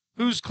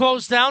 who's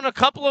closed down. A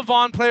couple of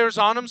Vaughan players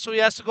on him, so he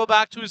has to go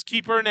back to his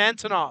keeper in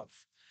Antonov.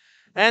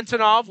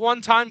 Antonov,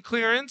 one-time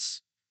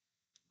clearance.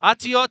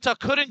 Atiota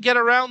couldn't get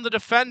around the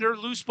defender.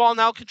 Loose ball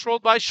now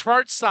controlled by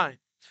Schwarzstein.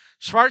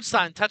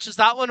 Schwarzstein touches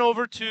that one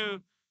over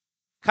to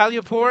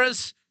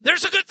Kaliapouras.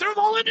 There's a good through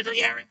ball into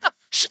the area.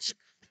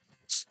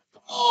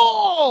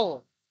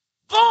 Oh!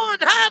 Vaughan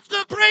have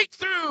the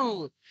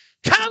breakthrough.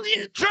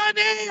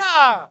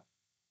 Kaliandranea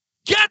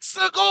gets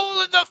the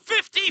goal in the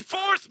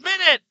 54th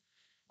minute.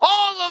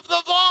 All of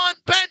the Vaughan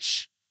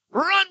bench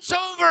runs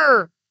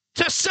over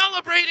to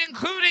celebrate,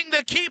 including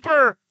the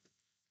keeper,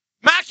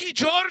 Maki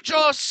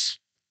Georgios.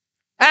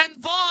 And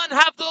Vaughan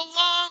have the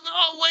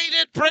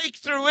long-awaited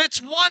breakthrough. It's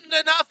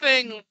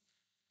 1-0.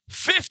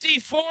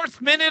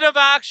 54th minute of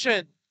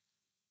action.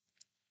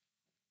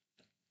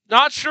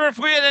 Not sure if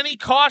we had any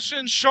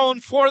caution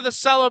shown for the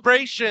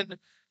celebration.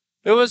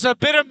 It was a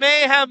bit of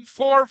mayhem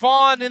for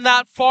Vaughan in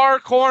that far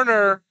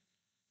corner.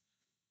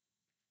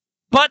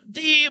 But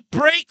the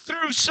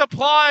breakthrough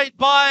supplied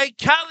by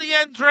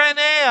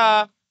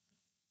Kaliandranea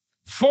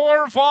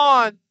for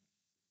Vaughan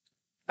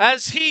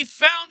as he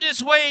found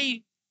his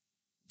way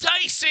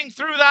dicing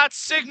through that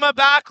Sigma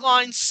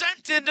backline,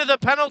 sent into the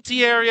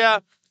penalty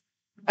area,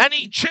 and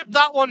he chipped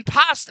that one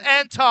past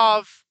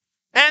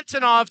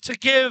Antonov to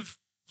give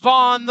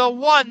Vaughan the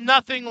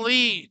 1-0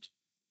 lead.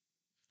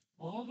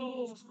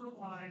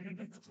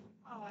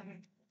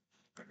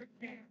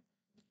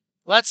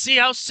 Let's see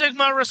how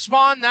Sigma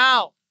respond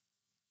now.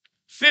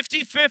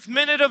 55th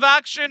minute of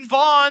action.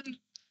 Vaughan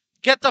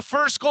get the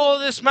first goal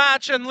of this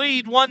match and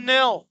lead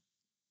 1-0.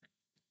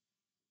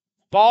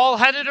 Ball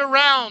headed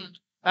around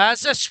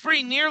as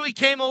Esprit nearly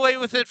came away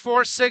with it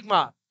for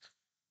Sigma.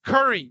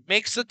 Curry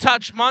makes the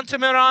touch.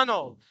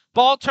 Montemerano.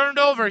 Ball turned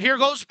over. Here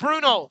goes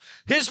Bruno.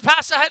 His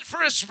pass ahead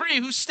for Esprit,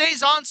 who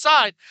stays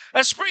onside.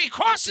 Esprit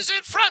crosses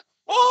in front.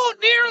 Oh,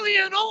 nearly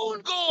an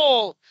own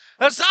goal.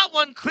 As that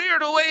one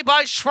cleared away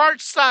by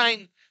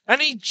Schwarzstein.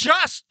 And he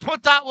just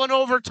put that one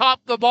over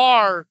top the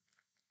bar.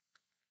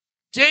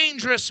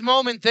 Dangerous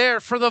moment there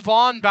for the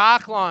Vaughan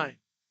backline.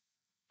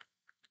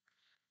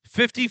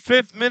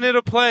 55th minute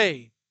of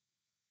play.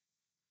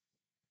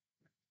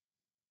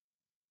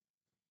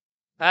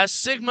 As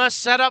Sigma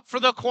set up for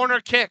the corner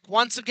kick.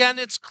 Once again,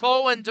 it's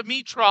Klo and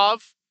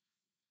Dimitrov.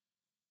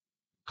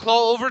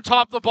 Klo over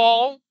top the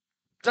ball.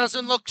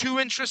 Doesn't look too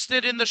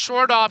interested in the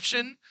short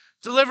option.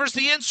 Delivers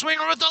the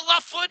in-swinger with the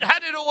left foot,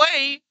 headed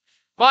away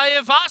by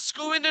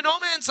Ivascu into no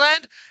man's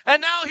land.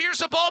 And now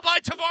here's a ball by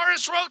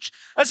Tavares Roach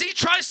as he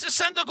tries to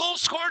send the goal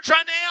scorer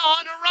Dranea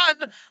on a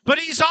run, but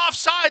he's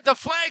offside. The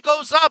flag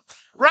goes up.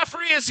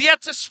 Referee has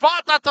yet to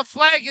spot that the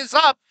flag is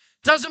up.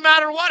 Doesn't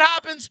matter what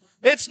happens.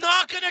 It's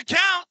not going to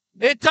count.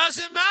 It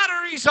doesn't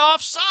matter. He's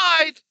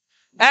offside.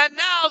 And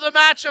now the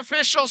match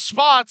official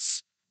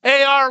spots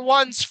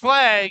AR1's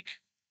flag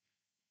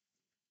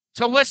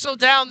to whistle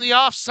down the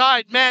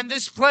offside. Man,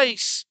 this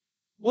place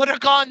would have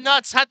gone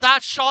nuts had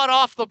that shot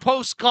off the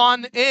post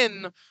gone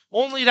in,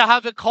 only to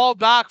have it called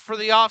back for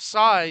the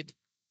offside.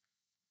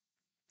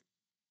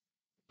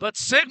 But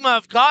Sigma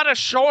have got to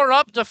shore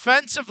up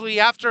defensively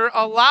after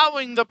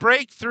allowing the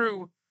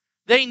breakthrough.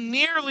 They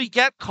nearly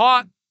get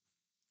caught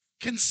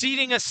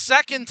conceding a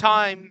second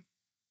time.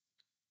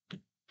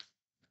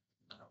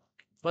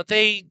 But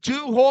they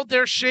do hold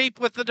their shape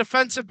with the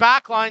defensive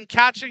backline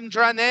catching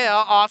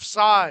Dranea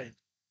offside.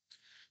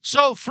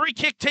 So free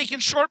kick taken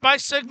short by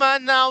Sigma,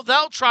 and now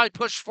they'll try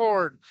push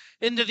forward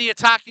into the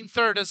attacking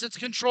third as it's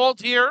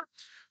controlled here.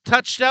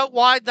 Touched out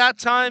wide that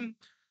time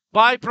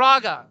by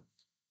Braga.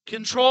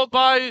 Controlled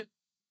by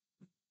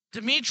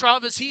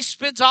Dimitrov as he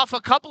spins off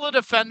a couple of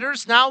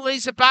defenders. Now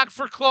lays it back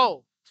for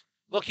Klo.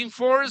 Looking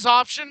for his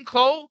option.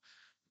 Klo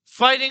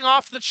fighting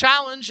off the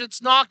challenge.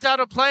 It's knocked out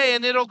of play,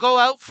 and it'll go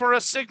out for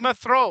a Sigma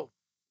throw.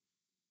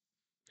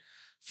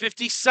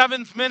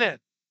 57th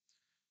minute.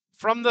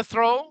 From the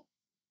throw,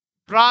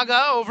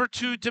 Braga over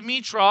to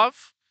Dimitrov,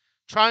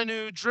 trying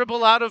to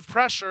dribble out of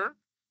pressure.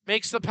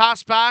 Makes the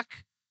pass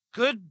back.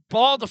 Good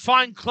ball to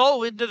find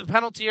Klo into the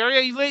penalty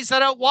area. He lays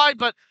that out wide,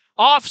 but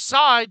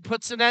offside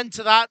puts an end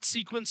to that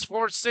sequence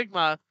for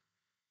Sigma.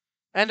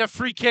 And a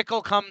free kick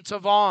will come to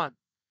Vaughan.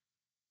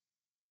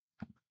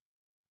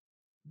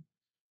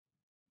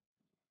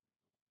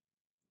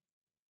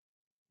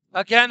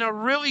 Again, a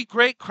really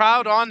great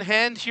crowd on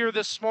hand here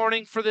this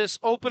morning for this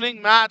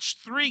opening match.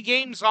 3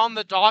 games on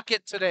the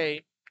docket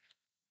today.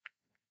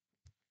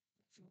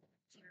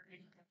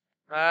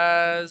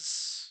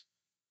 As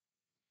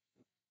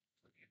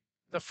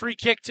the free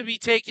kick to be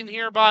taken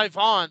here by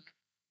Vaughan.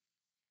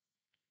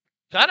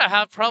 Gotta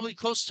have probably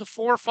close to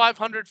 400 or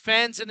 500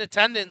 fans in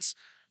attendance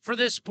for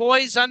this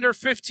boys under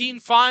 15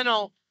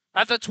 final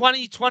at the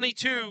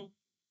 2022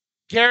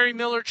 Gary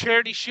Miller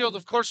Charity Shield.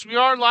 Of course, we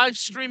are live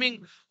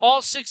streaming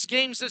all 6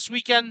 games this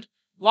weekend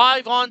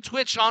live on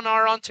Twitch on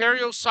our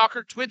Ontario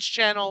Soccer Twitch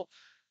channel.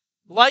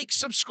 Like,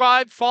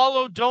 subscribe,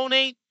 follow,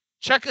 donate.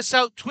 Check us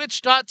out,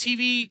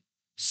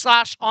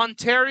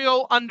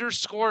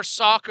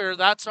 twitch.tv/Ontario_soccer.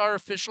 That's our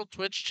official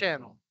Twitch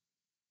channel.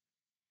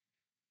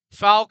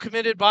 Foul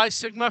committed by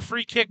Sigma.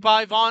 Free kick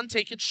by Vaughan.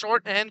 Taken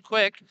short and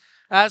quick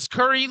as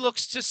Curry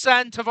looks to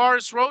send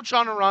Tavares Roach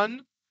on a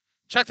run.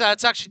 Check that.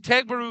 It's actually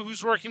Tegbaru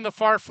who's working the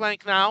far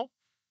flank now.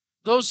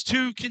 Those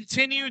two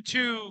continue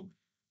to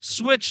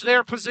switch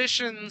their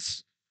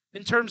positions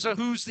in terms of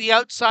who's the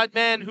outside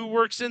man, who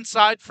works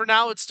inside. For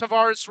now, it's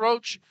Tavares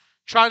Roach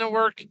trying to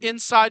work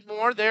inside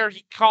more. There,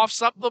 he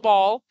coughs up the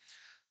ball.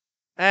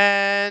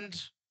 And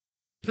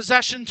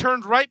possession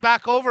turned right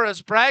back over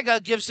as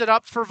Braga gives it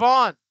up for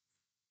Vaughan.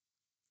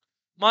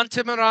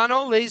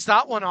 Montemerano lays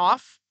that one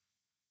off.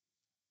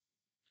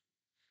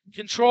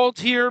 Controlled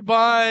here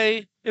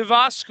by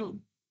Ivascu.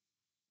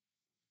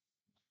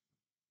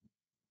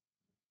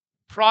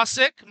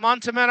 Prosic,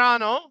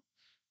 Montemerano.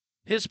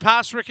 His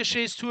pass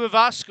ricochets to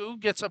Ivascu,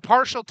 gets a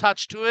partial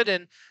touch to it,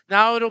 and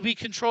now it'll be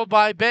controlled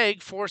by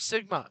Beg for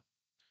Sigma.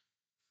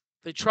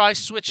 They try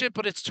switch it,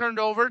 but it's turned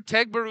over.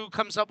 Tegbaru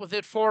comes up with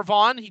it for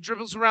Vaughan. He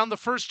dribbles around the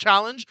first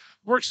challenge,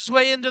 works his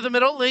way into the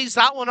middle, lays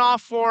that one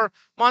off for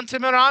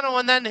Montemerano,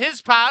 and then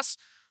his pass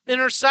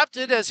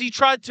intercepted as he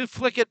tried to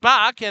flick it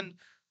back, and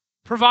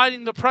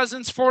providing the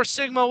presence for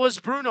Sigma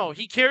was Bruno.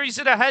 He carries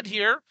it ahead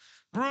here.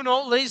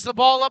 Bruno lays the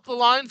ball up the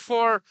line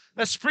for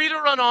Esprit to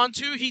run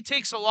onto. He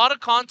takes a lot of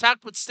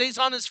contact, but stays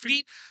on his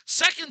feet.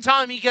 Second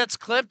time he gets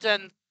clipped,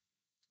 and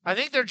I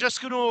think they're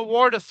just going to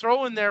award a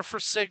throw in there for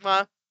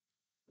Sigma.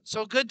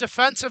 So good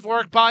defensive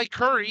work by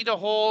Curry to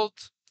hold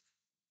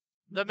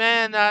the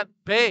man at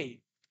bay.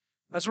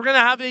 As we're going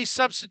to have a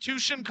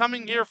substitution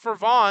coming here for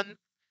Vaughan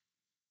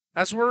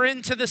as we're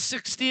into the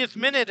 60th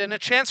minute, and a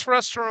chance for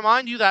us to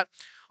remind you that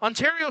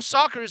Ontario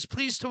Soccer is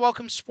pleased to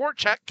welcome Sport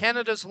Chek,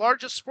 Canada's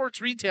largest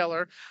sports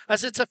retailer,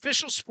 as its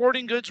official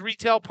sporting goods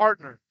retail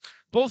partner.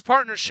 Both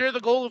partners share the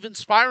goal of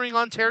inspiring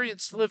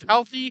Ontarians to live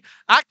healthy,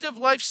 active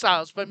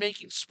lifestyles by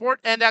making sport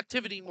and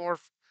activity more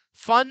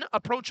fun,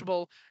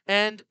 approachable,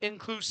 and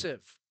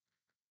inclusive.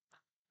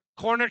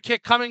 Corner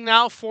kick coming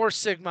now for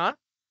Sigma.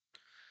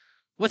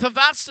 With a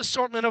vast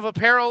assortment of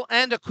apparel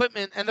and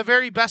equipment and the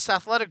very best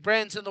athletic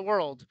brands in the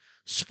world,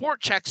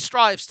 SportCheck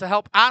strives to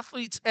help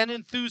athletes and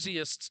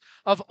enthusiasts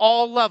of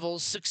all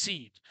levels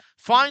succeed.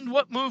 Find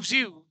what moves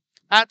you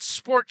at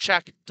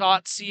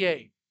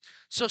sportcheck.ca.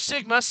 So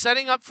Sigma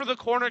setting up for the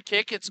corner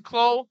kick. It's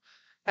Klo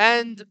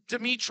and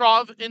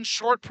Dimitrov in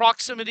short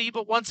proximity,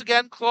 but once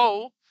again,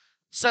 Klo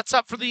sets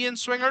up for the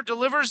in-swinger,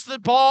 delivers the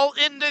ball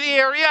into the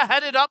area,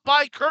 headed up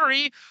by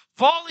Curry.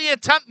 Volley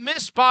attempt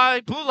missed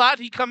by Bulat.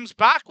 He comes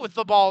back with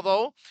the ball,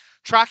 though.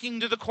 Tracking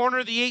to the corner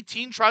of the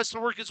 18, tries to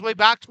work his way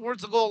back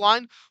towards the goal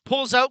line.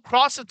 Pulls out,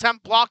 cross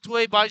attempt blocked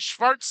away by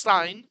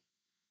Schwarzstein.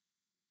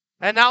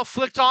 And now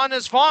flicked on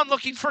as Vaughn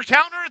looking for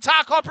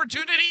counterattack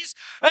opportunities.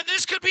 And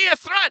this could be a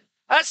threat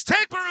as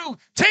Tegbaru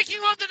taking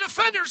on the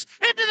defenders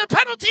into the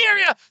penalty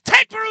area.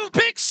 Tegbaru,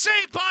 big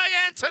save by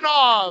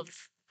Antonov.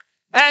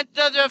 And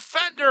the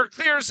defender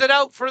clears it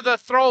out for the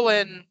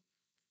throw-in.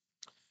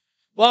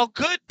 Well,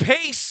 good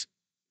pace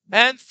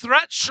and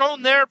threat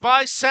shown there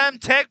by Sam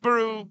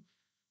Tegbaru,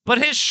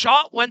 but his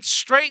shot went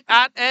straight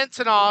at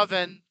Antonov,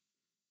 and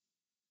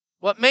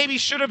what maybe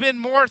should have been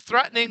more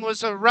threatening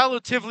was a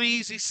relatively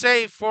easy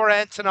save for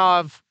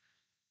Antonov.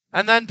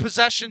 And then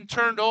possession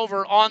turned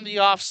over on the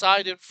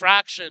offside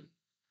infraction.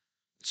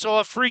 So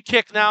a free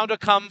kick now to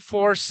come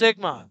for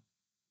Sigma.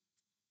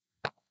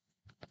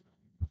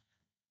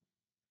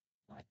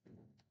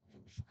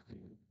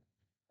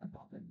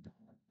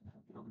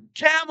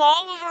 Cam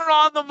Oliver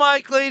on the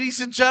mic, ladies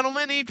and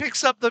gentlemen. He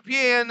picks up the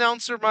PA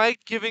announcer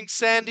mic, giving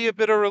Sandy a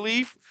bit of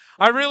relief.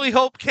 I really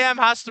hope Cam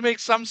has to make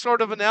some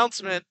sort of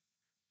announcement.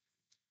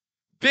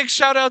 Big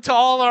shout out to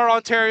all our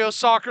Ontario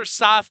soccer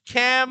staff.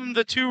 Cam,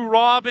 the two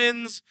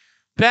Robins,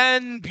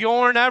 Ben,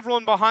 Bjorn,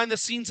 everyone behind the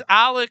scenes.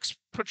 Alex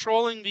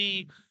patrolling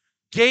the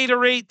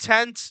Gatorade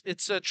tent.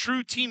 It's a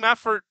true team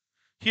effort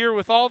here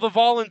with all the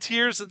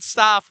volunteers and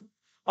staff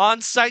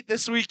on site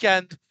this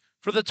weekend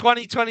for the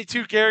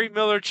 2022 Gary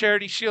Miller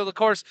Charity Shield. Of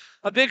course,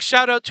 a big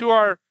shout out to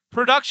our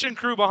production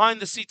crew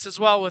behind the seats as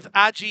well with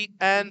Ajit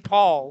and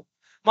Paul.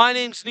 My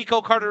name's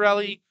Nico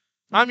Cardarelli.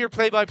 I'm your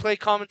play-by-play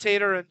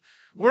commentator, and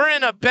we're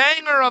in a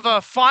banger of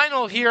a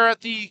final here at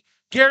the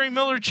Gary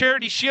Miller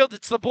Charity Shield.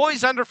 It's the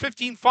boys under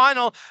 15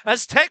 final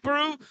as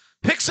Tegbaru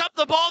picks up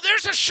the ball.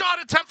 There's a shot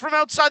attempt from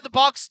outside the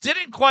box.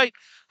 Didn't quite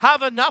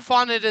have enough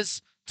on it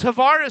as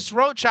Tavares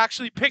Roach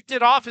actually picked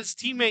it off his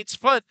teammate's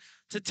foot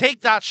to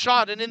take that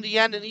shot, and in the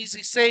end, an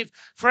easy save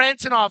for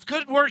Antonov.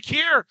 Good work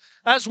here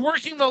as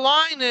working the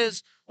line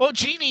is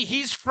Ogini.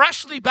 He's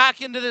freshly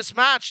back into this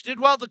match. Did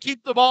well to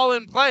keep the ball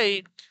in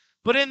play,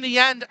 but in the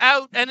end,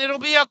 out, and it'll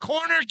be a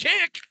corner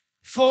kick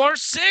for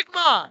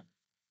Sigma.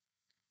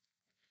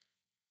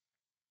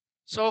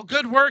 So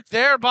good work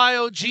there by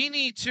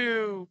Ogini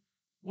to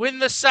win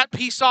the set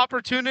piece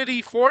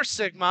opportunity for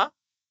Sigma.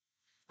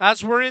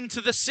 As we're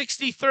into the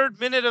 63rd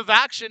minute of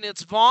action,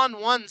 it's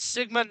Vaughan 1,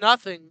 Sigma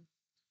nothing.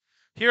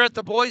 Here at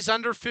the boys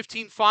under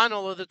 15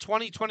 final of the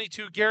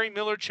 2022 Gary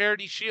Miller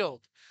Charity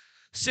Shield.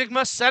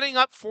 Sigma setting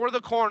up for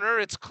the corner.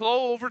 It's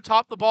Klo over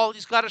top the ball.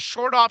 He's got a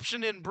short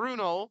option in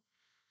Bruno.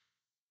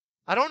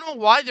 I don't know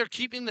why they're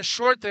keeping the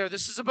short there.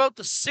 This is about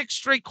the 6th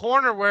straight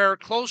corner where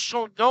Klo's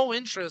shown no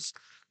interest.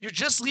 You're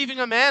just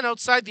leaving a man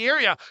outside the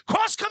area.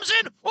 Cross comes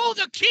in. Oh,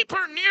 the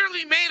keeper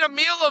nearly made a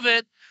meal of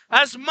it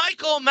as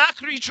Michael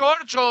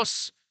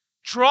Makri-Georgios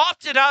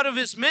dropped it out of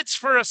his mitts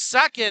for a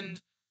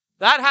second.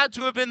 That had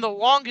to have been the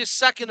longest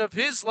second of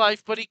his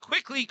life, but he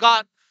quickly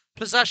got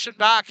possession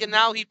back, and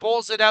now he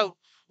bowls it out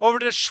over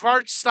to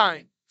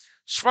Schwarzstein.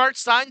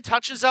 Schwarzstein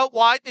touches out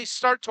wide. They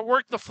start to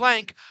work the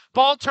flank.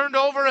 Ball turned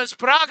over as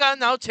Braga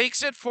now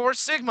takes it for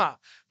Sigma.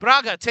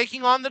 Braga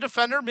taking on the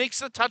defender, makes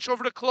the touch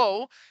over to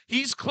Klo.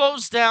 He's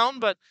closed down,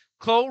 but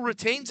Klo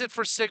retains it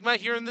for Sigma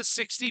here in the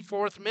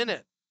 64th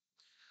minute.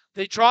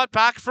 They draw it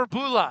back for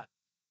Bulat.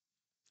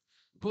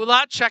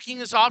 Bulat checking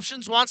his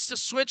options, wants to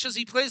switch as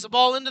he plays the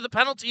ball into the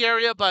penalty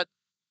area, but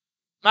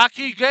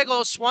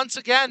Makri-Georgios once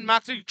again,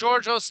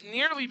 Makri-Georgios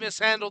nearly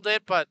mishandled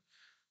it, but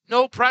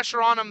no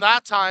pressure on him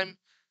that time.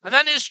 And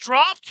then his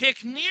drop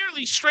kick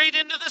nearly straight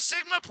into the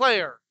Sigma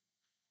player.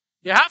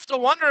 You have to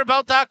wonder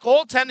about that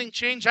goaltending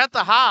change at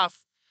the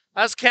half,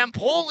 as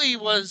Campoli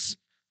was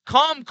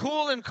calm,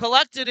 cool, and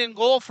collected in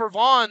goal for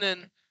Vaughan,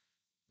 and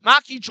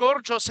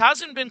Makri-Georgios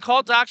hasn't been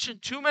called to action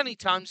too many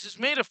times. He's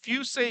made a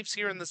few saves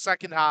here in the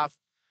second half,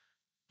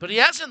 but he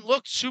hasn't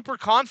looked super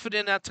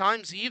confident at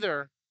times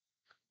either,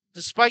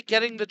 despite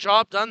getting the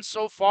job done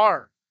so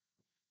far.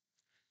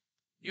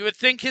 You would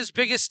think his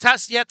biggest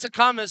test yet to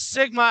come as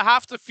Sigma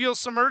have to feel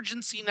some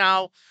urgency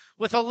now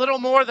with a little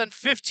more than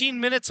 15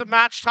 minutes of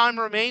match time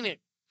remaining.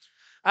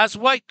 As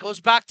White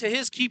goes back to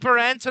his keeper,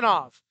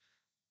 Antonov.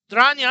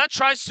 Drania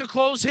tries to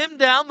close him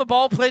down. The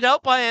ball played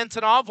out by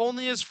Antonov,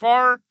 only as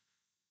far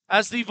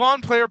as the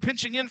Vaughan player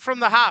pinching in from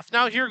the half.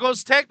 Now here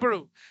goes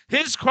Tegbaru.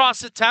 His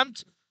cross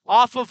attempt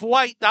off of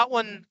White. That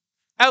one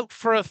out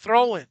for a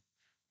throw-in.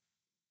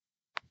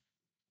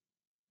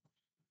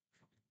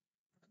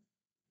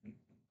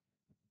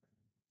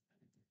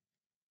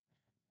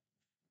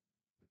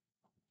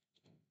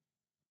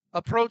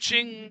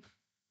 Approaching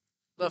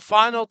the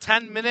final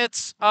 10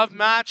 minutes of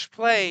match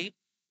play.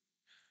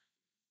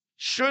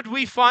 Should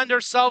we find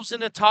ourselves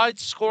in a tied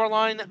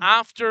scoreline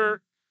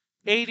after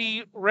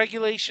 80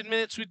 regulation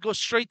minutes, we'd go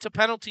straight to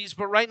penalties,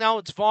 but right now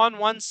it's Vaughan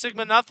 1,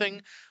 Sigma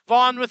nothing.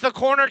 Vaughan with a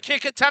corner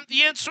kick attempt,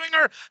 the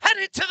in-swinger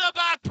headed to the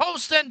back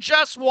post and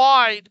just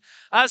wide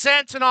as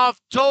Antonov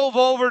dove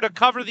over to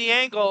cover the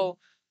angle.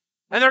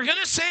 And they're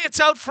going to say it's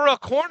out for a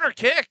corner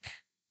kick.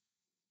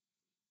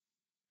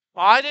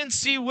 I didn't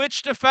see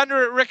which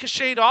defender it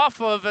ricocheted off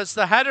of as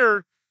the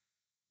header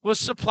was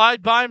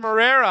supplied by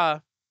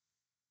Moreira.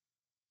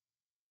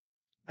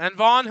 And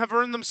Vaughan have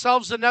earned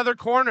themselves another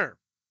corner.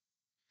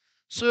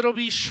 So it'll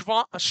be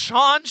Sean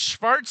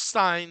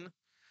Schwarzstein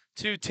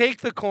to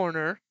take the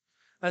corner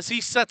as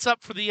he sets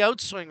up for the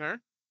outswinger.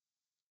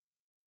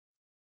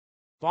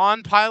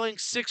 Vaughan piling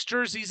 6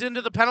 jerseys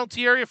into the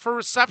penalty area for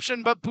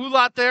reception, but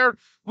Bulat there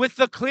with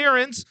the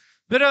clearance.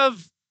 Bit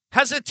of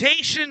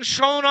hesitation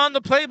shown on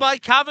the play by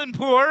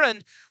Kavanpur,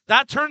 and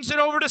that turns it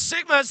over to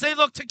Sigma as they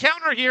look to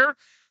counter here.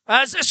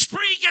 As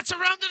Esprit gets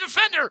around the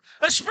defender.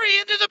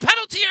 Esprit into the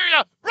penalty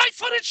area.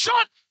 Right-footed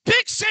shot.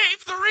 Big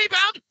save. The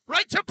rebound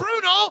right to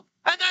Bruno.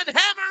 And then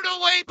hammered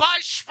away by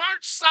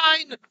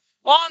Schwarzstein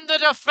on the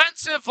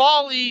defensive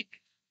volley.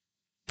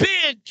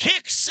 Big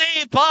kick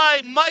save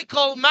by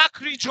Michael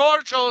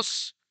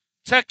Makri-Georgios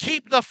to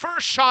keep the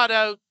first shot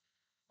out.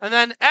 And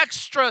then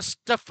extra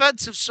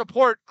defensive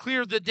support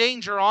cleared the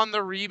danger on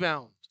the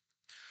rebound.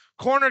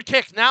 Corner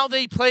kick. Now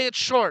they play it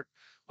short.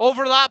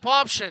 Overlap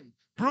option.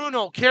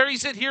 Bruno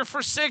carries it here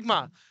for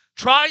Sigma.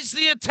 Tries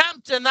the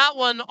attempt, and that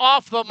one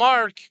off the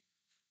mark.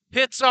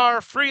 Hits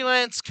our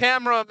freelance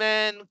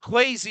cameraman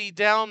Quasi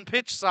down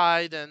pitch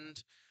side,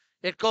 and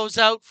it goes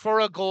out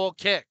for a goal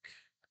kick.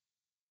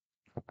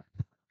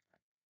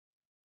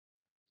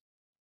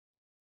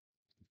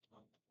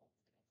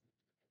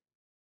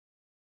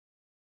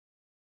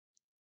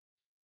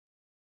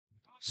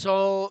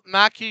 So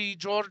Maki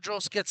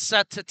Georgios gets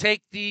set to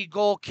take the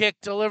goal kick,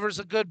 delivers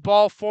a good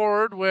ball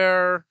forward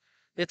where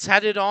it's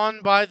headed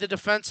on by the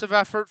defensive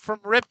effort from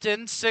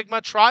Ripton. Sigma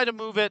try to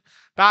move it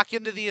back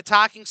into the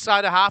attacking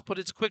side of half, but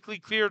it's quickly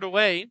cleared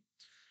away.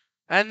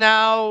 And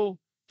now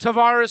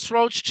Tavares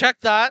Roach, check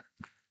that.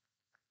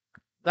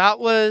 That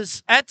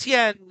was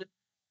Etienne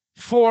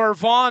for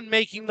Vaughan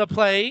making the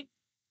play.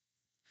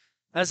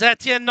 As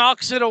Etienne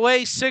knocks it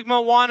away,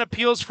 Sigma 1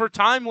 appeals for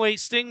time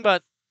wasting,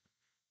 but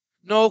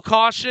no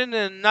caution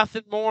and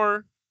nothing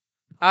more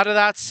out of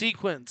that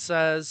sequence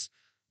as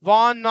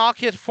Vaughan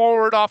knock it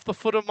forward off the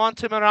foot of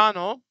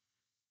Montemerano.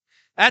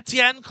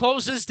 Etienne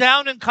closes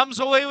down and comes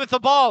away with the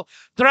ball.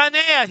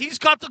 Dranea, he's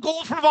got the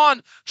goal for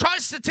Vaughan.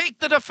 Tries to take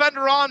the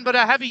defender on, but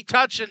a heavy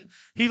touch and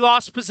he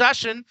lost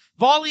possession.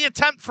 Volley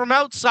attempt from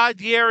outside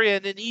the area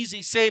and an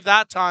easy save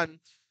that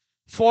time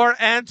for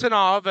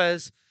Antonov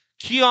as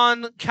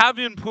Keon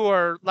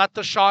Kavianpour let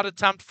the shot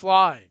attempt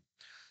fly.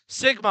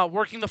 Sigma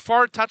working the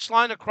far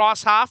touchline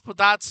across half, but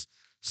that's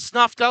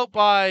snuffed out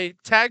by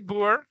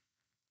Tagbaru.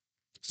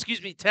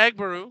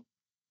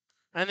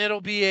 And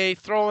it'll be a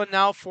throw-in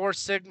now for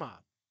Sigma.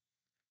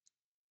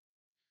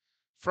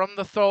 From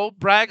the throw,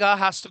 Braga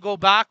has to go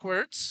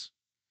backwards.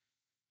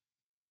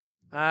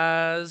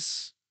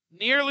 As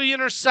nearly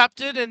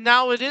intercepted, and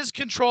now it is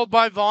controlled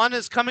by Vaughan,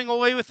 as coming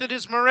away with it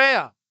is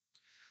Moreira.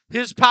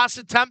 His pass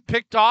attempt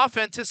picked off,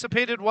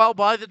 anticipated well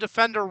by the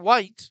defender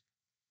White.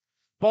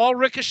 Ball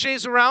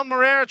ricochets around.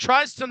 Moreira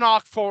tries to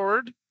knock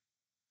forward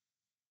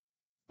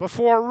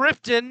before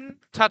Ripton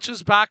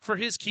touches back for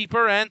his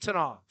keeper,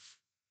 Antonov.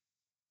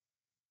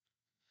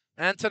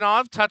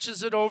 Antonov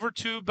touches it over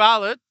to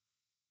Ballot.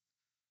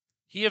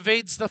 He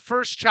evades the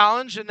first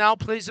challenge and now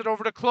plays it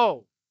over to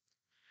Klo.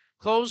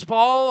 Klo's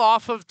ball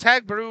off of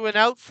Tagbaru and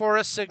out for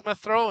a Sigma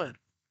throw-in.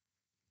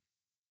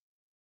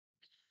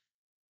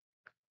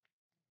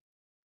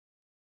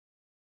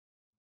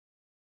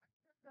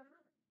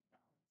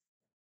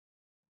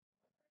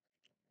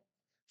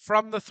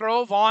 From the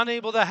throw, Vaughan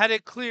able to head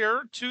it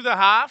clear to the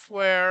half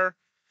where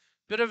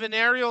bit of an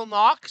aerial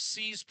knock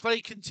sees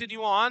play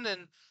continue on,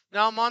 and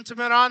now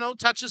Montemerano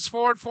touches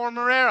forward for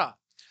Moreira.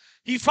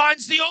 He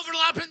finds the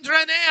overlap in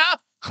Dranea,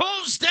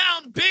 closed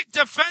down, big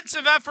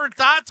defensive effort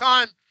that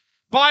time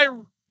by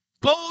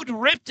Bode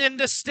Ripton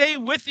to stay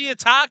with the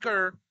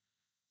attacker.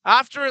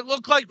 After it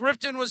looked like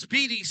Ripton was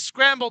beat, he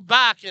scrambled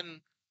back and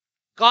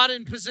got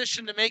in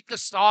position to make the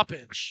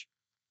stoppage.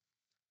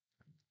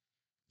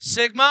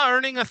 Sigma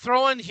earning a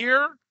throw-in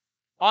here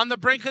on the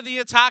brink of the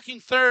attacking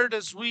third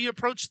as we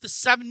approach the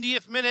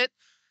 70th minute,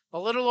 a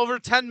little over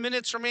 10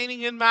 minutes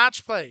remaining in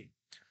match play.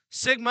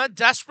 Sigma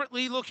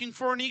desperately looking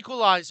for an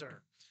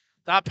equalizer.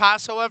 That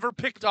pass, however,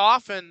 picked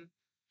off, and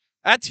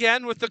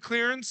Etienne with the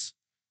clearance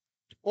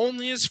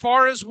only as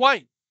far as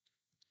White.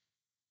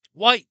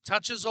 White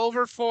touches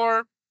over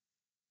for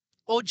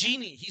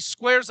Ogini. He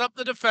squares up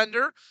the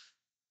defender,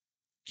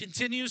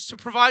 continues to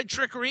provide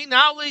trickery,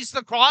 now lays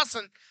the cross,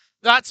 and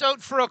that's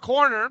out for a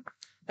corner.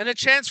 And a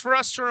chance for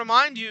us to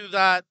remind you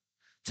that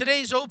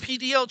today's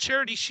OPDL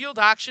Charity Shield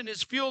action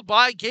is fueled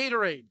by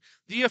Gatorade,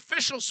 the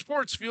official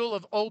sports fuel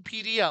of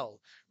OPDL.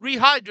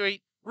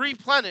 Rehydrate,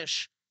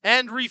 replenish,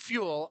 and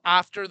refuel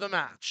after the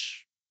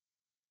match.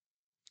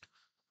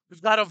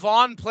 We've got a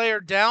Vaughan player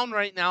down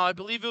right now. I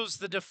believe it was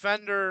the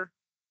defender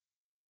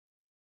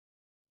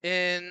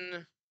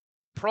in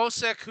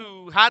Prosek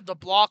who had the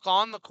block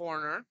on the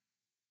corner.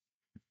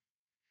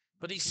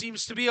 But he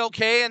seems to be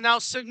okay, and now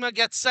Sigma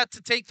gets set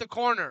to take the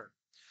corner.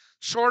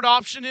 Short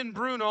option in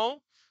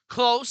Bruno.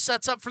 Close,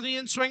 sets up for the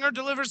in-swinger,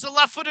 delivers the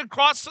left-footed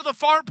cross to the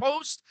far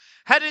post,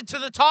 headed to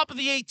the top of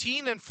the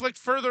 18 and flicked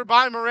further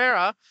by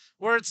Moreira,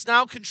 where it's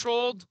now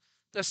controlled.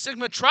 The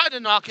Sigma try to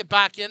knock it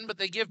back in, but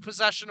they give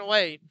possession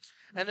away,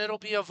 and it'll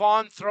be a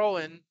Vaughan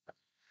throw-in.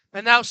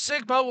 And now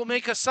Sigma will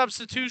make a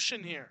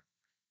substitution here.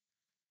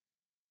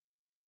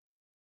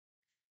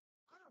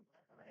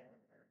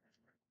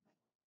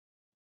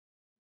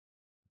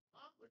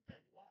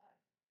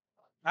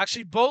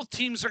 Actually, both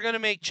teams are going to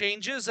make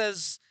changes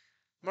as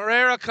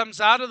Moreira comes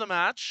out of the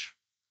match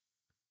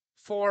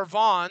for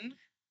Vaughan.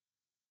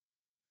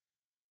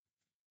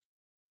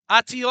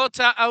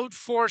 Atiota out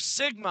for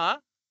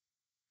Sigma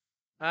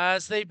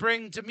as they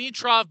bring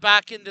Dimitrov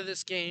back into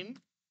this game.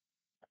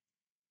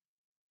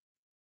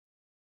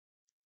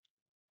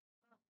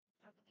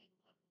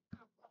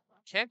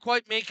 Can't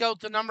quite make out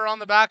the number on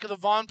the back of the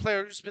Vaughan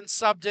player who's been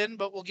subbed in,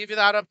 but we'll give you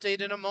that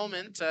update in a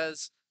moment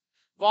as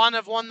Vaughan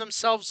have won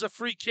themselves a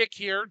free kick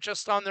here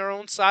just on their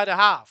own side of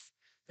half.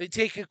 They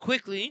take it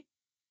quickly.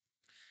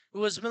 It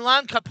was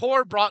Milan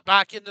Kapoor brought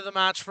back into the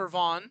match for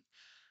Vaughan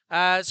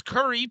as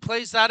Curry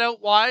plays that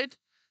out wide.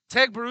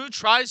 Tegbaru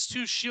tries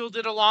to shield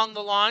it along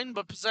the line,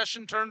 but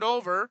possession turned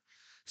over.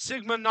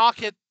 Sigma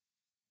knock it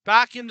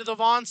back into the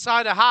Vaughan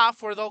side of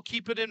half where they'll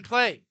keep it in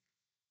play.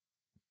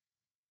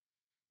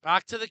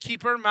 Back to the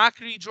keeper,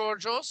 Makri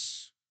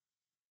Georgios.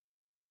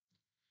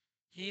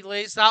 He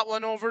lays that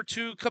one over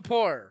to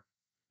Kapoor.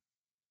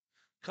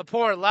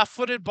 Kapoor,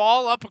 left-footed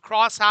ball up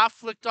across half,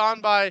 flicked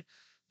on by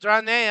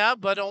Dranea,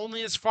 but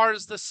only as far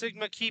as the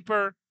Sigma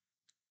keeper,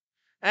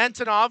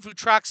 Antonov, who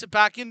tracks it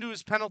back into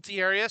his penalty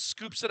area,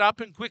 scoops it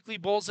up and quickly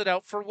bowls it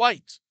out for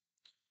White.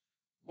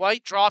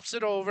 White drops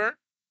it over.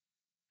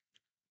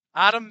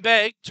 Adam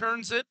Begg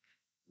turns it.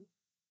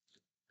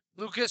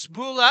 Lucas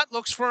Boulat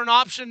looks for an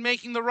option,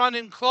 making the run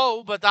in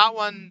Clo, but that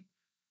one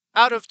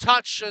out of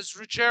touch as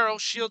Ruggiero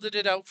shielded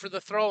it out for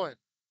the throw-in.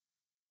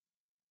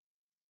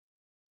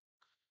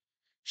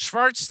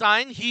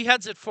 Schwarzstein, he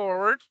heads it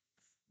forward,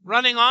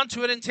 running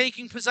onto it and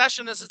taking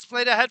possession as it's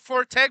played ahead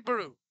for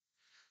Tegbaru.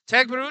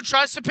 Tegbaru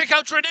tries to pick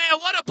out Dranea.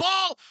 What a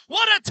ball!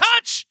 What a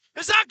touch!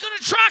 Is that going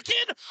to track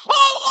in?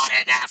 Oh, what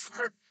an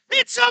effort!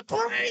 It's a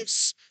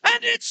brace,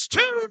 and it's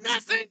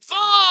 2-0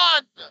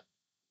 Vaughan!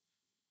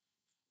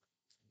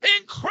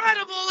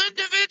 Incredible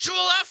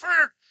individual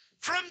effort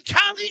from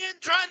Callie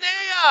and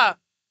Dranea.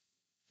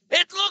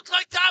 It looked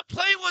like that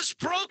play was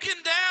broken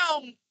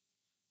down.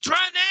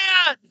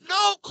 Dranea,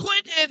 no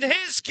quit in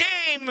his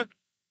game,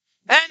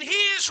 and he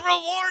is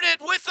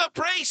rewarded with a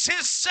brace,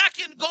 his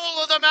second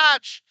goal of the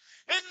match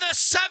in the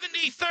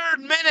 73rd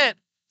minute.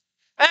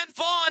 And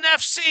Vaughan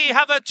FC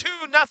have a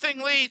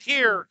 2-0 lead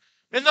here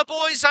in the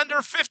boys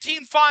under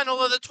 15 final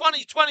of the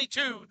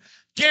 2022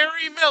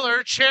 Gary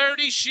Miller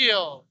Charity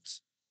Shield.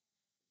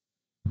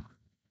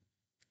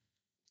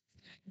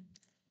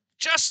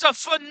 Just a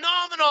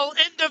phenomenal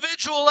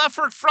individual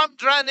effort from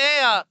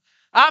Dranea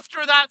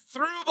after that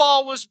through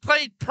ball was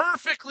played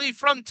perfectly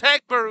from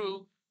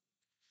Tegbaru.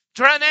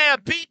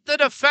 Dranea beat the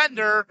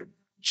defender,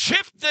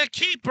 chipped the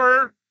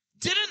keeper,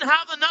 didn't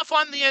have enough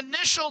on the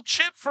initial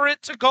chip for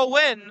it to go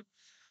in.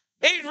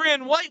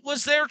 Adrian White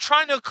was there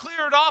trying to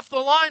clear it off the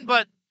line,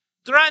 but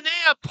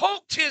Dranea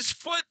poked his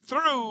foot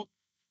through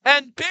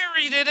and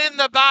buried it in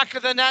the back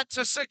of the net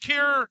to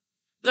secure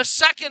the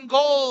second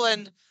goal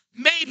and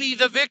maybe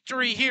the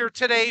victory here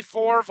today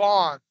for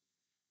Vaughan.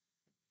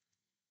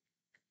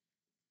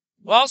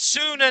 Well,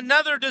 soon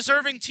another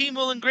deserving team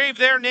will engrave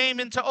their name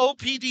into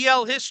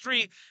OPDL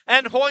history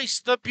and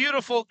hoist the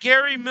beautiful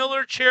Gary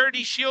Miller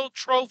Charity Shield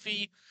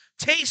trophy,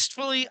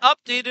 tastefully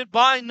updated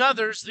by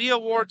Nuthers, the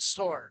award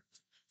store.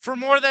 For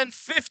more than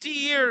 50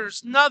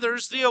 years,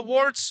 Nuthers, the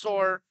award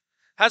store,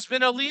 has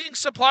been a leading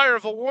supplier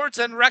of awards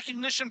and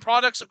recognition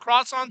products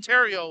across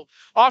Ontario,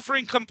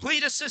 offering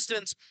complete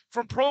assistance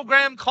from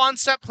program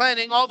concept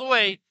planning all the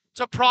way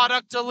to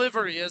product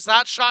delivery. As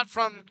that shot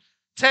from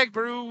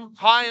Tegbaru,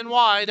 high and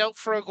wide, out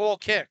for a goal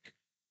kick.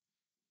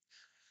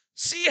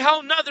 See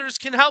how Nuthers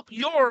can help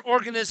your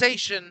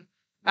organization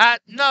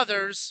at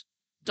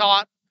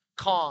nuthers.com.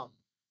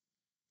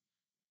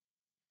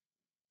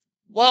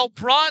 Well,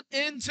 brought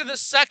into the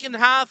second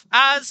half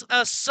as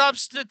a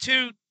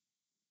substitute,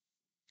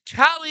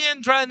 Callie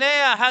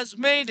Dranea has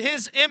made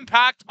his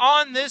impact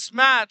on this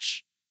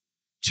match.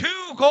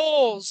 2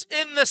 goals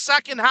in the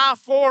second half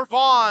for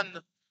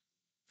Vaughan.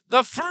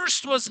 The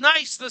first was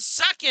nice, the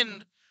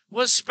second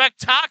was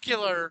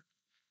spectacular.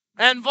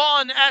 And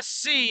Vaughan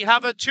SC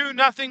have a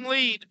 2-0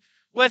 lead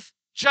with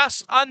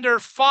just under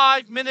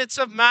 5 minutes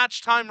of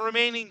match time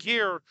remaining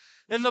here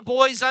in the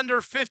boys under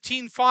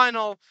 15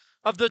 final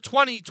of the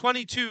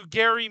 2022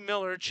 Gary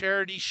Miller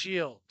Charity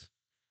Shield.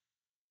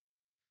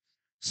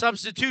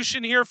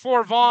 Substitution here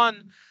for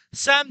Vaughan.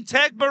 Sam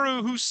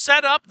Tegbaru, who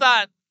set up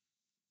that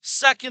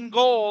second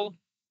goal.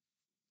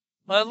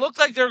 It looked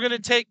like they were going to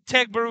take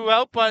Tegbaru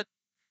out, but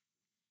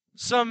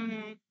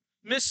some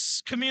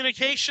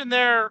miscommunication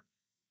there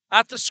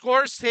at the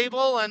scores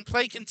table, and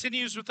play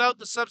continues without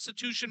the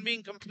substitution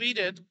being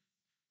completed.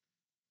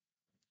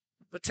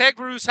 But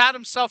Tegbaru's had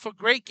himself a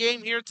great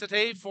game here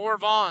today for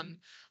Vaughan.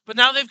 But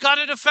now they've got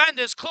to defend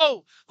as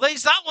Clo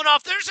lays that one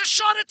off. There's a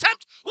shot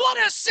attempt. What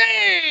a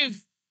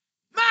save!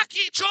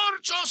 Mackie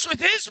Georgios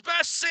with his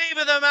best save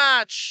of the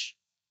match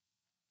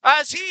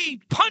as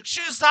he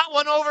punches that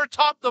one over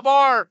top the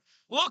bar.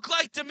 Looked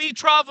like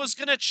Dimitrov was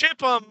going to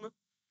chip him,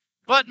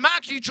 but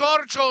Mackie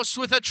Georgios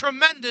with a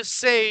tremendous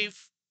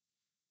save,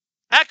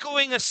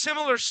 echoing a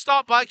similar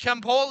stop by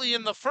Campoli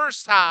in the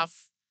first half.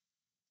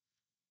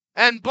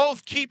 And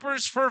both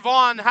keepers for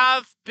Vaughan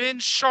have been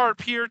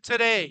sharp here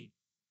today.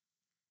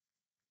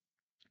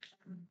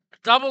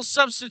 Double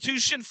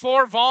substitution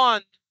for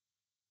Vaughan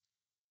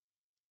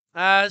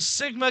as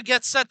Sigma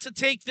gets set to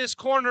take this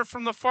corner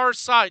from the far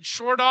side.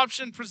 Short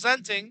option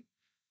presenting.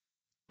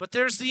 But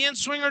there's the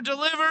in-swinger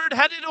delivered,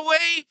 headed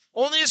away,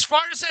 only as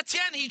far as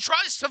Etienne. He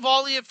tries to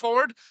volley it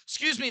forward.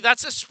 Excuse me,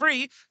 that's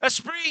Esprit.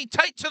 Esprit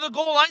tight to the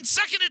goal line.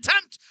 Second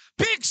attempt,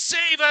 big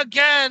save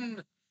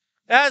again.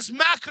 As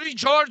Macri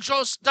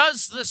Georgios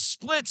does the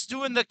splits,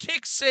 doing the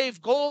kick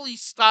save goalie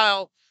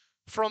style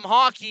from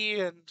hockey.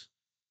 And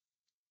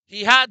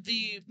he had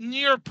the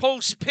near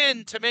post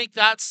pin to make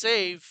that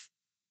save.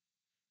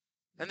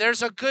 And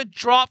there's a good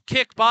drop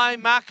kick by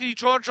Macri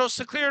Georgios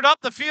to clear it up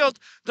the field.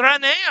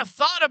 Dranea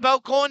thought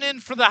about going in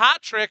for the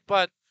hat trick,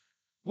 but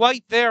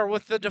White there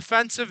with the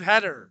defensive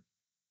header.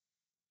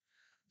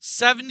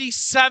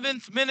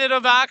 77th minute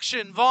of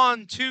action.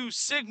 Vaughan 2,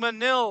 Sigma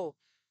 0.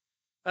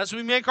 As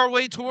we make our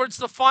way towards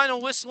the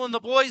final whistle in the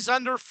boys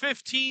under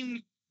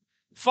 15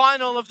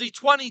 final of the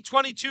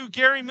 2022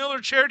 Gary Miller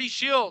Charity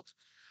Shield.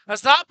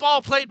 As that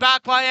ball played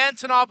back by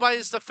Antonov by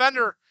his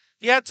defender,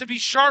 he had to be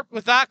sharp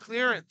with that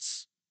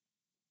clearance.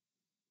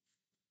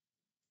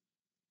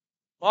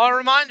 Well, a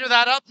reminder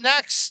that up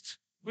next,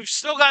 we've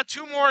still got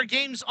 2 more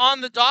games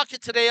on the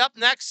docket today. Up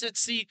next,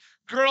 it's the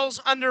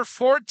girls under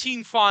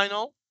 14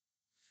 final.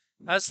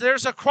 As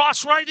there's a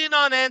cross right in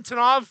on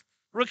Antonov,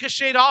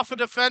 ricocheted off a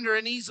defender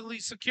and easily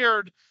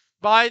secured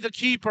by the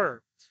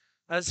keeper.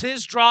 As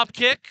his drop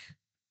kick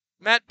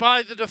met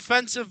by the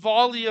defensive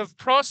volley of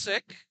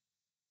Prosic.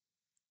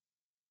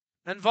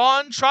 And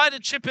Vaughan tried to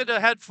chip it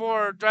ahead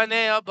for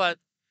Dranea, but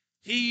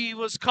he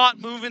was caught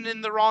moving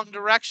in the wrong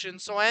direction.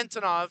 So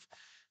Antonov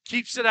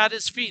keeps it at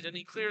his feet, and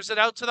he clears it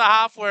out to the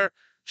half where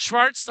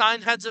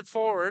Schwarzstein heads it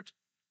forward.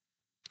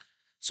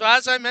 So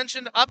as I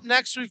mentioned, up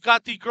next we've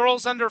got the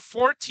girls under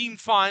 14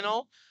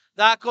 final.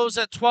 That goes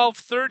at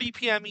 12:30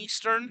 p.m.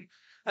 Eastern.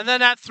 And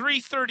then at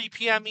 3:30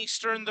 p.m.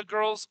 Eastern, the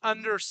girls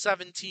under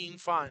 17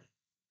 final.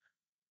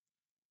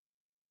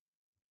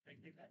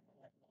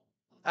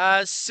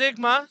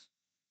 Sigma,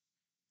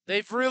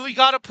 they've really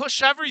got to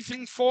push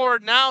everything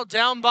forward now,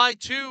 down by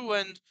 2,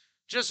 and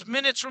just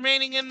minutes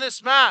remaining in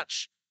this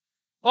match.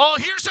 Oh,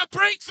 here's a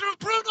breakthrough.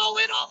 Bruno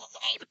in all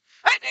alone,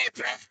 and he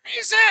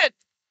buries it.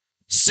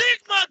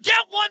 Sigma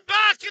get one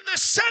back in the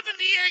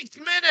 78th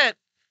minute.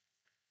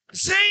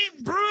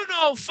 Zane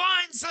Bruno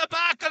finds the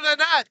back of the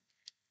net.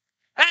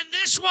 And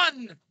this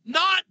one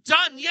not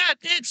done yet.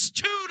 It's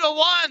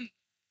 2-1.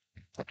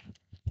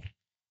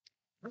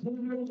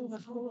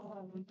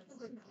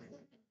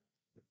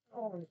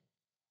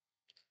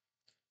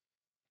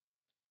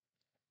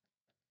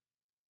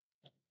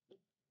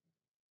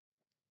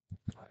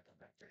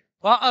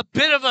 Well, a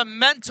bit of a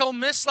mental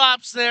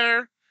mislapse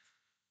there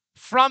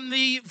from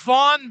the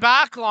Vaughan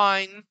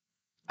backline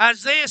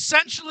as they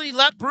essentially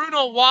let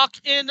Bruno walk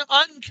in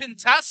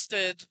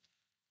uncontested.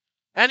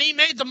 And he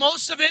made the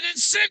most of it, and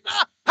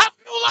Sigma have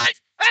new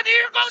life. And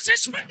here goes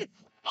his spin.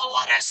 Oh,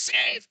 what a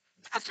save.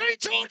 Macri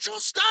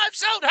Georgios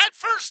dives out head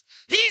first.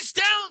 He's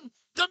down.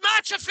 The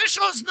match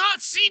official has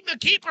not seen the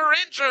keeper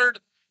injured.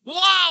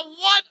 Wow,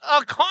 what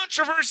a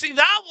controversy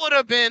that would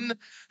have been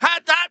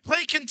had that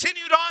play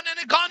continued on and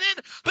it gone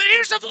in. But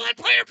here's a blind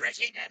player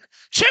breaking in.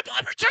 Chip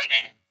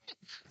opportunity.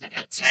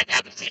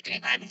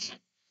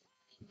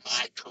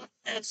 My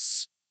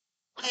goodness.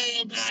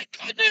 Oh my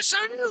goodness,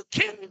 are you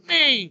kidding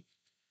me?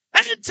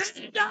 And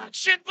take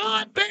action,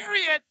 Vaughan, bury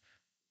it.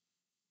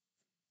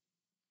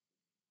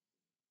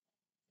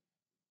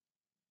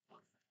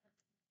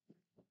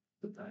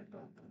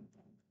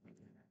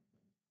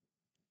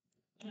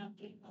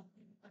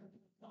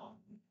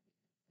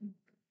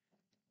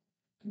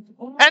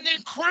 An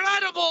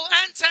incredible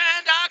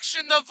end-to-end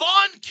action. The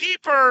Vaughan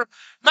keeper,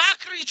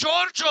 Macri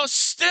Georgios,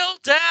 still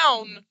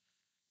down.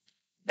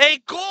 A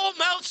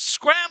goal-mouth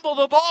scramble.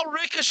 The ball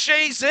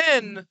ricochets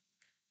in.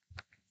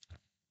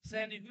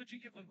 Sandy, who'd you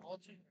give the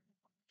goal to?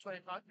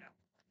 25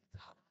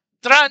 now.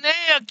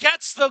 Dranea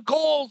gets the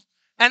goal,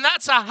 and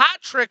that's a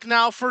hat trick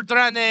now for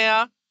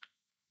Dranea.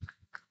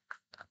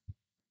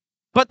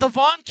 But the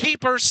Vaughan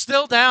keeper's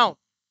still down.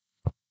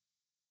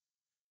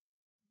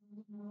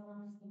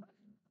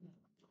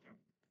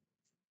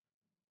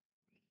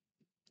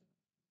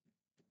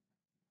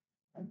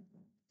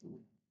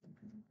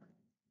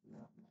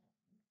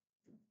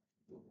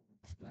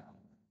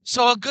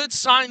 So a good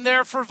sign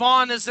there for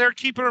Vaughan as their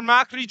keeper,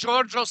 Macri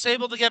Georgios,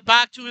 able to get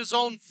back to his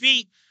own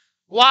feet.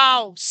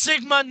 Wow,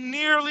 Sigma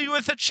nearly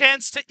with a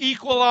chance to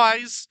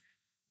equalize.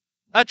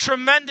 A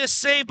tremendous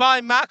save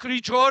by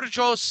Macri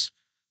Georgios,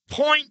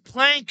 point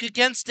blank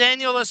against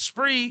Daniel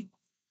Esprit.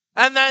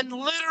 And then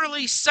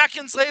literally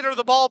seconds later,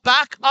 the ball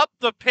back up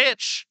the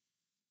pitch.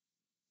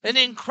 An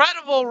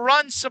incredible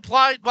run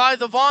supplied by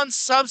the Vaughan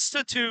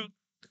substitute.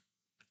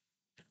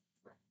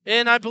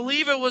 And I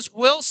believe it was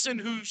Wilson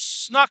who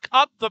snuck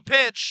up the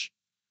pitch.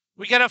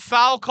 We get a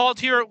foul called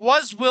here. It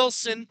was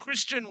Wilson,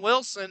 Christian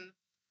Wilson,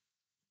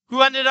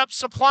 who ended up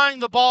supplying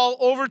the ball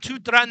over to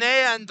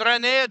Dranea, and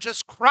Dranea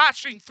just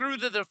crashing through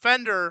the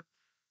defender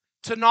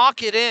to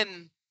knock it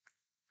in.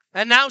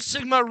 And now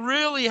Sigma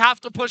really have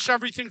to push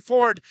everything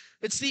forward.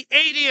 It's the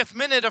 80th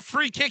minute, a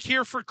free kick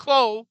here for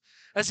Klo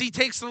as he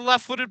takes the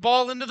left-footed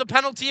ball into the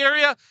penalty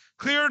area,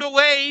 cleared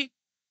away.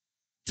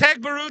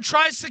 Tegbaru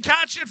tries to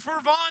catch it for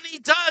Vaughan. He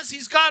does.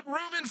 He's got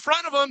room in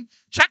front of him.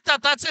 Check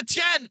that. That's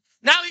Etienne.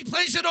 Now he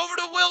plays it over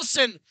to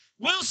Wilson.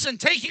 Wilson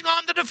taking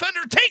on the defender,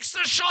 takes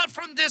the shot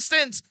from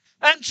distance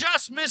and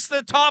just missed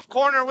the top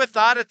corner with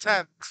that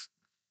attempt.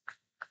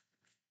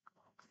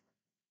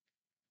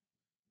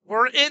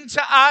 We're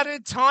into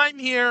added time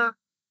here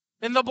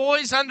in the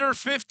boys under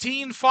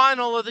 15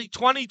 final of the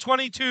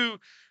 2022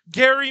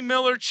 Gary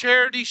Miller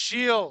Charity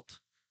Shield.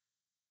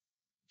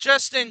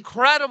 Just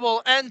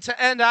incredible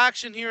end-to-end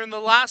action here in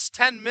the last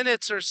 10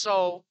 minutes or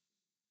so.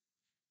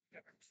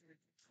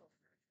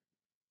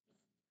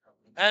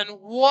 And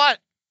what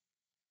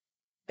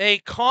a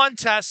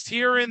contest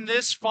here in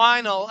this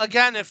final.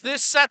 Again, if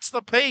this sets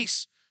the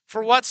pace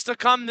for what's to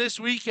come this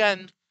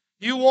weekend,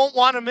 you won't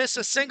want to miss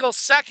a single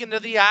second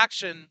of the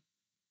action.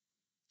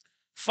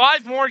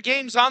 5 more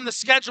games on the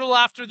schedule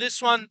after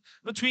this one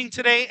between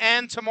today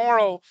and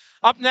tomorrow.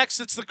 Up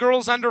next, it's the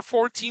girls under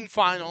 14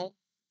 final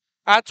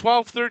at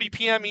 12:30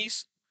 p.m.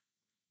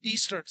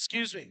 Eastern.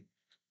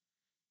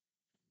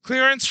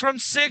 Clearance from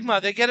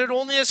Sigma. They get it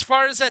only as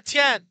far as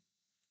Etienne.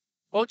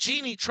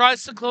 Ogini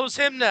tries to close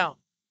him down.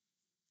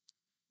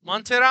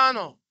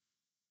 Monterano.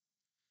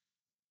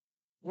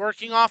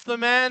 Working off the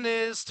man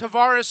is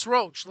Tavares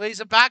Roach.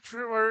 Lays it back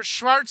for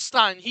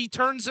Schwarzstein. He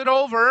turns it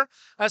over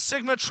as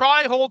Sigma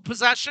try hold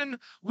possession.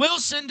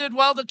 Wilson did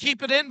well to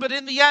keep it in, but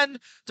in the end,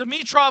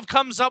 Dimitrov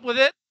comes up with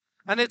it,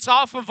 and it's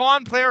off a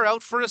Vaughan player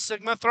out for a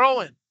Sigma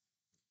throw-in.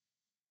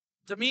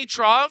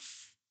 Dimitrov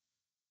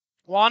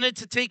wanted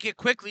to take it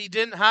quickly,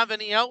 didn't have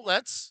any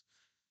outlets,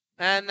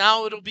 and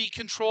now it'll be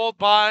controlled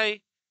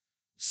by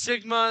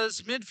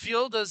Sigma's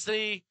midfield as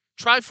they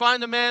try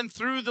find a man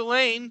through the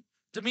lane.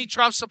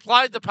 Dimitrov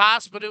supplied the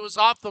pass, but it was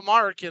off the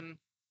mark, and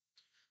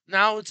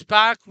now it's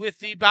back with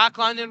the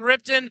backline and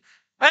Ripton,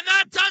 and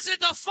that does it.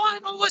 The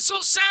final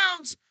whistle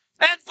sounds,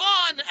 and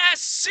Vaughan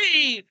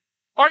SC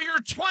are your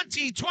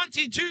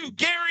 2022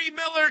 Gary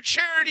Miller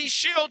Charity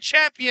Shield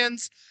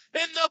champions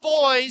in the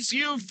boys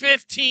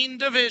U15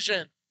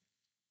 division.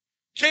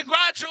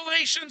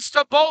 Congratulations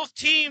to both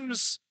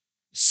teams.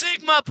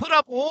 Sigma put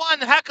up one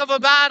heck of a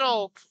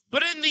battle,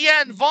 but in the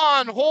end,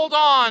 Vaughan hold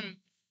on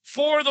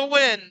for the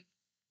win.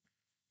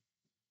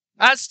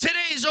 As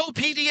today's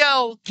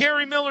OPDL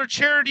Gary Miller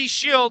Charity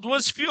Shield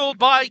was fueled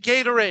by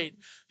Gatorade,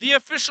 the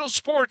official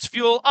sports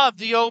fuel of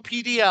the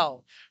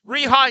OPDL.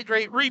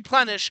 Rehydrate,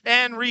 replenish,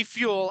 and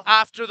refuel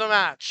after the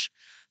match.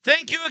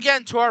 Thank you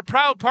again to our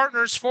proud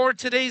partners for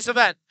today's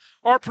event.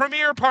 Our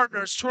premier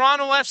partners,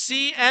 Toronto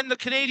FC and the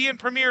Canadian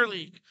Premier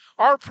League.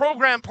 Our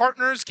program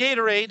partners,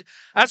 Gatorade,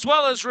 as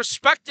well as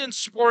Respect in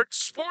Sport,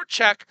 Sport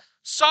Check,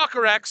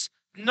 SoccerX,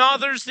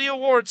 Nothers the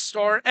Awards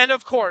Store, and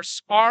of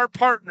course, our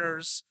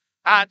partners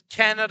at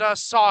Canada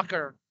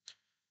Soccer.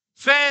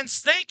 Fans,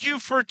 thank you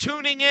for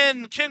tuning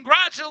in.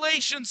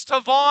 Congratulations to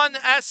Vaughan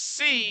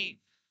SC,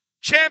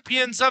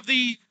 champions of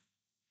the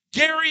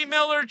Gary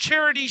Miller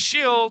Charity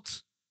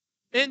Shield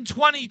in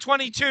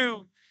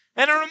 2022.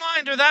 And a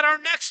reminder that our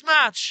next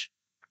match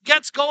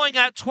gets going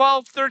at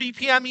 12:30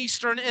 p.m.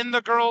 Eastern in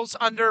the girls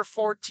under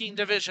 14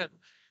 division.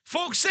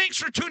 Folks, thanks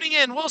for tuning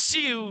in. We'll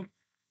see you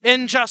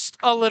in just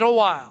a little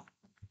while.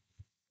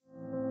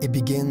 It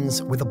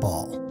begins with a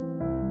ball.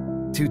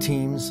 2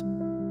 teams,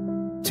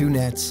 2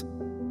 nets,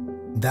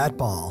 that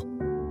ball,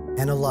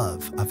 and a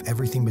love of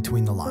everything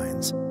between the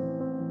lines.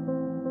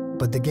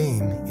 But the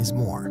game is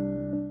more.